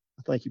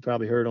think you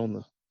probably heard on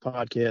the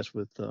podcast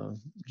with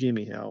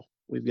Jimmy how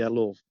we've got a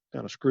little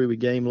kind of screwy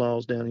game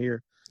laws down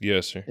here.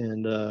 Yes, sir.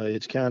 And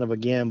it's kind of a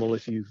gamble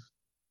if you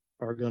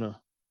are going to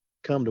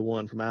come to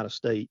one from out of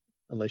state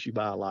unless you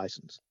buy a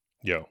license.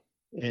 Yeah.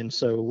 And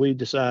so we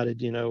decided,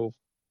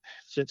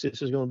 since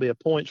this is going to be a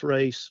points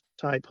race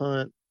type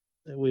hunt,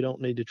 that we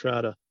don't need to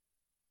try to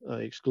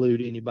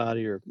exclude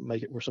anybody or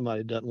make it where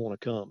somebody doesn't want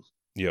to come.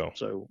 Yeah.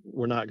 So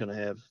we're not going to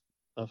have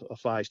a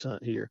Feist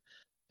hunt here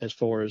as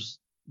far as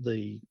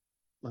the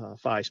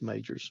Feist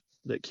majors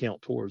that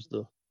count towards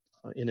the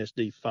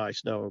NSD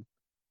Feist Dog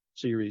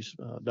Series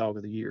Dog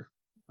of the Year.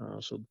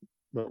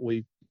 But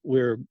we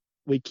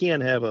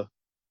can have a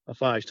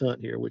Feist hunt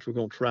here, which we're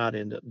going to try to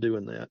end up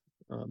doing that,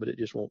 but it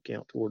just won't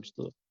count towards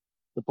the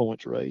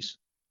points race.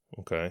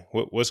 Okay.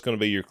 What's going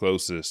to be your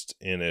closest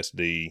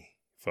NSD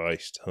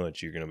Feist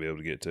hunt you're going to be able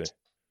to get to?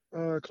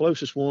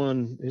 Closest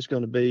one is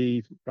going to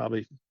be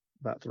probably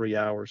about 3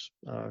 hours.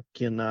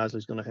 Ken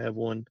Nisley's going to have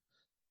one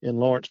in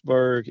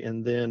Lawrenceburg,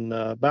 and then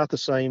about the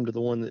same to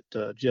the one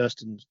that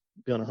Justin's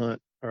going to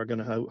hunt or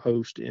going to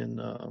host in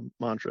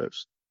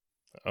Montrose.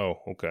 Oh,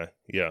 okay.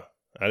 Yeah.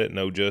 I didn't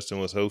know Justin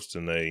was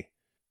hosting a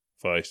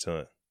Feist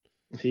hunt.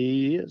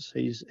 He is.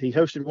 He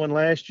hosted one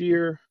last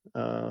year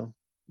down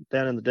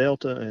in the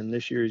Delta, and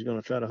this year he's going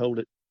to try to hold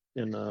it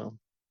in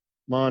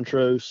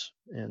Montrose,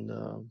 and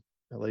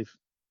they've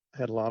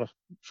had a lot of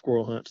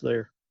squirrel hunts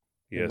there.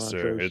 Yes,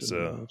 sir.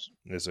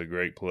 It's a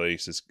great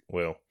place.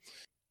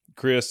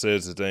 Chris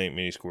says that there ain't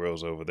many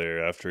squirrels over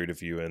there. I've treated a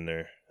few in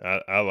there.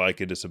 I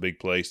like it. It's a big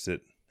place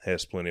that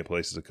has plenty of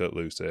places to cut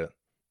loose at.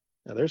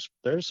 Now,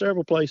 there's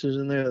several places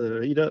in there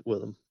that eat up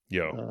with them.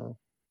 Yeah.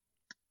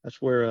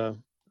 That's where I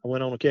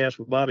went on a cast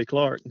with Bobby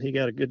Clark, and he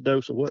got a good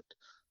dose of what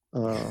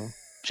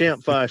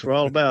Champ Feist were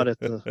all about at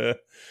the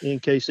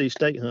NKC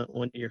state hunt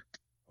one year.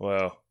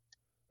 Wow,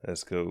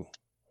 that's cool.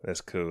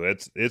 That's cool.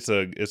 It's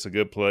a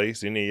good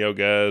place. Any of y'all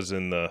guys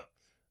in the,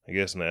 I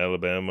guess in the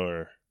Alabama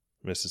or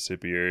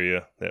Mississippi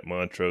area, that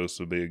Montrose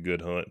would be a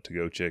good hunt to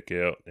go check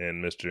out,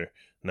 and Mr.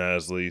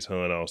 Nisley's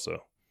hunt also.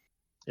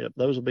 Yep,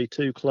 those will be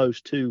too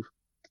close to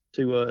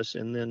us,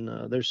 and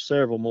then there's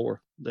several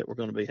more that we're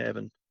going to be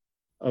having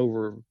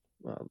over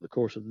the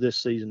course of this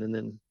season, and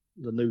then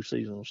the new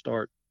season will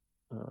start.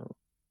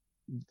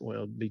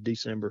 It'll be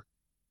December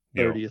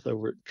 30th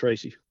over at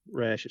Tracy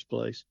Rash's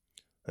place.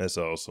 That's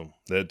awesome.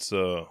 That's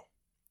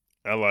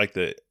I like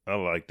the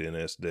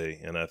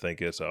NSD, and I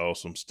think it's an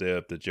awesome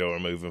step that y'all are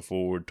moving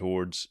forward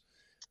towards.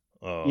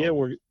 Yeah,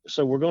 we're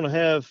going to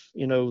have,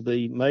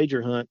 the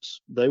major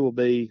hunts. They will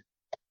be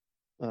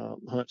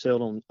hunts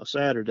held on a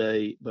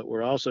Saturday, but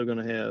we're also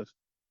going to have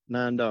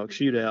 9-dog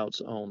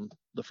shootouts on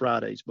the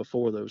Fridays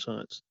before those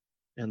hunts,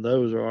 and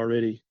those are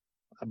already,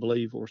 I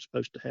believe, we're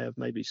supposed to have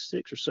maybe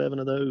 6 or 7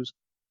 of those.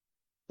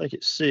 I think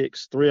it's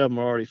 6. 3 of them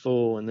are already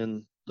full, and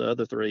then the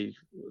other 3,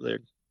 they're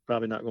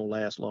probably not going to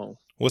last long.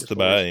 What's the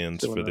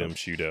buy-ins for them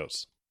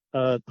shootouts?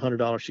 $100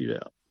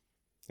 shootout.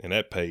 And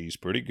that pays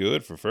pretty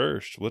good for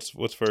first. What's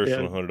first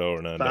on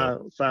 $100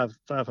 $9?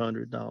 $500,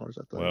 I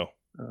think. Wow.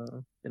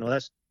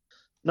 That's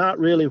not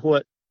really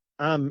what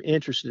I'm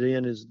interested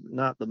in. Is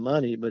not the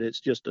money, but it's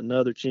just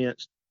another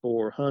chance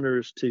for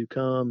hunters to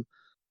come.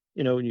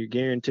 And you're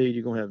guaranteed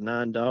you're going to have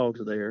 9 dogs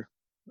there,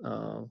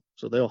 so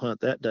they'll hunt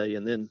that day,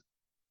 and then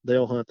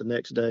they'll hunt the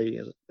next day,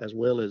 as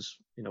well as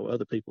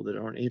other people that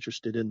aren't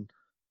interested in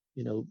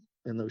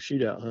in those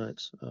shootout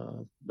hunts.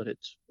 But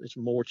it's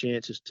more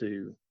chances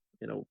to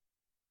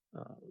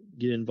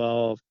get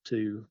involved,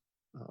 to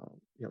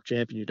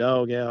champion your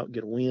dog out,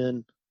 get a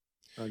win,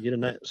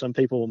 some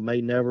people may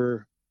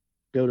never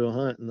go to a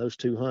hunt, and those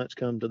 2 hunts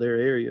come to their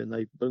area, and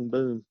they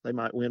boom, they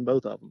might win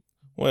both of them.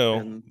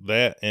 Well,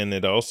 and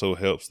it also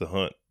helps the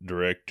hunt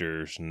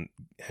directors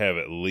have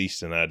at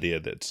least an idea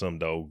that some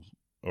dog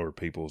or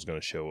people is going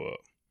to show up.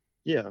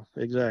 Yeah,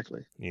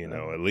 exactly.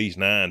 At least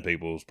 9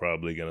 people is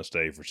probably going to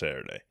stay for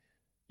Saturday.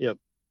 Yep.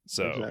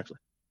 So, exactly.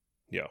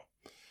 Yeah.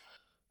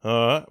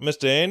 All right,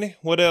 Mr. Andy,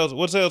 what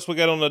else we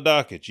got on the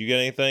docket? You got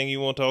anything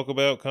you want to talk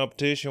about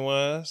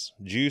competition-wise,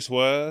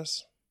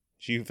 juice-wise?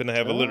 You finna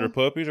have a litter of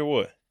puppies or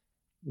what?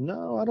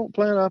 No, I don't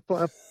plan. I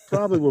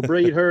probably will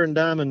breed her and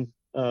Diamond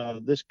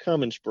this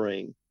coming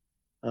spring.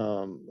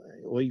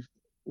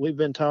 We've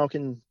been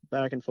talking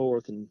back and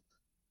forth, and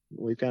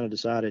we've kind of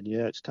decided,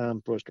 it's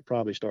time for us to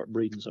probably start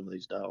breeding some of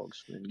these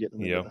dogs and getting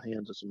them into the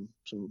hands of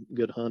some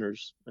good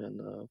hunters. And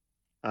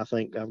I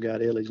think I've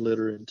got Ellie's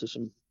litter into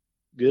some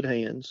good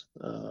hands.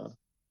 I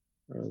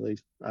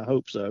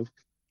hope so.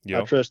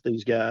 I trust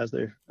these guys.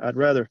 I've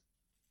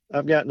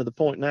gotten to the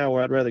point now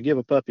where I'd rather give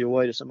a puppy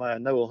away to somebody I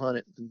know will hunt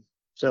it than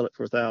sell it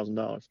for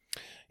 $1,000.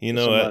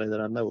 Somebody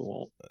that I know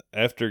won't.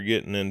 After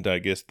getting into, I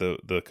guess,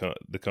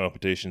 the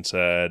competition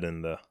side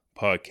and the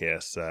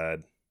podcast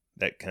side,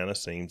 that kind of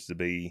seems to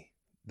be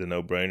the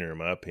no-brainer in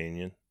my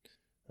opinion.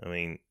 I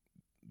mean,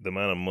 the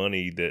little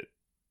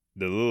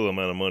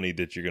amount of money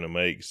that you're going to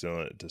make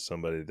selling it to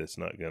somebody that's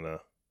not going to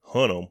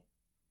hunt them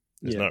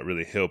is not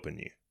really helping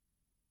you.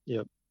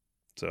 Yep.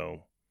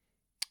 So,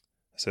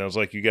 sounds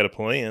like you got a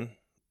plan.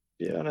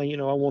 Yeah, and I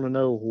want to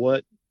know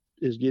what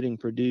is getting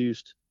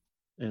produced,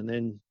 and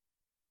then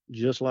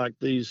just like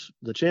the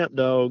champ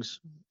dogs,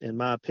 in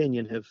my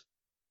opinion, have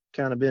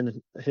kind of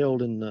been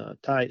held in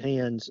tight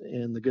hands,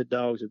 and the good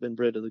dogs have been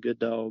bred to the good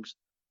dogs,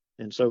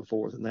 and so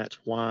forth. And that's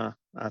why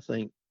I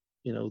think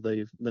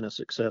they've been a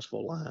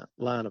successful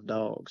line of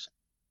dogs,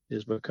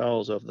 is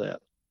because of that.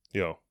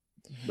 Yeah,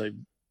 they've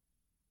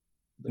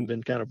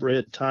been kind of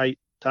bred tight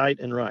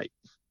and right.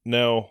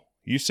 Now,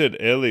 you said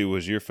Ellie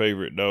was your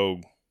favorite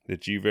dog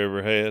that you've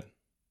ever had.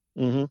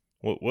 Mm-hmm.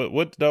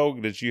 What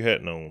dog that you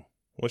hadn't owned?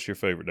 What's your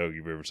favorite dog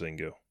you've ever seen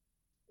go?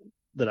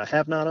 That I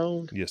have not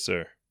owned? Yes,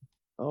 sir.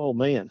 Oh,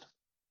 man.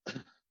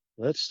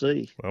 Let's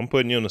see. I'm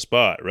putting you on the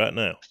spot right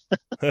now.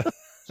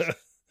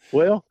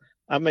 Well,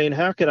 I mean,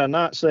 how could I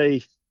not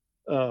say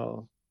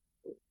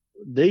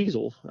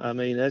Diesel? I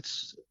mean,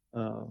 that's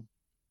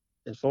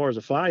as far as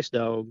a Feist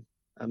dog,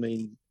 I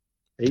mean,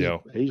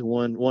 he's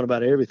won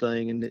about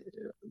everything. And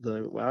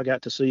I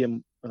got to see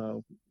him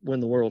win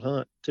the World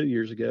Hunt 2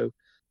 years ago,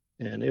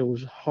 and it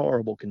was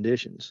horrible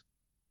conditions.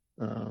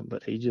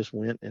 But he just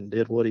went and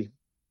did what he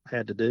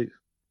had to do.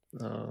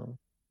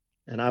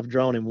 And I've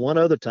drawn him one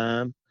other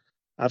time.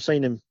 I've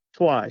seen him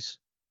twice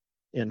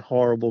in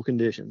horrible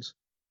conditions,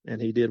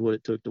 and he did what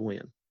it took to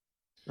win.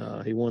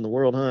 He won the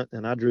World Hunt,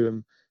 and I drew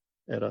him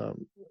at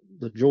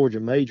the Georgia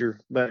Major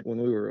back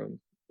when we were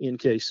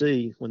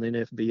NKC, when the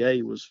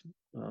NFBA was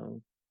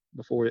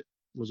before it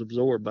was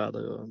absorbed by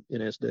the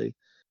NSD,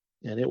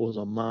 and it was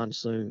a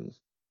monsoon.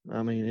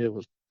 I mean, it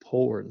was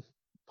pouring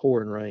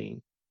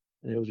rain,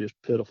 and it was just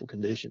pitiful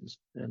conditions.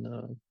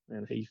 And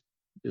he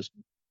just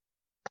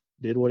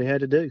did what he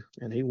had to do,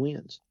 and he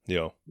wins.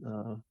 Yeah.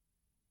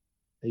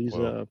 He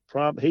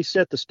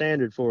set the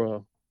standard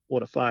for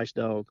what a Feist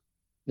dog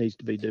needs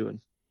to be doing.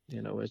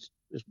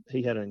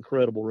 he had an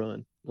incredible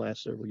run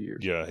last several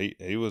years. Yeah,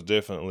 he was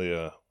definitely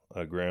a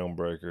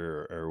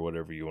groundbreaker or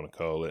whatever you want to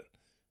call it.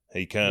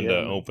 He kind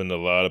Yeah, of opened a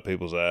lot of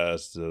people's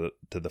eyes to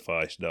the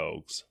Feist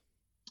dogs.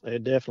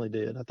 it definitely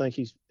did. I think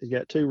he's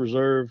got 2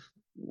 reserve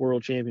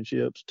world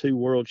championships, 2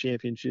 world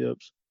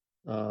championships,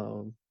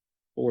 um,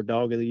 4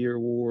 Dog of the Year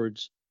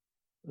awards,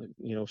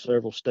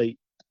 several state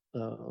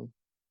uh,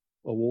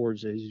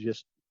 awards. He's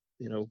just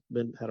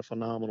had a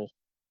phenomenal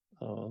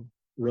uh,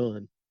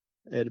 run.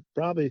 It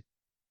probably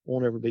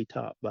won't ever be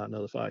topped by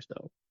another Feist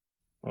dog.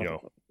 Yeah,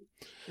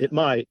 It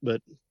might,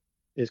 but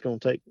it's going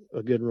to take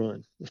a good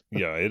run.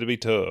 yeah, it'll be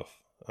tough.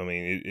 I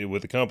mean,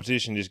 with the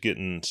competition just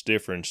getting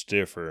stiffer and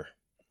stiffer.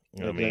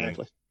 I mean,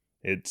 Exactly.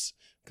 it's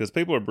because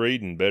people are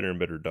breeding better and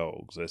better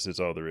dogs. That's just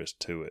all there is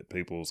to it.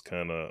 People's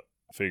kind of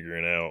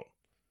figuring out,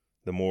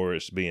 the more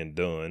it's being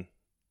done,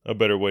 a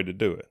better way to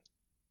do it.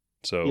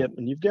 So Yep,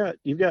 and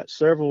you've got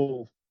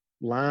several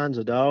lines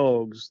of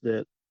dogs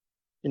that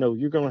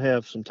you're going to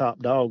have some top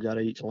dogs out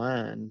of each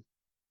line,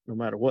 no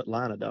matter what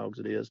line of dogs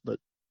it is. But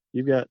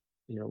you've got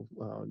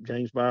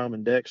James Byram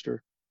and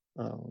Dexter.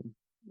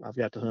 I've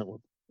got to hunt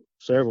with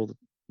several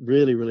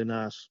really really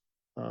nice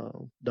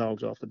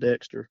dogs off of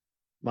Dexter.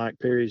 Mike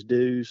Perry's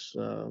Deuce,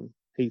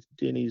 Heath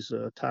Denny's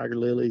Tiger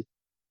Lily,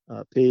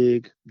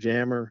 Pig,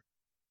 Jammer.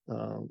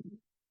 Um,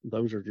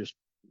 those are just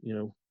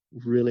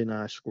really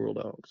nice squirrel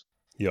dogs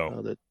yeah,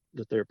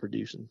 that they're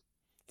producing.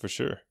 for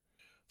sure.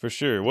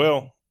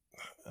 Well,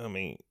 I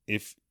mean,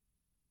 if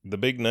the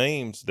big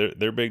names,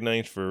 they're big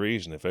names for a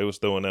reason. If they was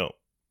throwing out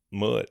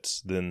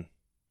mutts, then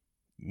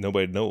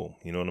nobody'd know them.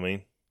 You know what I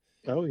mean?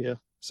 Oh yeah.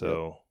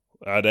 So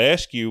I'd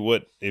ask you,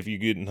 what if you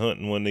get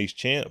hunting one of these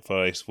Champ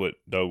Feists, what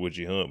dog would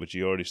you hunt? But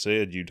you already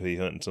said you'd be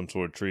hunting some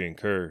sort of tree and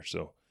cur.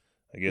 So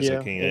I guess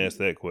I can't ask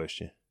that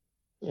question.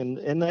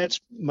 And that's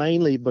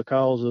mainly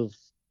because of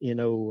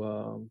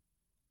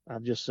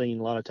I've just seen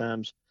a lot of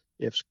times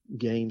if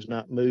game's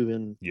not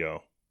moving, Yeah,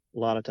 a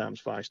lot of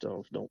times Feist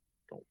dogs don't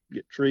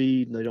get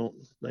treed, and they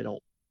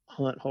don't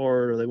hunt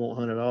hard, or they won't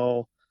hunt at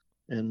all.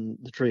 And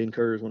the tree and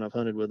curs, when I've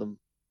hunted with them,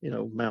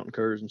 mountain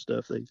curs and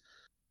stuff,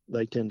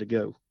 they tend to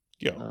go.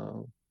 yeah,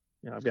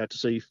 I've got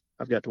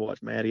to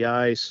watch Matty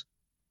Ice.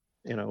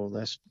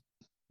 That's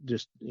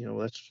just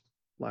that's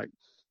like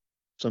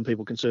some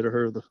people consider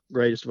her the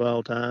greatest of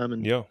all time,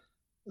 and yeah.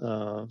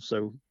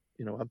 so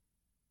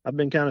I've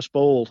been kind of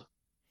spoiled,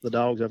 the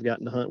dogs I've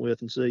gotten to hunt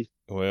with and see.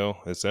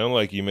 Well, it sounded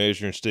like you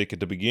measuring stick at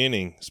the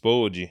beginning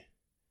spoiled you.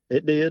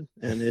 It did,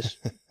 and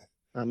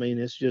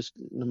it's just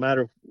no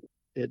matter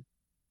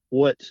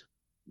what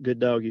good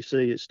dog you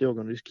see, it's still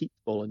going to just keep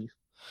pulling you.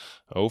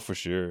 Oh, for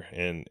sure.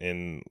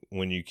 And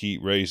when you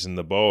keep raising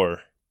the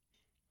bar,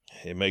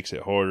 it makes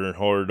it harder and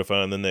harder to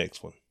find the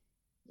next one.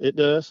 It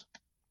does.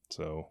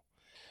 So,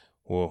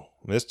 well,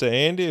 Mr.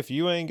 Andy, if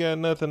you ain't got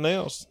nothing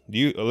else,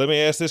 let me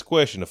ask this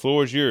question. The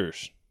floor is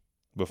yours.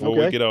 Before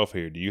we get off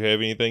here, do you have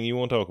anything you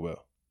want to talk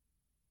about?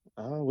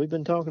 We've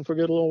been talking for a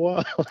good little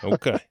while.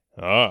 Okay.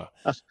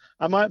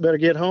 I might better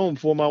get home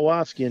before my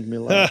wife skins me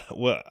alive.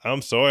 Well,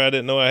 I'm sorry. I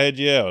didn't know I had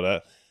you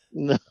out.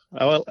 No,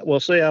 well,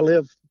 see, I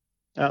live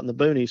out in the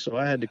boonies, so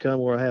I had to come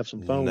where I have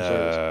some phone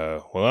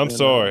service. Well, I'm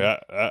sorry.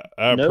 I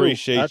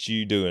appreciate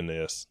you doing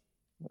this.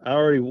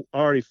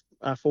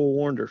 I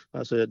forewarned her.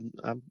 I said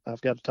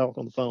I've got to talk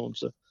on the phone,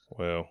 so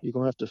well, you're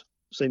gonna have to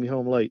see me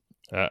home late.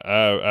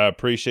 I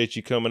appreciate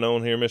you coming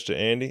on here, Mr.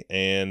 Andy,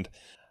 and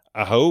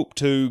I hope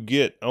to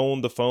get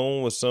on the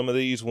phone with some of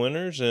these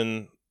winners,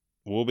 and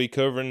we'll be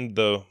covering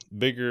the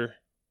bigger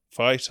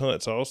Feist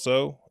hunts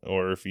also.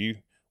 Or if you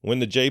win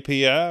the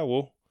JPI,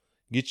 we'll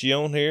get you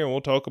on here and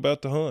we'll talk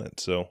about the hunt.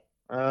 So,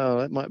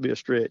 that might be a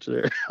stretch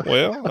there.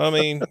 Well, I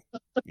mean,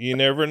 you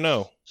never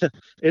know.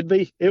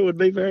 It would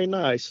be very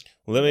nice.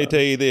 Let me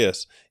tell you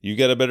this: you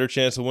got a better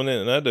chance of winning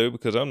than I do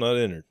because I'm not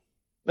entered.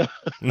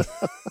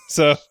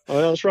 So,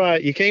 well, that's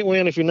right. You can't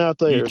win if you're not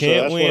there. You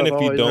can't win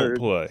if you don't heard.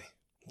 play.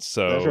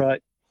 So that's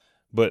right.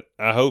 But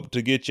I hope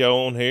to get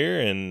y'all on here,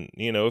 and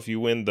if you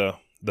win the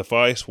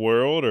Feist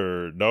World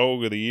or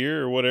Dog of the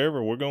Year or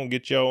whatever, we're gonna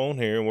get y'all on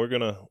here, and we're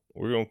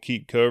gonna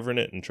keep covering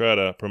it and try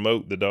to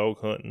promote the dog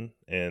hunting,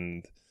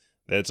 and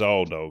that's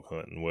all dog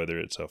hunting, whether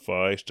it's a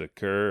Feist, a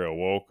cur, a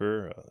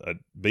walker, a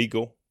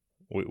beagle.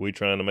 We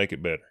trying to make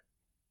it better.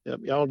 Yep,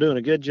 y'all doing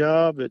a good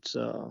job. It's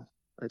an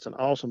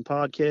awesome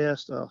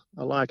podcast.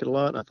 I like it a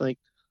lot, and I think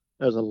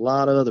there's a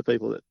lot of other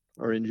people that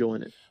are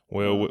enjoying it.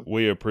 Well,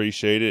 we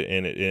appreciate it,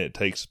 and it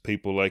takes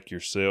people like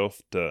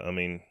yourself to. I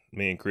mean,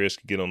 me and Chris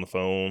could get on the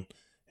phone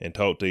and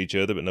talk to each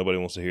other, but nobody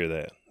wants to hear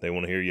that. They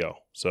want to hear y'all.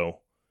 So,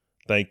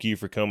 thank you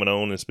for coming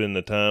on and spending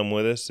the time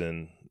with us,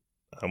 and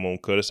I'm gonna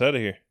cut us out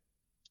of here.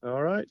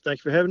 All right. Thank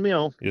you for having me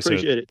on. Yes,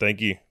 appreciate it.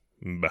 Thank you.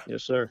 Bye.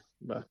 Yes, sir.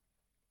 Bye.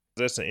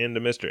 That's the end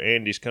of Mr.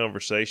 Andy's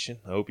conversation.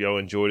 I hope y'all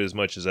enjoyed it as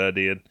much as I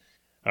did.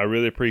 I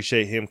really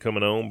appreciate him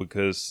coming on,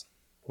 because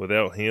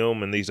without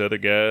him and these other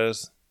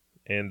guys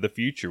and the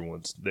future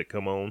ones that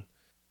come on,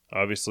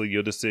 obviously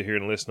you'll just sit here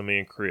and listen to me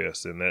and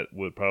Chris, and that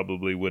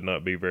would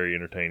not be very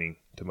entertaining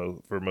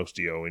for most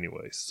of y'all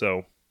anyways.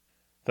 So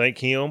thank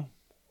him.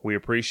 We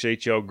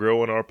appreciate y'all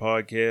growing our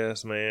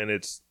podcast, man.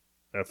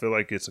 I feel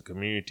like it's a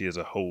community as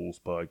a whole's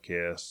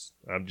podcast.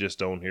 I'm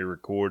just on here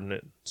recording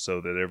it so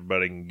that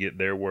everybody can get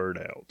their word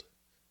out.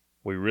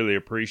 We really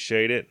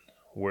appreciate it.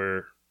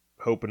 We're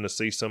hoping to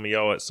see some of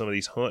y'all at some of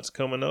these hunts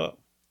coming up.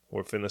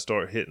 We're finna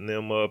start hitting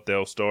them up.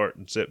 They'll start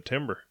in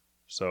September.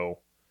 So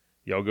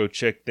y'all go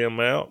check them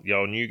out.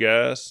 Y'all new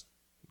guys,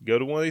 go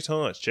to one of these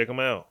hunts. Check them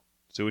out.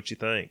 See what you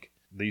think.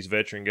 These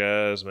veteran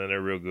guys, man,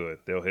 they're real good.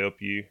 They'll help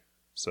you.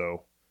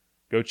 So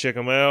go check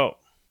them out.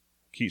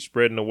 Keep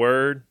spreading the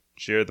word.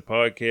 Share the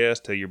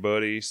podcast. Tell your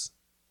buddies.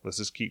 Let's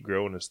just keep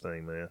growing this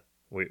thing, man.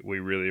 We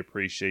really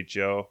appreciate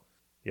y'all.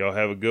 Y'all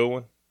have a good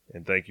one,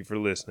 and thank you for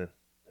listening.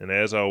 And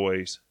as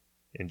always,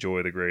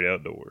 enjoy the great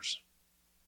outdoors.